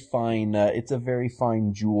very fine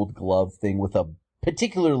jeweled glove thing with a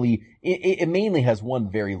particularly, it mainly has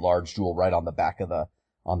one very large jewel right on the back of the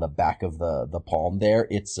palm there.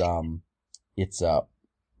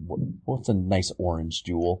 What's a nice orange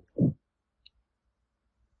jewel?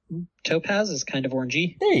 Topaz is kind of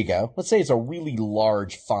orangey. There you go. Let's say it's a really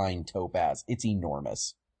large, fine topaz. It's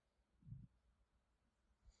enormous.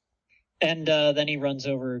 And then he runs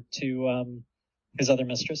over to his other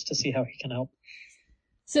mistress to see how he can help.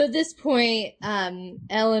 So at this point,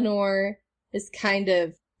 Eleanor is kind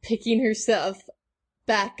of picking herself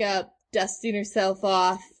back up, dusting herself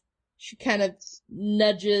off. She kind of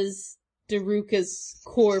nudges Daruka's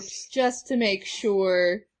corpse just to make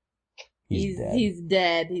sure he's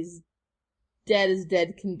dead. He's dead as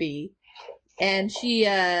dead can be. And she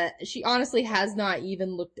honestly has not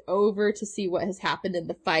even looked over to see what has happened in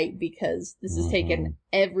the fight because this has taken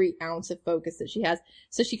every ounce of focus that she has.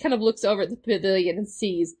 So she kind of looks over at the pavilion and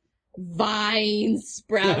sees vines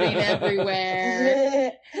sprouting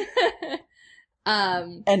everywhere.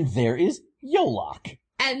 And there is Yolok.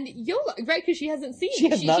 And Yolok, right, because she hasn't seen She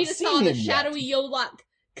just saw the shadowy Yolok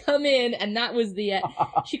come in, and that was the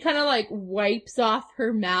she kind of like wipes off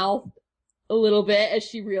her mouth a little bit as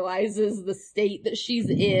she realizes the state that she's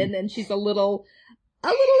in, and she's a little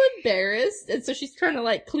embarrassed, and so she's trying to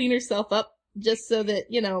like clean herself up just so that,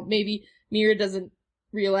 maybe Mira doesn't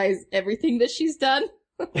realize everything that she's done.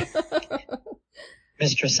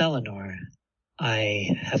 Mistress Eleanor,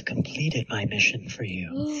 I have completed my mission for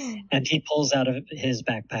you. And he pulls out of his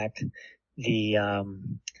backpack the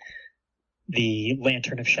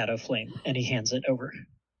Lantern of Shadow Flame, and he hands it over.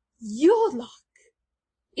 Yolok!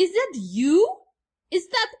 Is that you? Is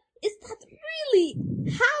that really?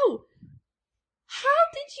 How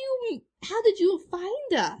did you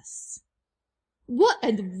find us? What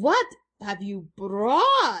have you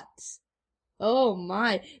brought? Oh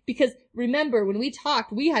my, because remember when we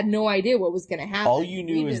talked, we had no idea what was gonna happen. All you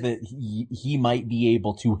knew is that he might be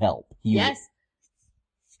able to help. Yes.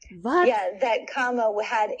 What? Yeah, that Kama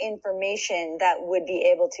had information that would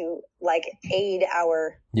be able to, aid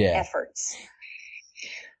our efforts.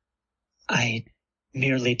 I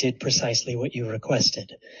merely did precisely what you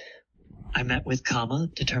requested. I met with Kama,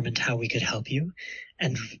 determined how we could help you,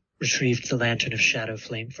 and retrieved the Lantern of Shadow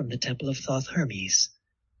Flame from the Temple of Thoth Hermes.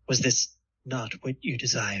 Was this not what you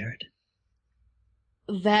desired?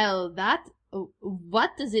 Well,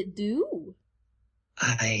 what does it do?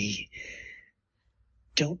 I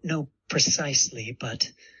don't know precisely, but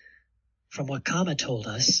from what Kama told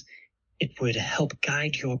us, it would help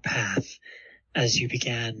guide your path as you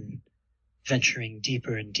began venturing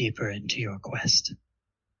deeper and deeper into your quest.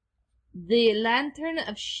 The Lantern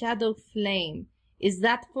of Shadow Flame, is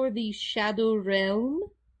that for the Shadow Realm?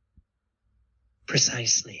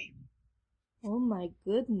 Precisely. Oh my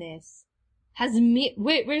goodness.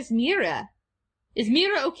 Where's Mira? Is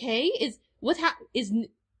Mira okay?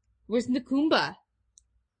 Where's Nakumba?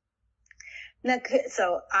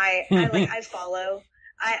 So I follow.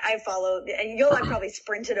 I follow. And Yolok probably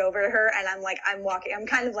sprinted over to her, and I'm walking. I'm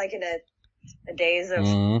kind of in a daze of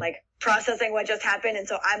processing what just happened, and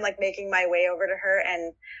so I'm making my way over to her,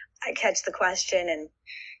 and I catch the question, and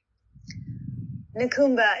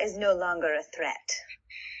Nakumba is no longer a threat.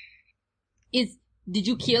 Did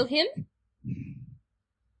you kill him?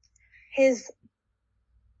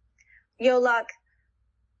 Yolok,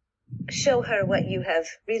 show her what you have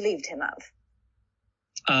relieved him of.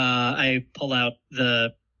 I pull out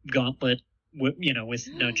the gauntlet, with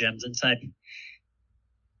no gems inside.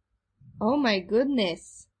 Oh my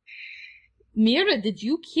goodness. Mira, did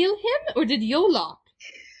you kill him or did Yolok?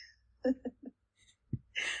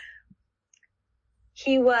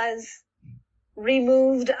 He was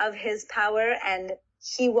removed of his power, and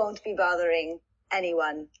he won't be bothering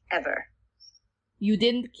anyone ever. You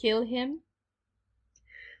didn't kill him?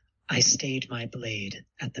 I stayed my blade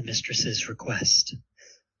at the mistress's request.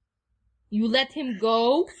 You let him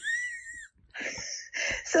go?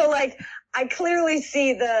 So, I clearly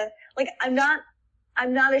see I'm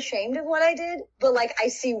not ashamed of what I did, but, I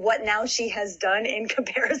see what now she has done in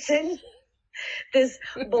comparison. This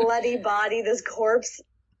bloody body, this corpse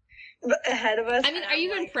ahead of us. I mean, are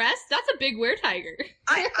you impressed? That's a big were-tiger.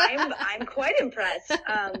 I'm quite impressed.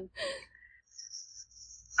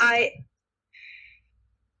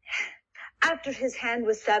 After his hand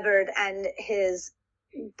was severed and his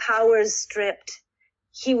powers stripped,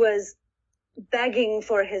 he was begging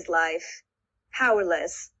for his life,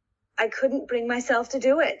 powerless. I couldn't bring myself to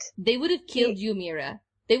do it. They would have killed you, Mira.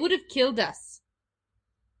 They would have killed us.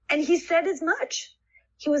 And he said as much.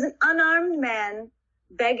 He was an unarmed man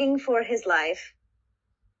begging for his life,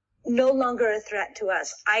 no longer a threat to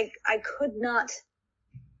us. I could not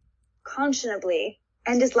conscionably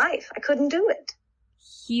end his life. I couldn't do it.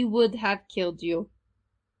 He would have killed you.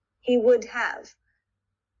 He would have,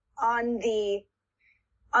 on the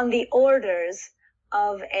orders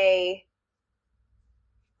of a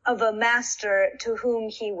master to whom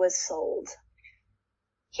he was sold.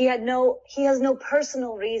 He has no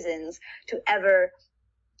personal reasons to ever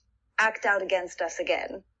act out against us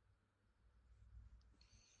again.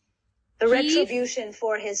 The retribution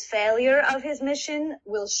for his failure of his mission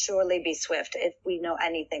will surely be swift if we know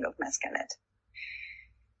anything of Mescanet.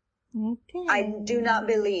 Okay. I do not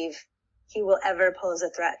believe he will ever pose a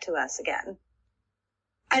threat to us again.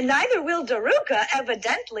 And neither will Daruka,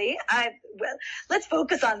 evidently. Well, let's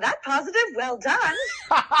focus on that positive. Well done.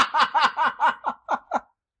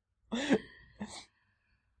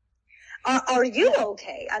 Are you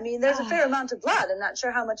okay? I mean, there's a fair amount of blood. I'm not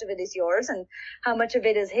sure how much of it is yours and how much of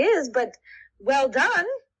it is his, but well done.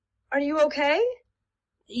 Are you okay?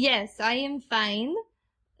 Yes, I am fine.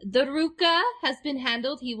 Daruka has been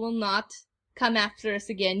handled. He will not come after us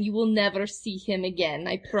again. You will never see him again.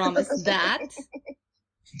 I promise that.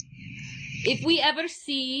 If we ever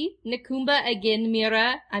see Nakumba again,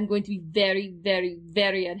 Mira, I'm going to be very, very,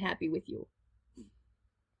 very unhappy with you.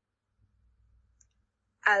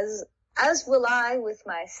 As will I with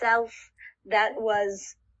myself. That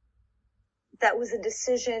was a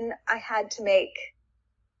decision I had to make.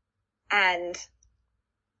 And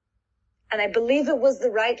I believe it was the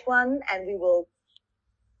right one, and we will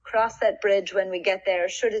cross that bridge when we get there,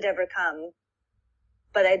 should it ever come.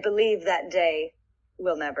 But I believe that day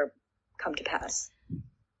will never come to pass.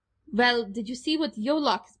 Well, did you see what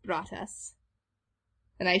Yolok has brought us?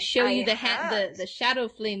 And I show you the shadow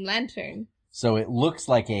flame lantern. So it looks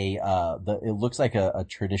like a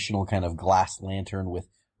traditional kind of glass lantern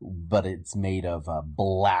but it's made of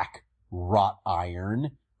black wrought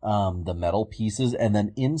iron, the metal pieces, and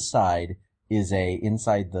then inside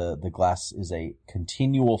the glass is a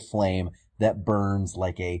continual flame that burns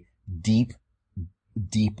like a deep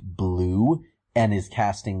blue and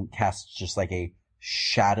casts just like a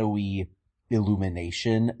shadowy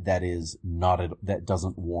illumination that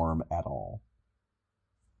doesn't warm at all.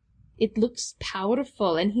 It looks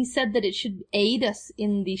powerful, and he said that it should aid us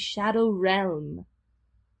in the shadow realm.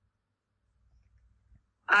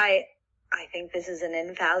 I think this is an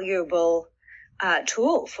invaluable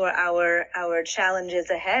tool for our challenges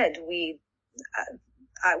ahead. We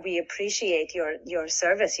appreciate your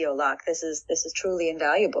service, Yolok. This is truly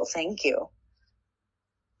invaluable. Thank you.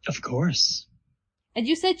 Of course. And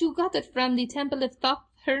you said you got it from the Temple of Thoth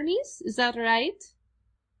Hermes, is that right?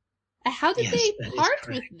 How did they part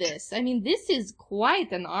with this? I mean, this is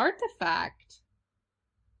quite an artifact.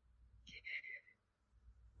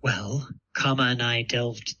 Well, Kama and I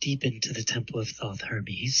delved deep into the Temple of Thoth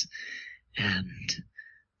Hermes and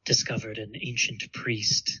discovered an ancient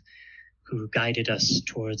priest who guided us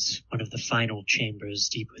towards one of the final chambers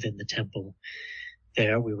deep within the temple.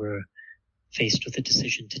 There we were faced with a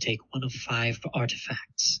decision to take one of 5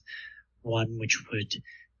 artifacts, one which would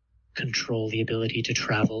control the ability to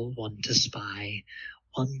travel, one to spy,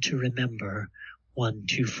 one to remember, one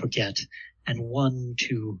to forget, and one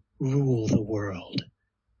to rule the world.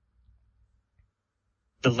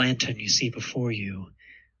 The lantern you see before you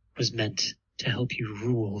was meant to help you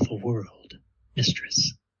rule the world,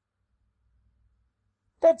 mistress.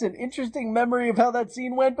 That's an interesting memory of how that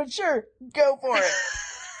scene went, but sure, go for it.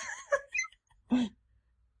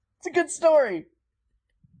 It's a good story.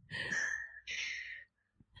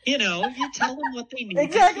 You know, if you tell them what they need.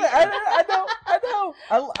 Exactly. I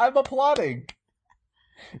know. I'm applauding.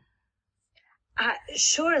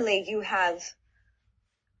 Surely you have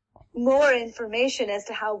more information as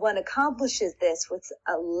to how one accomplishes this with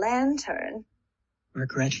a lantern.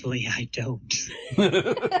 Regretfully, I don't.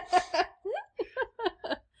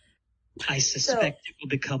 I suspect it will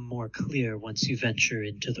become more clear once you venture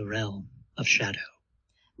into the realm of shadow.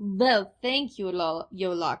 Well, thank you,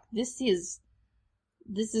 Yolok. This is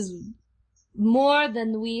more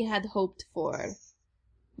than we had hoped for.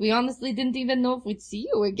 We honestly didn't even know if we'd see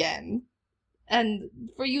you again. And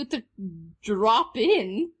for you to drop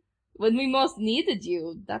in when we most needed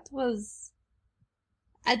you, that was...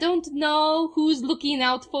 I don't know who's looking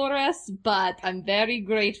out for us, but I'm very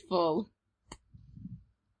grateful.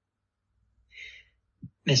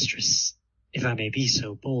 Mistress, if I may be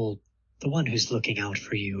so bold, the one who's looking out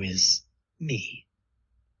for you is me.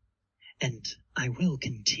 And I will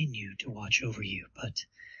continue to watch over you, but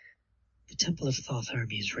the Temple of Thoth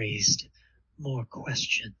Hermes raised more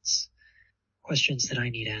questions. Questions that I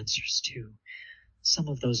need answers to. Some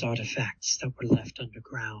of those artifacts that were left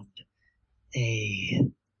underground, they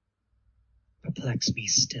perplex me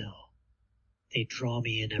still. They draw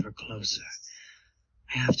me in ever closer.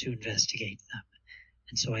 I have to investigate them,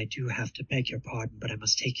 and so I do have to beg your pardon, but I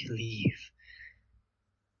must take your leave.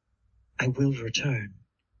 I will return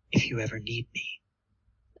if you ever need me.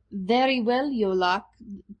 Very well, Yolak.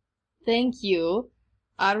 Thank you.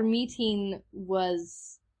 Our meeting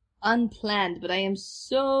was unplanned, but I am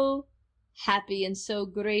so happy and so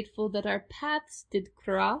grateful that our paths did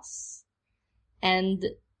cross, and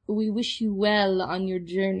we wish you well on your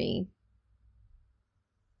journey.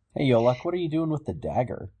 Hey, Yolak, what are you doing with the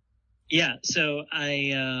dagger? Yeah, so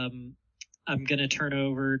I'm gonna turn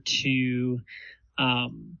over to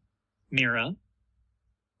Mira.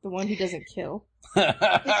 The one who doesn't kill.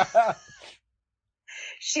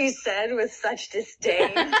 She said with such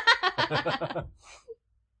disdain.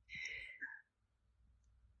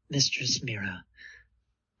 Mistress Mira,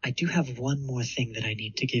 I do have one more thing that I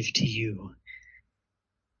need to give to you.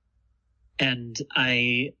 And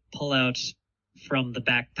I pull out from the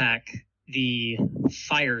backpack the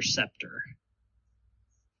fire scepter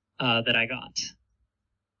that I got.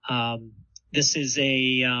 This is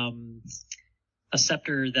a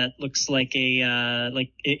scepter that looks like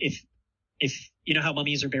if you know how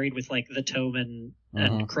mummies are buried with like the tome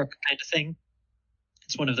and crook kind of thing.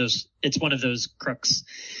 It's one of those crooks.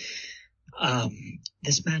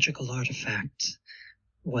 This magical artifact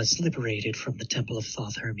was liberated from the Temple of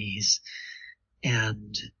Thoth Hermes,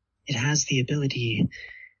 and it has the ability,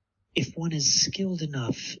 if one is skilled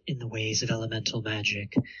enough in the ways of elemental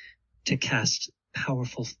magic, to cast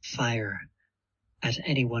powerful fire at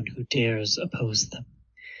anyone who dares oppose them.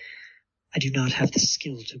 I do not have the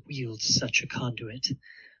skill to wield such a conduit,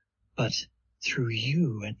 but through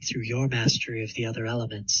you and through your mastery of the other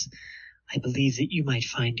elements, I believe that you might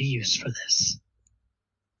find a use for this.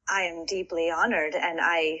 I am deeply honored, and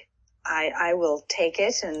I will take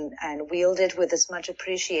it and wield it with as much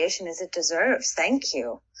appreciation as it deserves. Thank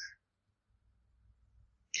you.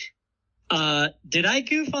 Did I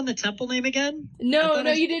goof on the temple name again? No,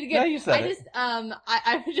 you did good. No, you said it.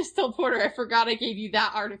 I just told Porter I forgot I gave you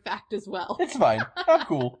that artifact as well. It's fine. I'm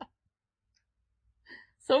cool.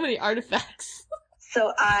 So many artifacts.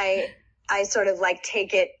 So I sort of like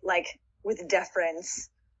take it like with deference,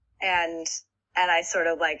 and I sort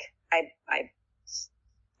of like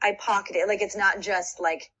I pocket it, like it's not just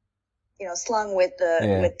like, you know, slung with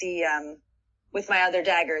with my other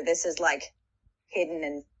dagger. This is like hidden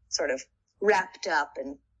and sort of wrapped up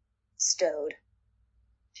and stowed.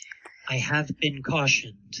 I have been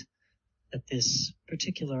cautioned that this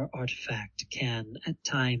particular artifact can at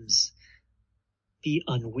times be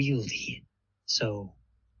unwieldy, so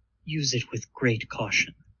use it with great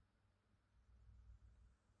caution.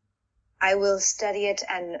 I will study it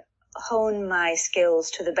and hone my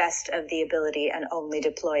skills to the best of the ability and only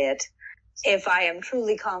deploy it if I am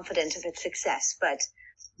truly confident of its success. But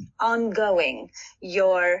ongoing,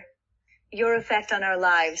 your effect on our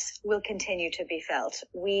lives will continue to be felt.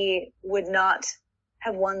 We would not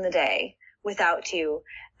have won the day without you,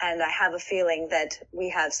 and I have a feeling that we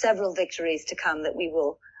have several victories to come that we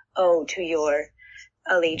will owe to your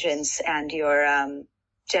allegiance and your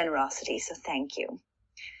generosity. So thank you.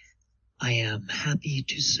 I am happy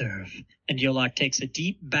to serve. And Yolak takes a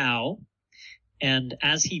deep bow, and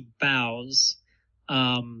as he bows,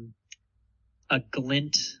 a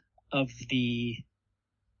glint of the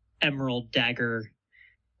emerald dagger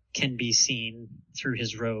can be seen through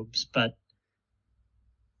his robes, but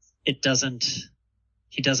he doesn't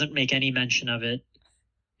make any mention of it.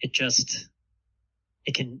 It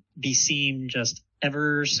can be seen just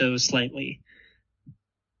ever so slightly.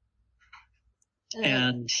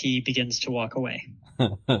 And he begins to walk away. I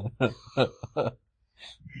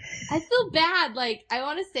feel bad. Like, I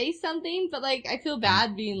want to say something, but like, I feel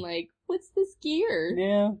bad being like, what's this gear?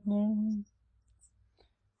 Yeah, no.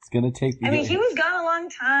 It's gonna take me. I mean, he was gone a long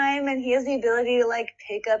time, and he has the ability to like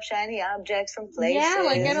pick up shiny objects from places. Yeah,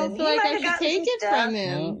 like I don't feel like I should take it from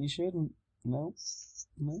him. No, you shouldn't. No.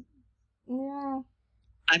 Yeah.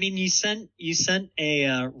 I mean, you sent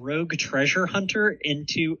a rogue treasure hunter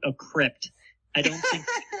into a crypt. I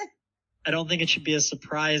don't think it should be a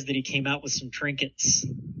surprise that he came out with some trinkets.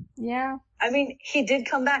 Yeah. I mean, he did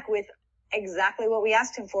come back with exactly what we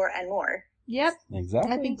asked him for and more. Yep.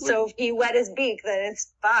 Exactly. I think so. If he wet his beak, then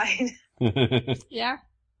it's fine. Yeah.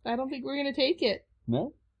 I don't think we're gonna take it.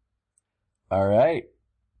 No. All right.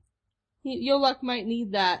 Yoluk might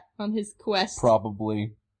need that on his quest.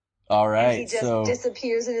 Probably. All And right, he just so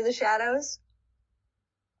disappears into the shadows.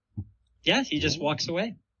 Yeah, he just walks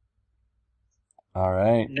away. all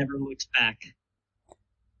right. Never looks back.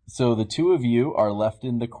 So the two of you are left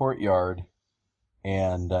in the courtyard,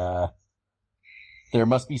 and there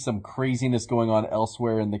must be some craziness going on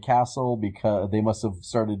elsewhere in the castle because they must have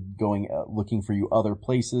started going looking for you other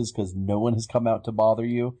places because no one has come out to bother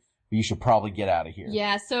you. But you should probably get out of here.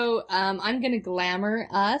 Yeah, so I'm gonna glamour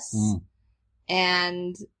us,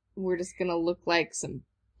 and we're just gonna look like some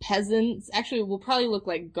peasants. Actually, we'll probably look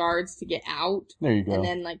like guards to get out, There you go. and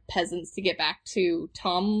then like peasants to get back to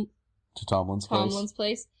Tomlin's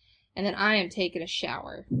place. And then I am taking a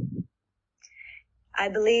shower. I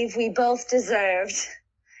believe we both deserved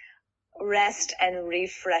rest and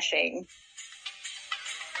refreshing.